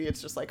in the movie,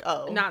 it's just like,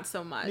 oh. Not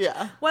so much.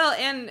 Yeah. Well,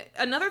 and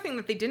another thing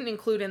that they didn't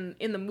include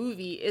in the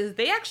movie is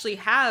they actually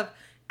have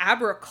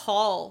Abra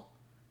call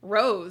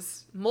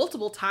Rose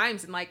multiple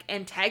times and, like,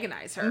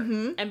 antagonize her.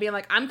 And being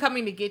like, I'm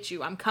coming to get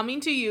you. I'm coming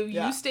to you.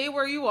 Yeah. You stay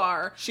where you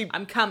are.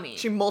 I'm coming.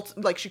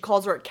 She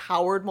calls her a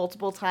coward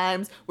multiple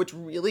times, which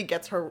really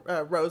gets her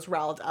Rose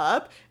riled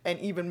up and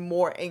even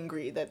more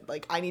angry that,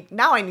 like, I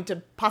need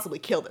to possibly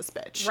kill this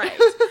bitch. Right.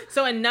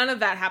 So, and none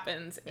of that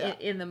happens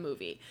in the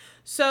movie.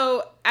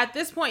 So, at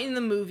this point in the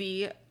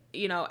movie,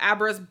 you know,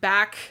 Abra's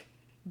back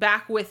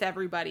with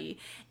everybody,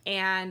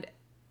 and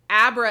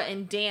Abra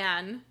and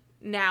Dan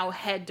now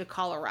head to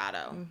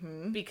Colorado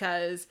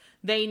because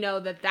they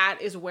know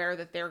that is where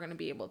that they're going to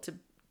be able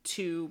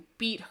to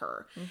beat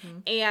her.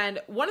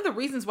 And one of the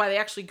reasons why they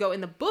actually go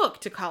in the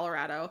book to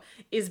Colorado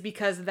is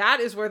because that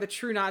is where the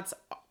True Knots,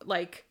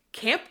 like,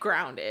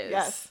 campground is.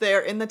 Yes,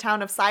 they're in the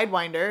town of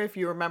Sidewinder. If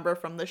you remember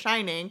from The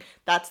Shining,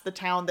 that's the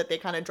town that they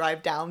kind of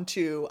drive down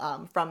to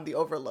from the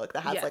Overlook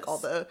that has like all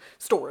the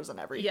stores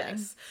and everything.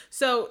 Yes.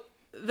 So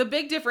the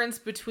big difference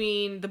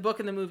between the book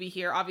and the movie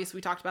here, obviously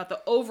we talked about the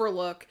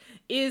Overlook,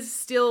 is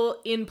still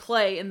in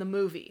play in the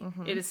movie.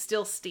 It is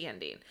still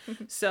standing.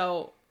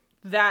 So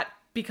that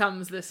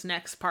becomes this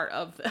next part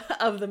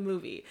of the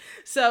movie.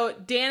 So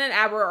Dan and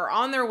Abra are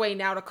on their way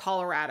now to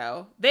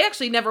Colorado. They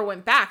actually never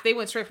went back. They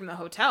went straight from the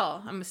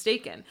hotel. I'm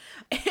mistaken.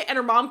 And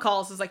her mom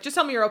calls, is like, just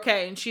tell me you're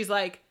okay. And she's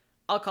like,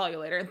 I'll call you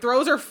later, and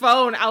throws her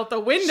phone out the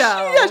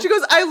window. She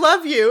goes, I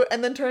love you,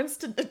 and then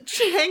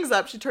she hangs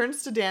up. She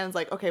turns to Dan and is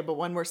like, okay, but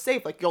when we're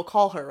safe, like, you'll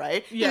call her,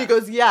 right? Yeah. And he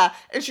goes, yeah,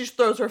 and she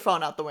throws her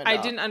phone out the window. I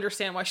didn't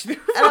understand why she threw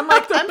her phone. And I'm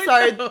like, I'm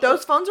sorry,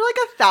 those phones are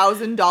like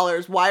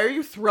 $1,000. Why are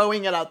you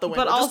throwing it out the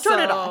window? But just turn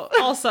it off.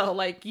 Also,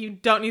 like, you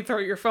don't need to throw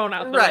your phone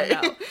out the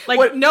window.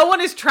 Like, no one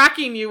is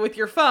tracking you with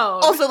your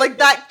phone. Also, like,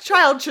 that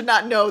child should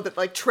not know that,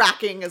 like,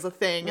 tracking is a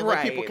thing and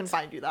like people can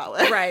find you that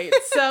way. Right.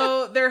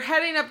 So they're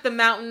heading up the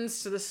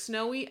mountains to the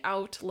Snowy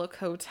Outlook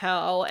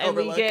Hotel, and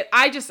Overlook.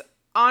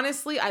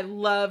 I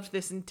loved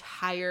this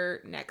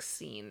entire next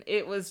scene.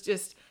 It was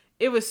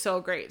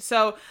so great.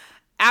 So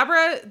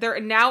they're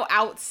now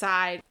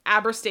outside.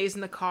 Abra stays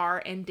in the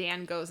car and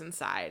Dan goes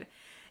inside.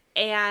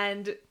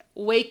 And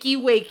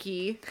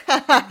wakey,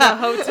 the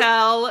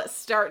hotel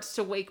starts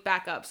to wake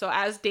back up. So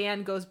as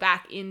Dan goes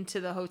back into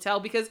the hotel,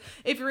 because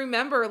if you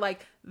remember,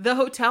 like, the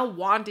hotel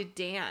wanted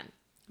Dan.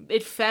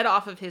 It fed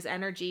off of his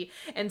energy.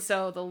 And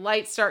so the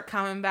lights start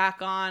coming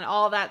back on,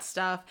 all that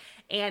stuff.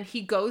 And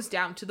he goes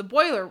down to the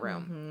boiler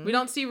room. Mm-hmm. We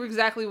don't see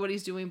exactly what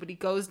he's doing, but he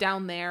goes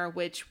down there,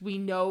 which we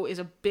know is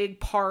a big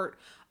part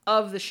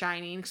of The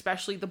Shining,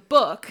 especially the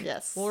book.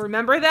 Yes. Well,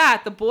 remember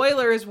that. The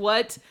boiler is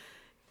what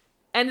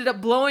ended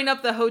up blowing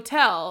up the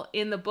hotel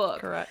in the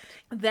book. Correct.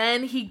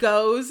 Then he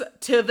goes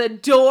to the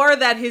door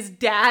that his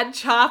dad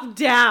chopped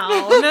down.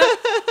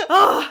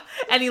 Oh,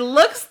 and he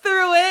looks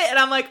through it, and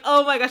I'm like,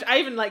 oh my gosh, I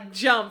even like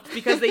jumped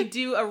because they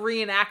do a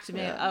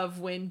reenactment of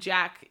when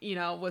Jack,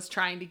 was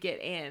trying to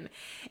get in.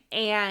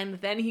 And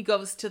then he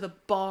goes to the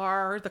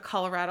bar, the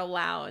Colorado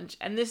Lounge,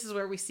 and this is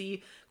where we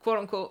see, quote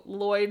unquote,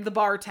 Lloyd the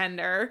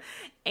bartender,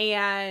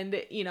 and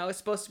it's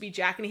supposed to be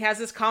Jack, and he has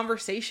this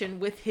conversation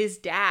with his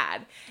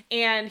dad,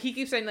 and he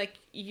keeps saying, like,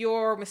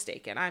 you're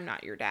mistaken, I'm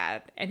not your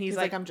dad. And he's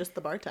like, I'm just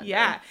the bartender.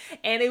 Yeah.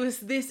 And it was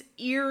this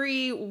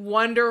eerie,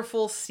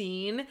 wonderful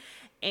scene,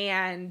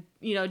 and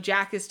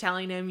Jack is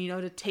telling him,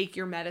 to take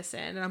your medicine,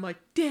 and I'm like,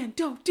 Dan,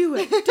 don't do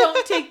it,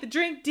 don't take the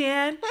drink,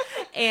 Dan.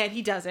 And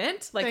he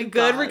doesn't. Like, Thank a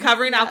good God.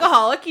 recovering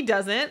alcoholic, he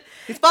doesn't.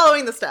 He's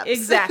following the steps.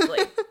 Exactly.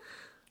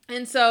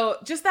 And so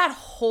just that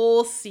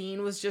whole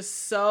scene was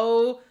just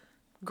so,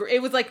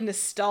 it was like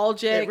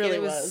nostalgic. It really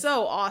and it was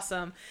so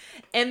awesome.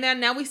 And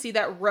then now we see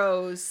that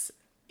Rose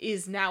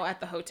is now at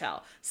the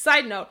hotel.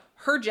 Side note,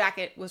 her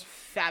jacket was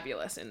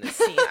fabulous in this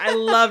scene. I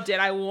loved it.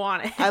 I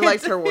want it. I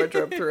liked her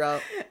wardrobe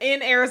throughout.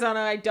 In Arizona,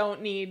 I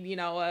don't need,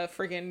 a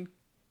friggin'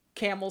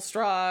 camel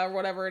straw or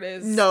whatever it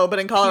is. No, but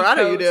in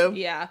Colorado you do.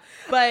 Yeah.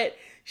 But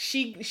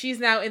she's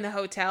now in the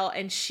hotel,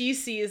 and she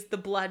sees the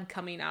blood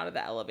coming out of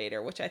the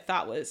elevator, which I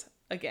thought was,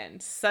 again,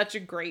 such a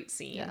great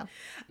scene. Yeah.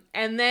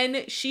 And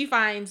then she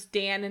finds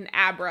Dan and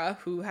Abra,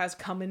 who has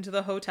come into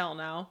the hotel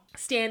now,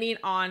 standing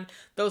on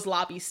those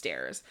lobby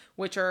stairs,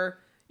 which are,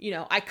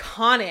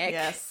 iconic.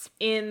 Yes.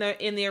 In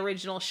the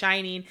original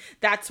Shining.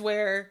 That's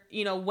where,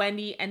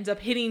 Wendy ends up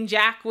hitting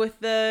Jack with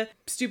the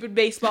stupid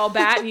baseball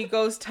bat, and he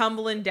goes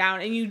tumbling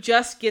down, and you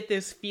just get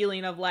this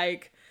feeling of,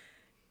 like,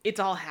 it's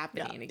all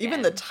happening again.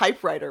 Even the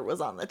typewriter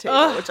was on the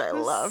table, which I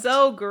loved.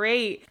 So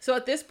great. So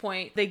at this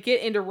point, they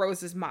get into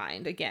Rose's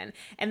mind again,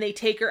 and they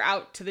take her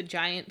out to the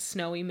giant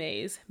snowy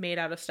maze made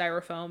out of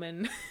styrofoam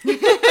and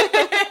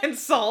and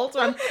salt.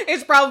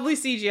 It's probably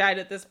CGI'd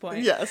at this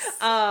point. Yes.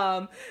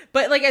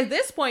 But like at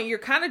this point, you're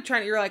kind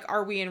of you're like,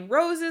 are we in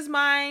Rose's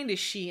mind? Is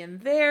she in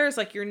theirs?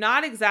 Like, you're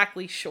not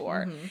exactly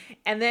sure. Mm-hmm.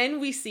 And then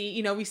we see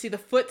the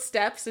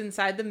footsteps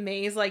inside the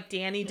maze, like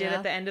Danny did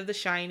at the end of The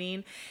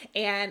Shining,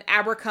 and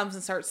Abra comes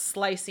and starts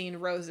slicing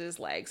Rose's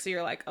legs. So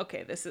you're like,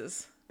 okay, this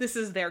is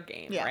their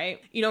game,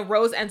 right?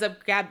 Rose ends up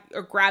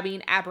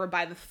grabbing Abra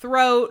by the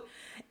throat,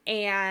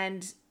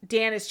 and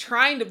Dan is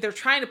trying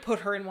to put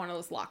her in one of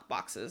those lock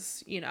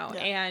boxes,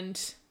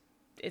 and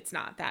it's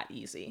not that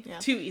easy. Yeah.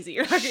 Too easy.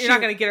 You're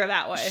not going to get her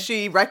that way.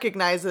 She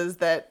recognizes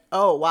that,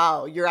 oh,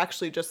 wow, you're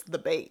actually just the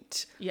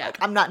bait. Yeah. Like,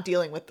 I'm not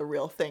dealing with the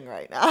real thing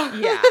right now.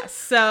 Yeah.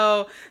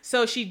 So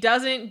she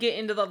doesn't get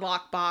into the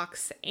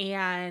lockbox,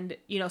 and,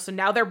 so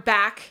now they're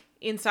back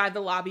inside the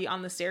lobby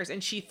on the stairs,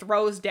 and she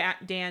throws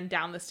Dan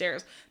down the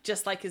stairs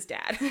just like his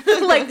dad.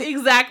 Like,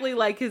 exactly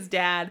like his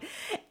dad.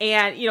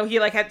 And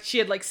she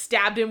had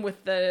stabbed him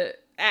with the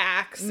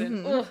axe,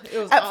 and it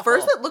was at awful.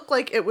 first it looked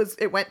like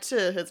it went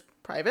to his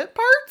private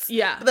parts,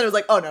 but then it was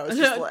like, oh no, it's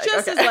just the leg.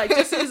 Just his leg,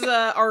 just his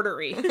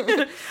artery.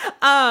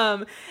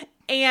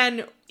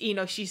 And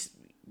she's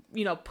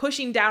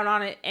pushing down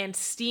on it, and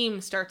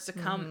steam starts to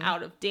come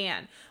out of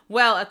Dan.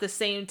 Well, at the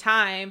same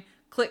time,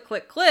 click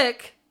click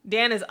click,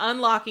 Dan is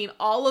unlocking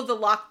all of the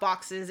lock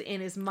boxes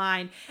in his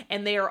mind,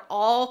 and they are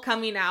all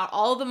coming out.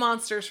 All of the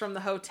monsters from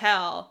the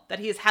hotel that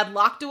he has had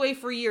locked away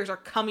for years are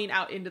coming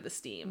out into the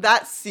steam.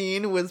 That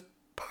scene was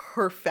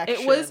perfection.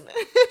 It was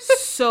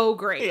so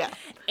great. Yeah.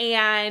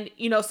 And,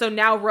 so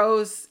now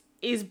Rose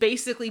is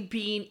basically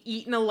being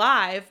eaten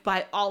alive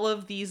by all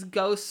of these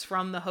ghosts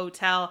from the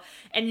hotel.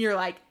 And you're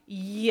like,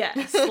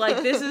 yes,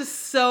 like, this is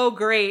so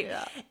great.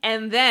 Yeah.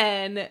 And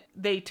then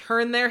they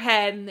turn their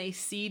head and they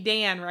see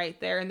Dan right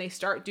there, and they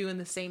start doing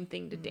the same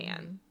thing to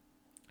Dan.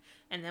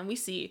 And then we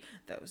see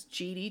those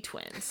GD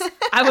twins.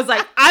 I was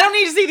like, I don't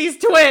need to see these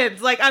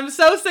twins. Like, I'm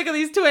so sick of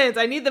these twins.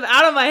 I need them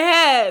out of my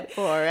head.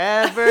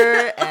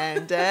 Forever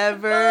and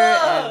ever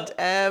and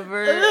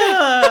ever.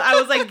 I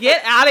was like,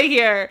 get out of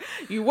here.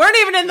 You weren't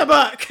even in the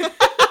book.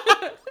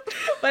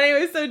 But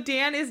anyway, so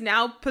Dan is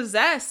now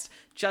possessed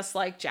just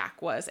like Jack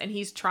was. And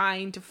he's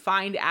trying to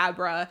find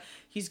Abra.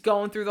 He's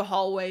going through the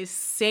hallways,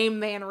 same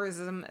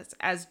mannerism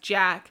as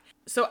Jack.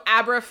 So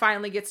Abra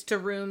finally gets to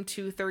room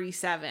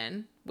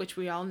 237, which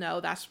we all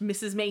know that's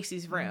Mrs.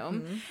 Macy's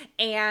room.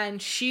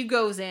 And she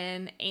goes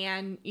in,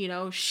 and,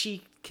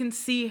 she can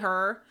see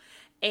her,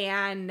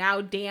 And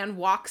now Dan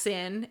walks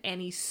in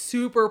and he's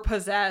super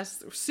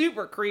possessed,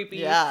 super creepy.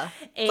 Yeah.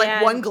 And It's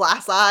like one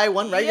glass eye,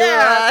 one regular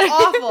yeah, eye. it's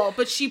awful.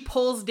 But she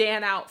pulls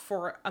Dan out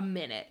for a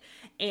minute.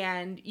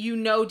 And you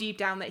know deep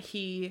down that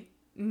he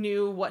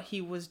knew what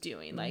he was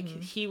doing. Like,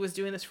 he was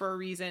doing this for a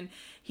reason.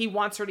 He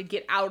wants her to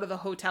get out of the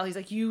hotel. He's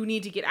like, you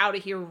need to get out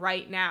of here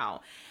right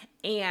now.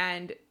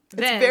 And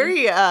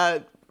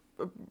then...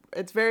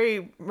 It's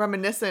very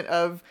reminiscent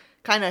of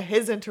kind of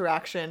his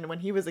interaction when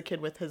he was a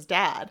kid with his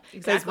dad.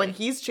 Because when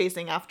he's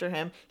chasing after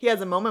him, he has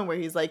a moment where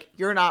he's like,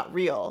 you're not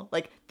real.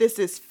 Like, this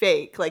is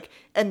fake. Like,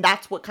 and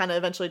that's what kind of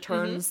eventually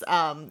turns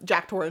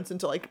Jack Torrance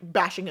into like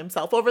bashing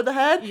himself over the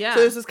head. Yeah.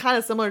 So this is kind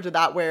of similar to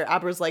that where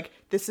Abra's like,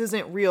 this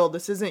isn't real.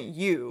 This isn't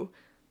you.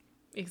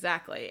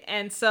 Exactly.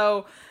 And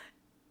so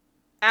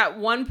at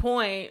one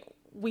point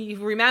we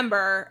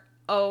remember,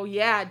 oh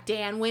yeah,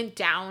 Dan went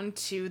down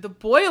to the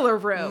boiler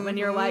room. And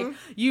you're like,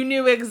 you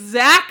knew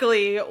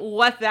exactly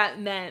what that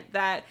meant.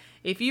 That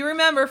if you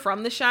remember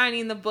from The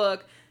Shining, the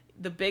book,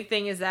 the big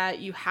thing is that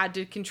you had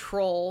to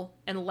control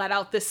and let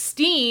out the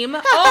steam.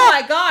 Oh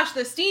my gosh,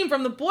 the steam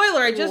from the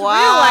boiler. I just realized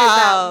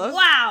that.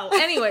 Wow.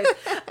 Anyways,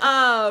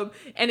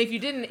 and if you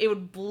didn't, it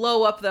would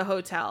blow up the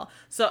hotel.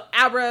 So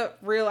Abra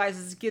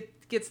realizes,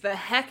 gets the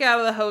heck out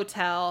of the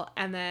hotel,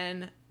 and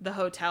then the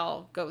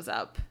hotel goes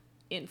up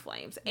in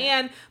flames.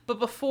 Yeah. But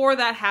before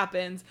that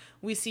happens,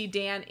 we see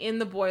Dan in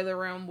the boiler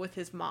room with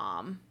his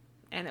mom,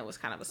 and it was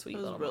kind of a sweet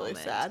little really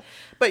moment. Sad.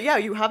 But yeah,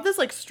 you have this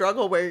like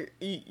struggle where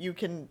you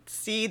can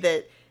see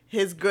that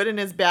his good and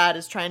his bad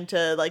is trying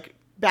to like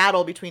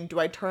battle between, do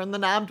I turn the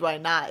knob, do I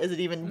not, is it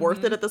even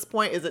worth it at this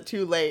point, is it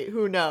too late,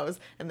 who knows?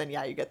 And then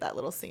yeah, you get that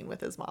little scene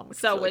with his mom, which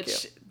is really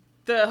cute.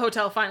 The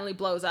hotel finally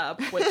blows up,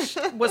 which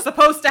was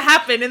supposed to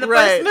happen in the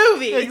first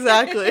movie.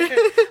 Exactly.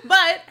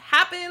 But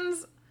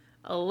happens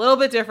a little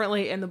bit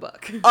differently in the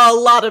book. A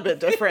lot of bit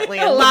differently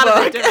in the book. A lot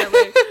of bit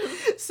differently.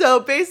 So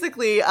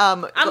basically,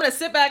 I'm going to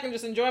sit back and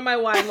just enjoy my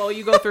wine while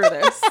you go through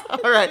this.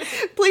 All right.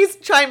 Please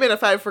chime in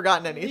if I've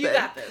forgotten anything. You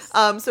got this.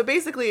 So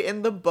basically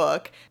in the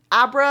book,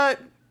 Abra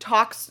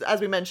talks, as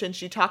we mentioned,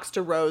 she talks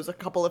to Rose a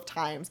couple of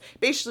times.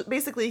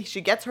 Basically,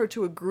 she gets her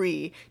to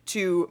agree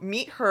to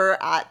meet her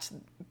at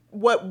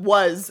what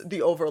was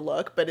the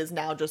Overlook, but is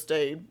now just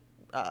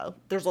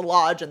there's a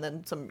lodge and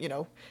then some,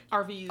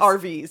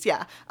 RVs,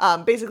 yeah.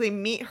 Basically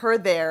meet her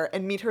there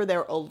and meet her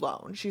there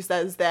alone. She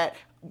says that,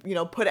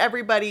 put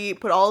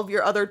all of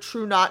your other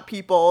True Knot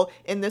people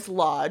in this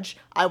lodge.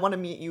 I want to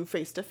meet you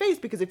face to face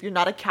because if you're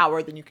not a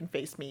coward, then you can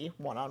face me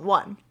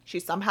one-on-one. She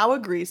somehow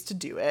agrees to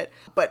do it,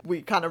 but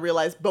we kind of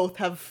realize both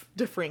have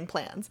differing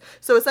plans.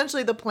 So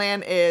essentially the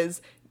plan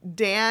is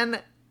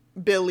Dan,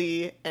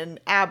 Billy, and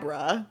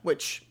Abra,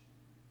 which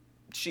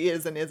she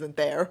is and isn't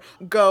there,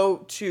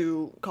 go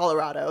to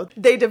Colorado.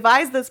 They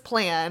devise this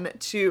plan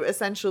to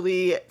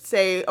essentially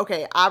say,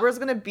 okay, Abra's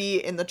going to be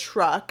in the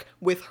truck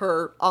with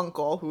her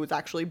uncle, who is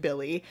actually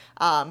Billy.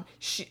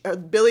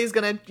 Billy's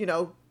going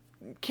to,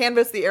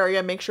 canvass the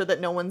area, make sure that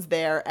no one's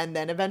there, and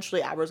then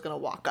eventually Abra's going to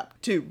walk up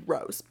to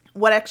Rose.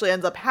 What actually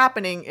ends up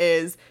happening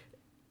is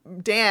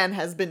Dan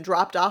has been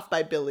dropped off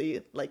by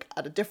Billy, like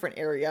at a different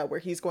area where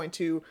he's going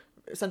to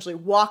essentially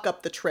walk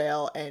up the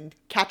trail and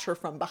catch Rose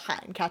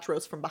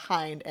from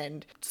behind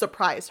and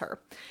surprise her.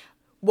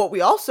 What we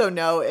also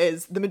know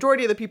is the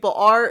majority of the people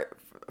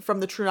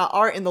from the True Knot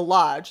are in the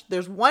lodge.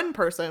 There's one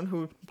person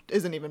who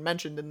isn't even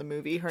mentioned in the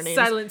movie. Her name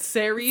Silent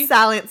Sari.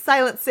 Silent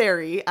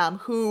Sari,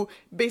 who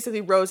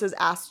basically Rose has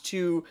asked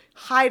to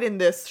hide in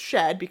this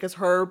shed because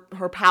her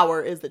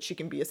power is that she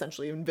can be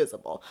essentially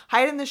invisible.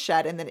 Hide in the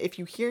shed, and then if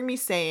you hear me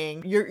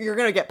saying you're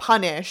gonna get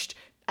punished,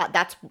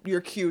 that's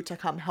your cue to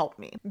come help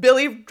me.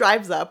 Billy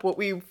drives up. What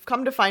we've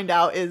come to find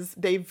out is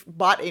they've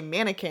bought a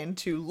mannequin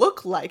to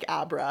look like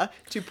Abra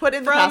to put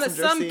in the passenger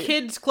seat. From some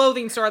kid's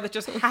clothing store that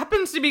just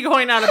happens to be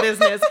going out of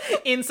business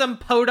in some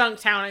podunk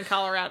town in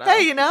Colorado.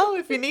 Hey,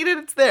 if you need it,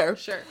 it's there.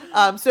 Sure.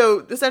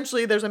 So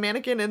essentially there's a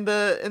mannequin in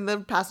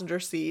the passenger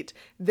seat.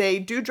 They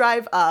do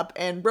drive up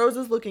and Rose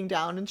is looking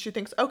down and she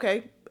thinks,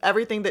 okay,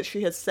 everything that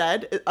she has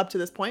said up to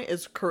this point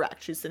is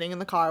correct. She's sitting in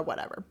the car,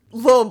 whatever.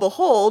 Lo and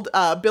behold,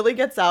 Billy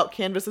gets out,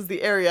 canvasses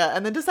the area,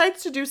 and then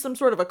decides to do some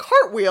sort of a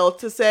cartwheel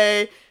to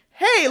say,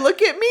 hey,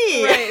 look at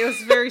me. Right, it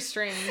was very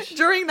strange.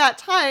 During that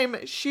time,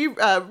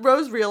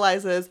 Rose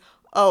realizes,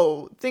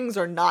 oh, things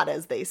are not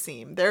as they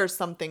seem. There's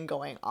something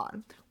going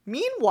on.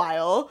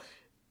 Meanwhile,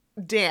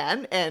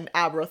 Dan and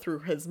Abra, through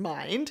his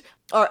mind,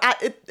 are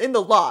in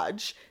the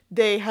lodge.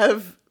 They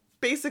have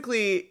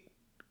basically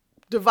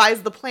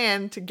devise the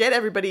plan to get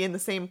everybody in the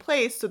same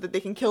place so that they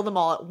can kill them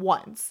all at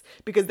once.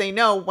 Because they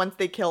know once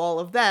they kill all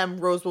of them,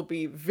 Rose will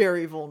be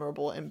very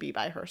vulnerable and be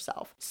by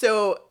herself.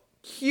 So,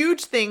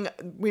 huge thing,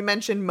 we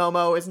mentioned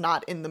Momo is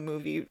not in the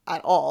movie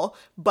at all,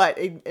 but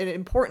an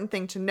important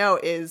thing to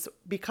note is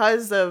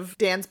because of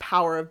Dan's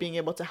power of being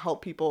able to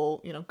help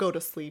people, go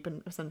to sleep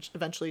and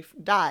eventually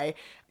die,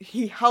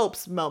 he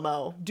helps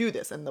Momo do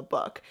this in the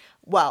book.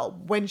 Well,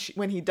 when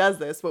he does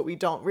this, what we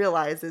don't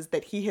realize is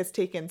that he has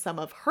taken some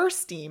of her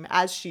steam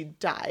as she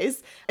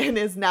dies and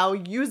is now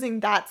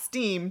using that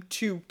steam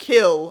to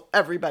kill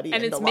everybody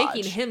in the lodge. And it's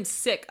making him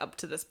sick up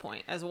to this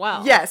point as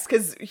well. Yes,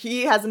 because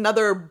he has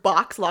another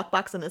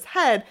lockbox in his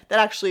head that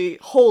actually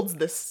holds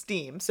this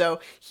steam. So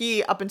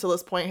he, up until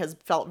this point, has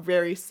felt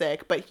very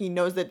sick, but he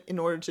knows that in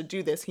order to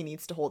do this, he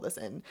needs to hold this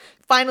in.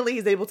 Finally,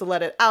 he's able to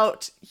let it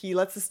out. He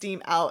lets the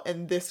steam out,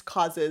 and this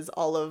causes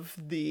all of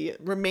the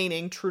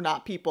remaining True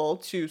Knot people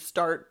to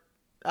start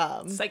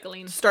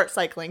cycling,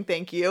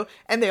 thank you,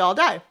 and they all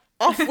die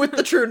off with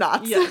the True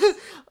Knots. Yes.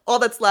 All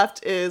that's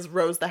left is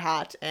Rose the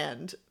Hat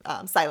and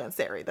Silent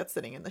Sari that's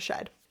sitting in the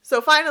shed.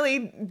 So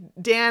finally,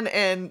 Dan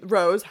and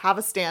Rose have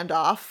a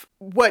standoff.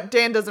 What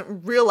Dan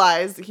doesn't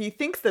realize, he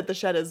thinks that the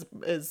shed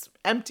is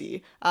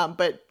empty,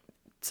 but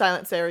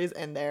Silent Sari's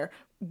in there.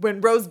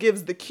 When Rose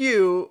gives the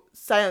cue,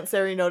 Silent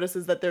Sari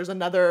notices that there's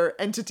another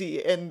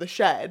entity in the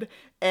shed,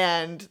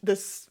 and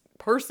this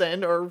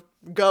person or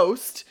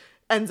ghost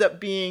ends up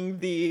being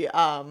the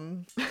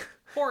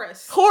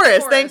Horace,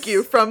 thank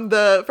you, from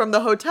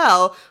the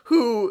hotel,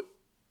 who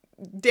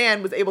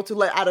Dan was able to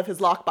let out of his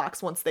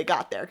lockbox once they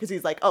got there, because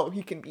he's like, oh,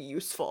 he can be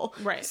useful.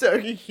 Right. So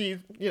he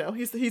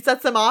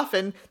sets them off,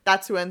 and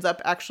that's who ends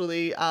up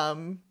actually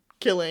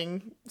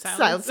killing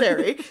Silent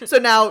Sari. So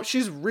now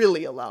she's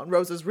really alone.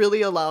 Rose is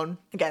really alone.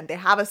 Again, they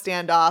have a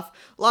standoff.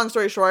 Long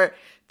story short,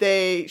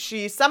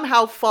 she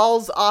somehow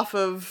falls off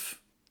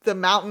of the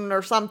mountain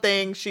or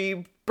something.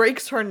 She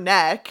breaks her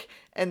neck,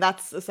 and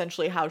that's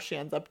essentially how she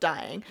ends up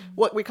dying.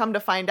 What we come to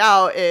find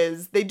out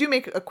is they do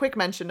make a quick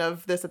mention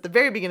of this at the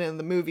very beginning of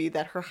the movie,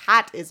 that her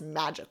hat is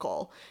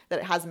magical, that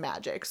it has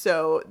magic.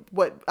 So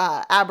what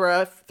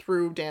Abra,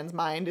 through Dan's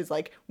mind, is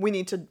like, we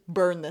need to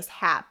burn this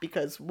hat,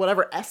 because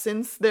whatever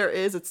essence there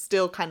is, it's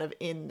still kind of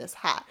in this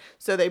hat.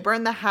 So they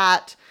burn the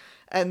hat,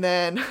 and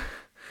then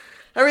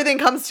everything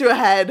comes to a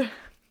head.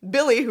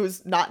 Billy,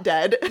 who's not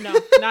dead. No,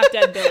 not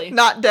dead Billy.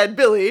 Not dead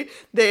Billy.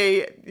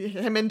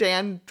 Him and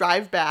Dan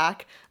drive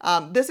back.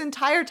 This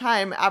entire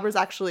time, Abra's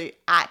actually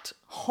at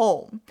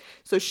home.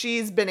 So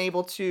she's been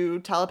able to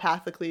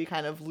telepathically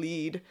kind of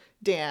lead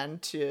Dan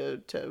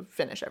to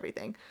finish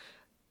everything.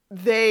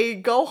 They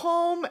go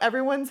home.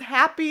 Everyone's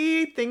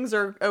happy. Things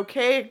are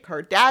okay.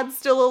 Her dad's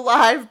still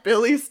alive.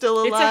 Billy's still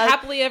alive. It's a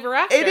happily ever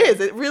after. It is.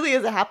 It really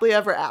is a happily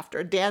ever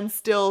after. Dan's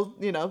still,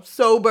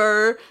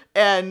 sober,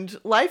 and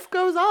life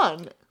goes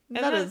on.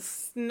 And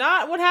that's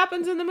not what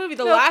happens in the movie.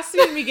 The last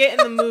scene we get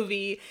in the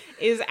movie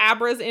is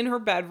Abra's in her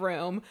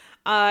bedroom,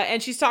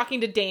 and she's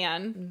talking to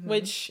Dan,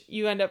 which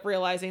you end up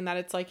realizing that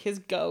it's like his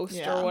ghost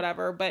or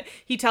whatever. But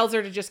he tells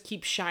her to just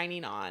keep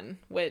shining on,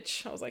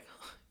 which I was like,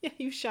 yeah,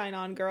 you shine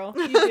on, girl.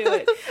 You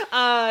do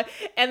it.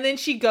 And then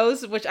she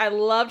goes, which I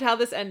loved how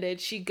this ended.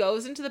 She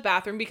goes into the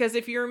bathroom because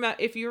if you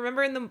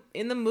remember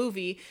in the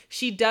movie,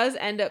 she does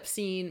end up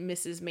seeing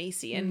Mrs.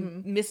 Macy,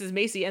 and Mrs.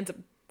 Macy ends up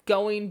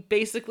going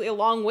basically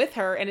along with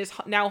her and is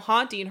now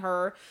haunting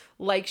her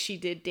like she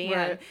did Dan.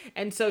 Right.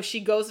 And so she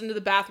goes into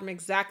the bathroom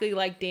exactly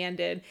like Dan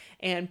did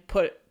and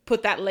put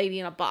that lady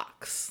in a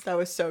box. That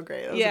was so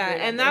great. That was a great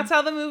ending. That's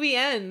how the movie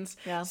ends.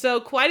 Yeah. So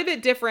quite a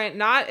bit different.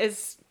 Not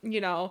as,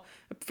 I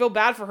feel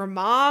bad for her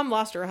mom,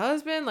 lost her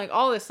husband, like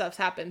all this stuff's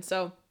happened.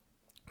 So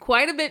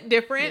quite a bit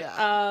different.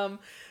 Yeah.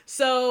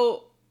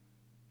 So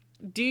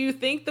do you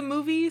think the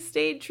movie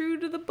stayed true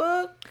to the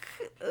book?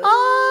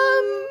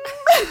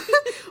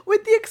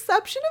 With the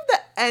exception of the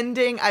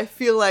ending, I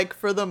feel like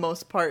for the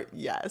most part,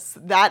 yes.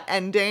 That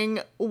ending,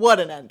 what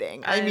an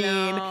ending. I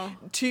mean,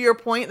 to your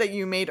point that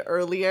you made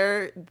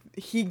earlier,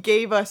 he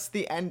gave us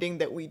the ending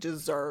that we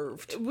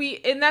deserved.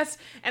 And that's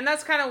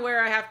kind of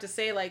where I have to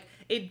say, like,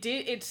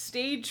 it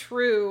stayed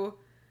true.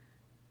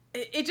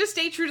 It just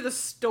stayed true to the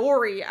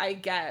story, I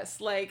guess.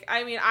 Like,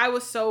 I mean, I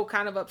was so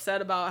kind of upset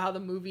about how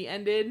the movie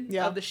ended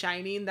of The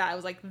Shining that I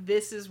was like,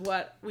 this is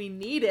what we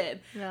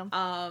needed. Yeah.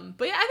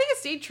 But yeah, I think it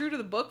stayed true to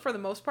the book for the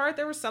most part.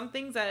 There were some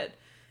things that,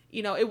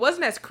 it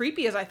wasn't as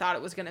creepy as I thought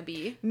it was going to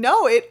be.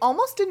 No, it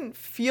almost didn't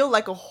feel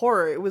like a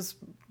horror. It was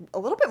a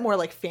little bit more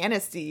like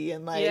fantasy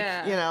and like,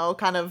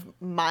 kind of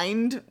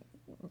mind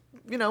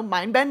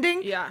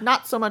bending. Yeah.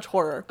 Not so much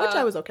horror, which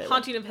I was okay with.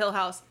 Haunting of Hill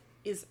House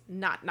is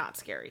not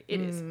scary.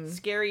 It is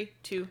scary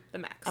to the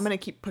max. I'm gonna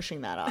keep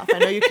pushing that off. I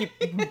know you keep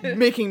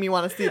making me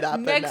want to see that.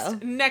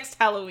 Next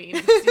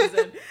Halloween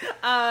season.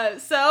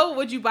 So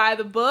would you buy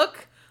the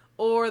book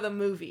or the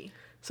movie?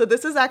 So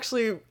this is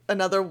actually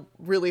another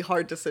really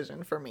hard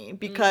decision for me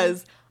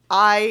because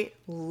I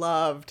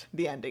loved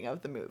the ending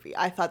of the movie.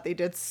 I thought they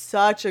did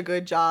such a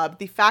good job.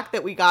 The fact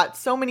that we got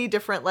so many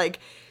different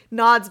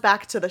nods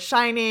back to The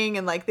Shining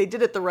and they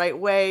did it the right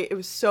way. It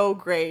was so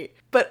great.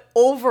 But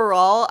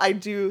overall, I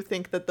do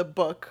think that the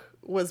book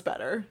was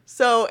better.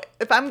 So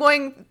if I'm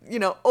going,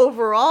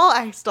 overall,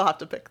 I still have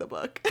to pick the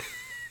book.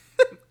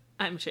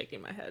 I'm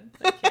shaking my head.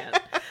 I can't.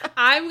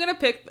 I'm going to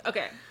pick,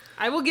 okay.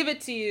 I will give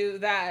it to you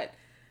that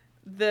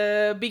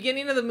the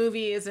beginning of the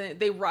movie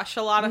they rush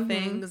a lot of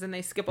things and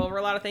they skip over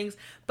a lot of things,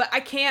 but I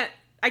can't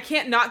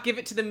not give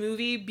it to the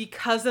movie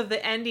because of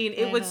the ending.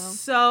 It was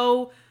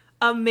so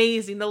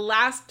amazing. The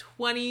last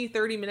 20,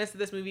 30 minutes of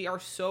this movie are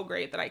so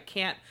great that I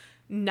can't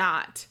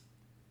not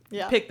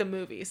pick the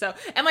movie. So,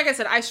 and like I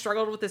said, I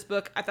struggled with this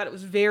book. I thought it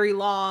was very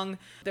long.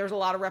 There was a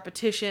lot of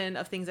repetition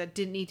of things that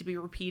didn't need to be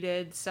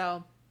repeated.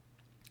 So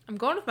I'm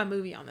going with my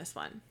movie on this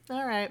one.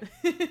 All right.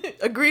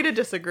 Agree to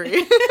disagree. Hey,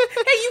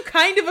 you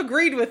kind of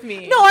agreed with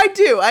me. No, I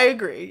do. I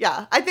agree.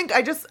 Yeah. I think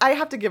I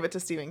have to give it to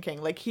Stephen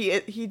King. Like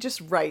he just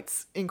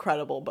writes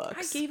incredible books.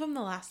 I gave him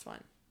the last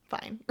one.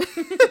 Fine.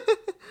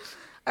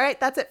 All right,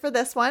 that's it for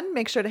this one.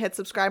 Make sure to hit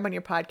subscribe on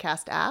your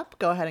podcast app.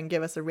 Go ahead and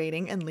give us a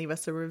rating and leave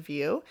us a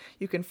review.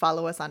 You can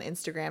follow us on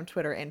Instagram,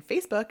 Twitter, and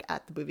Facebook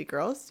at The Boovie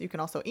Girls. You can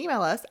also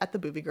email us at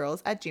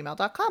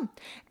theboovie@gmail.com.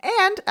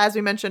 And as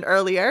we mentioned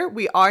earlier,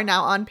 we are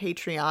now on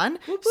Patreon.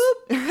 Whoop,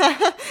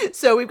 whoop.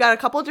 So we've got a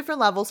couple of different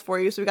levels for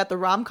you. So we got the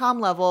rom-com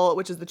level,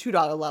 which is the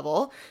 $2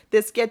 level.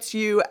 This gets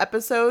you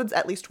episodes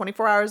at least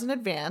 24 hours in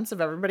advance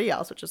of everybody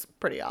else, which is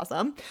pretty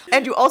awesome.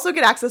 And you also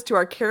get access to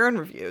our Karen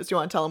reviews. Do you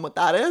want to tell them what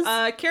that is?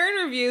 Karen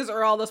reviews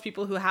are all those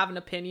people who have an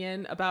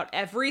opinion about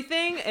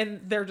everything, and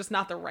they're just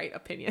not the right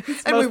opinions.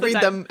 And we read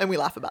them and we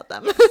laugh about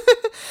them.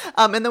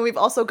 And then we've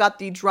also got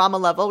the drama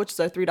level, which is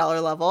our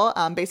 $3 level.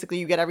 Basically,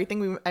 you get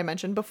everything I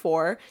mentioned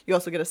before. You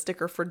also get a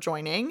sticker for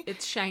joining.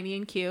 It's shiny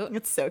and cute.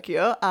 It's so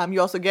cute.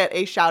 You also get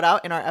a shout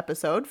out in our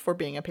episode for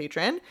being a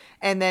patron.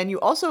 And then you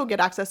also get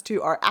access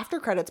to our after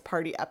credits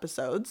party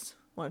episodes.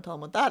 Want to tell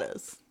them what that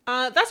is?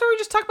 That's where we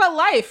just talk about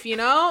life, you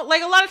know?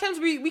 Like, a lot of times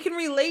we can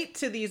relate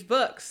to these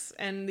books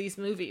and these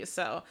movies.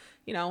 So,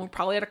 you know, we're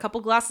probably had a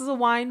couple glasses of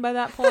wine by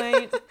that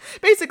point.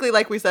 Basically,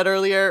 like we said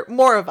earlier,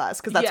 more of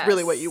us, because that's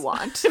really what you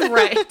want.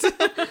 Right.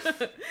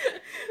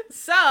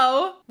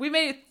 So, we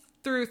made it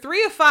through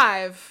 3 of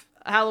 5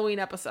 Halloween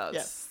episodes.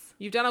 Yes.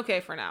 You've done okay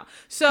for now.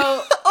 So,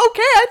 okay,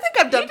 I think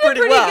I've done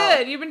pretty well.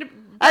 Good. You've been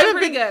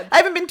pretty good. I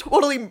haven't been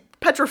totally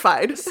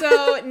petrified.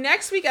 So,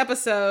 next week's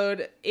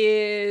episode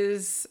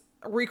is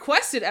a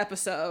requested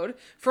episode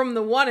from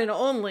the one and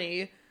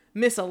only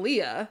Miss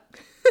Aaliyah.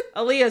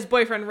 Aaliyah's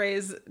boyfriend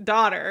Ray's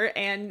daughter.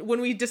 And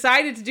when we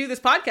decided to do this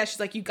podcast, she's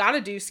like, you got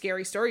to do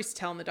scary stories to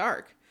tell in the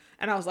dark.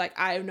 And I was like,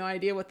 I have no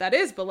idea what that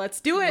is, but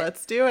let's do it.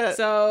 Let's do it.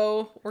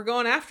 So we're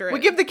going after it. We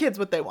give the kids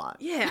what they want.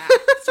 Yeah,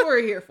 that's what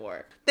we're here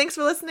for. Thanks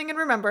for listening. And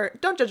remember,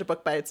 don't judge a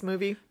book by its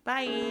movie.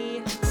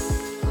 Bye.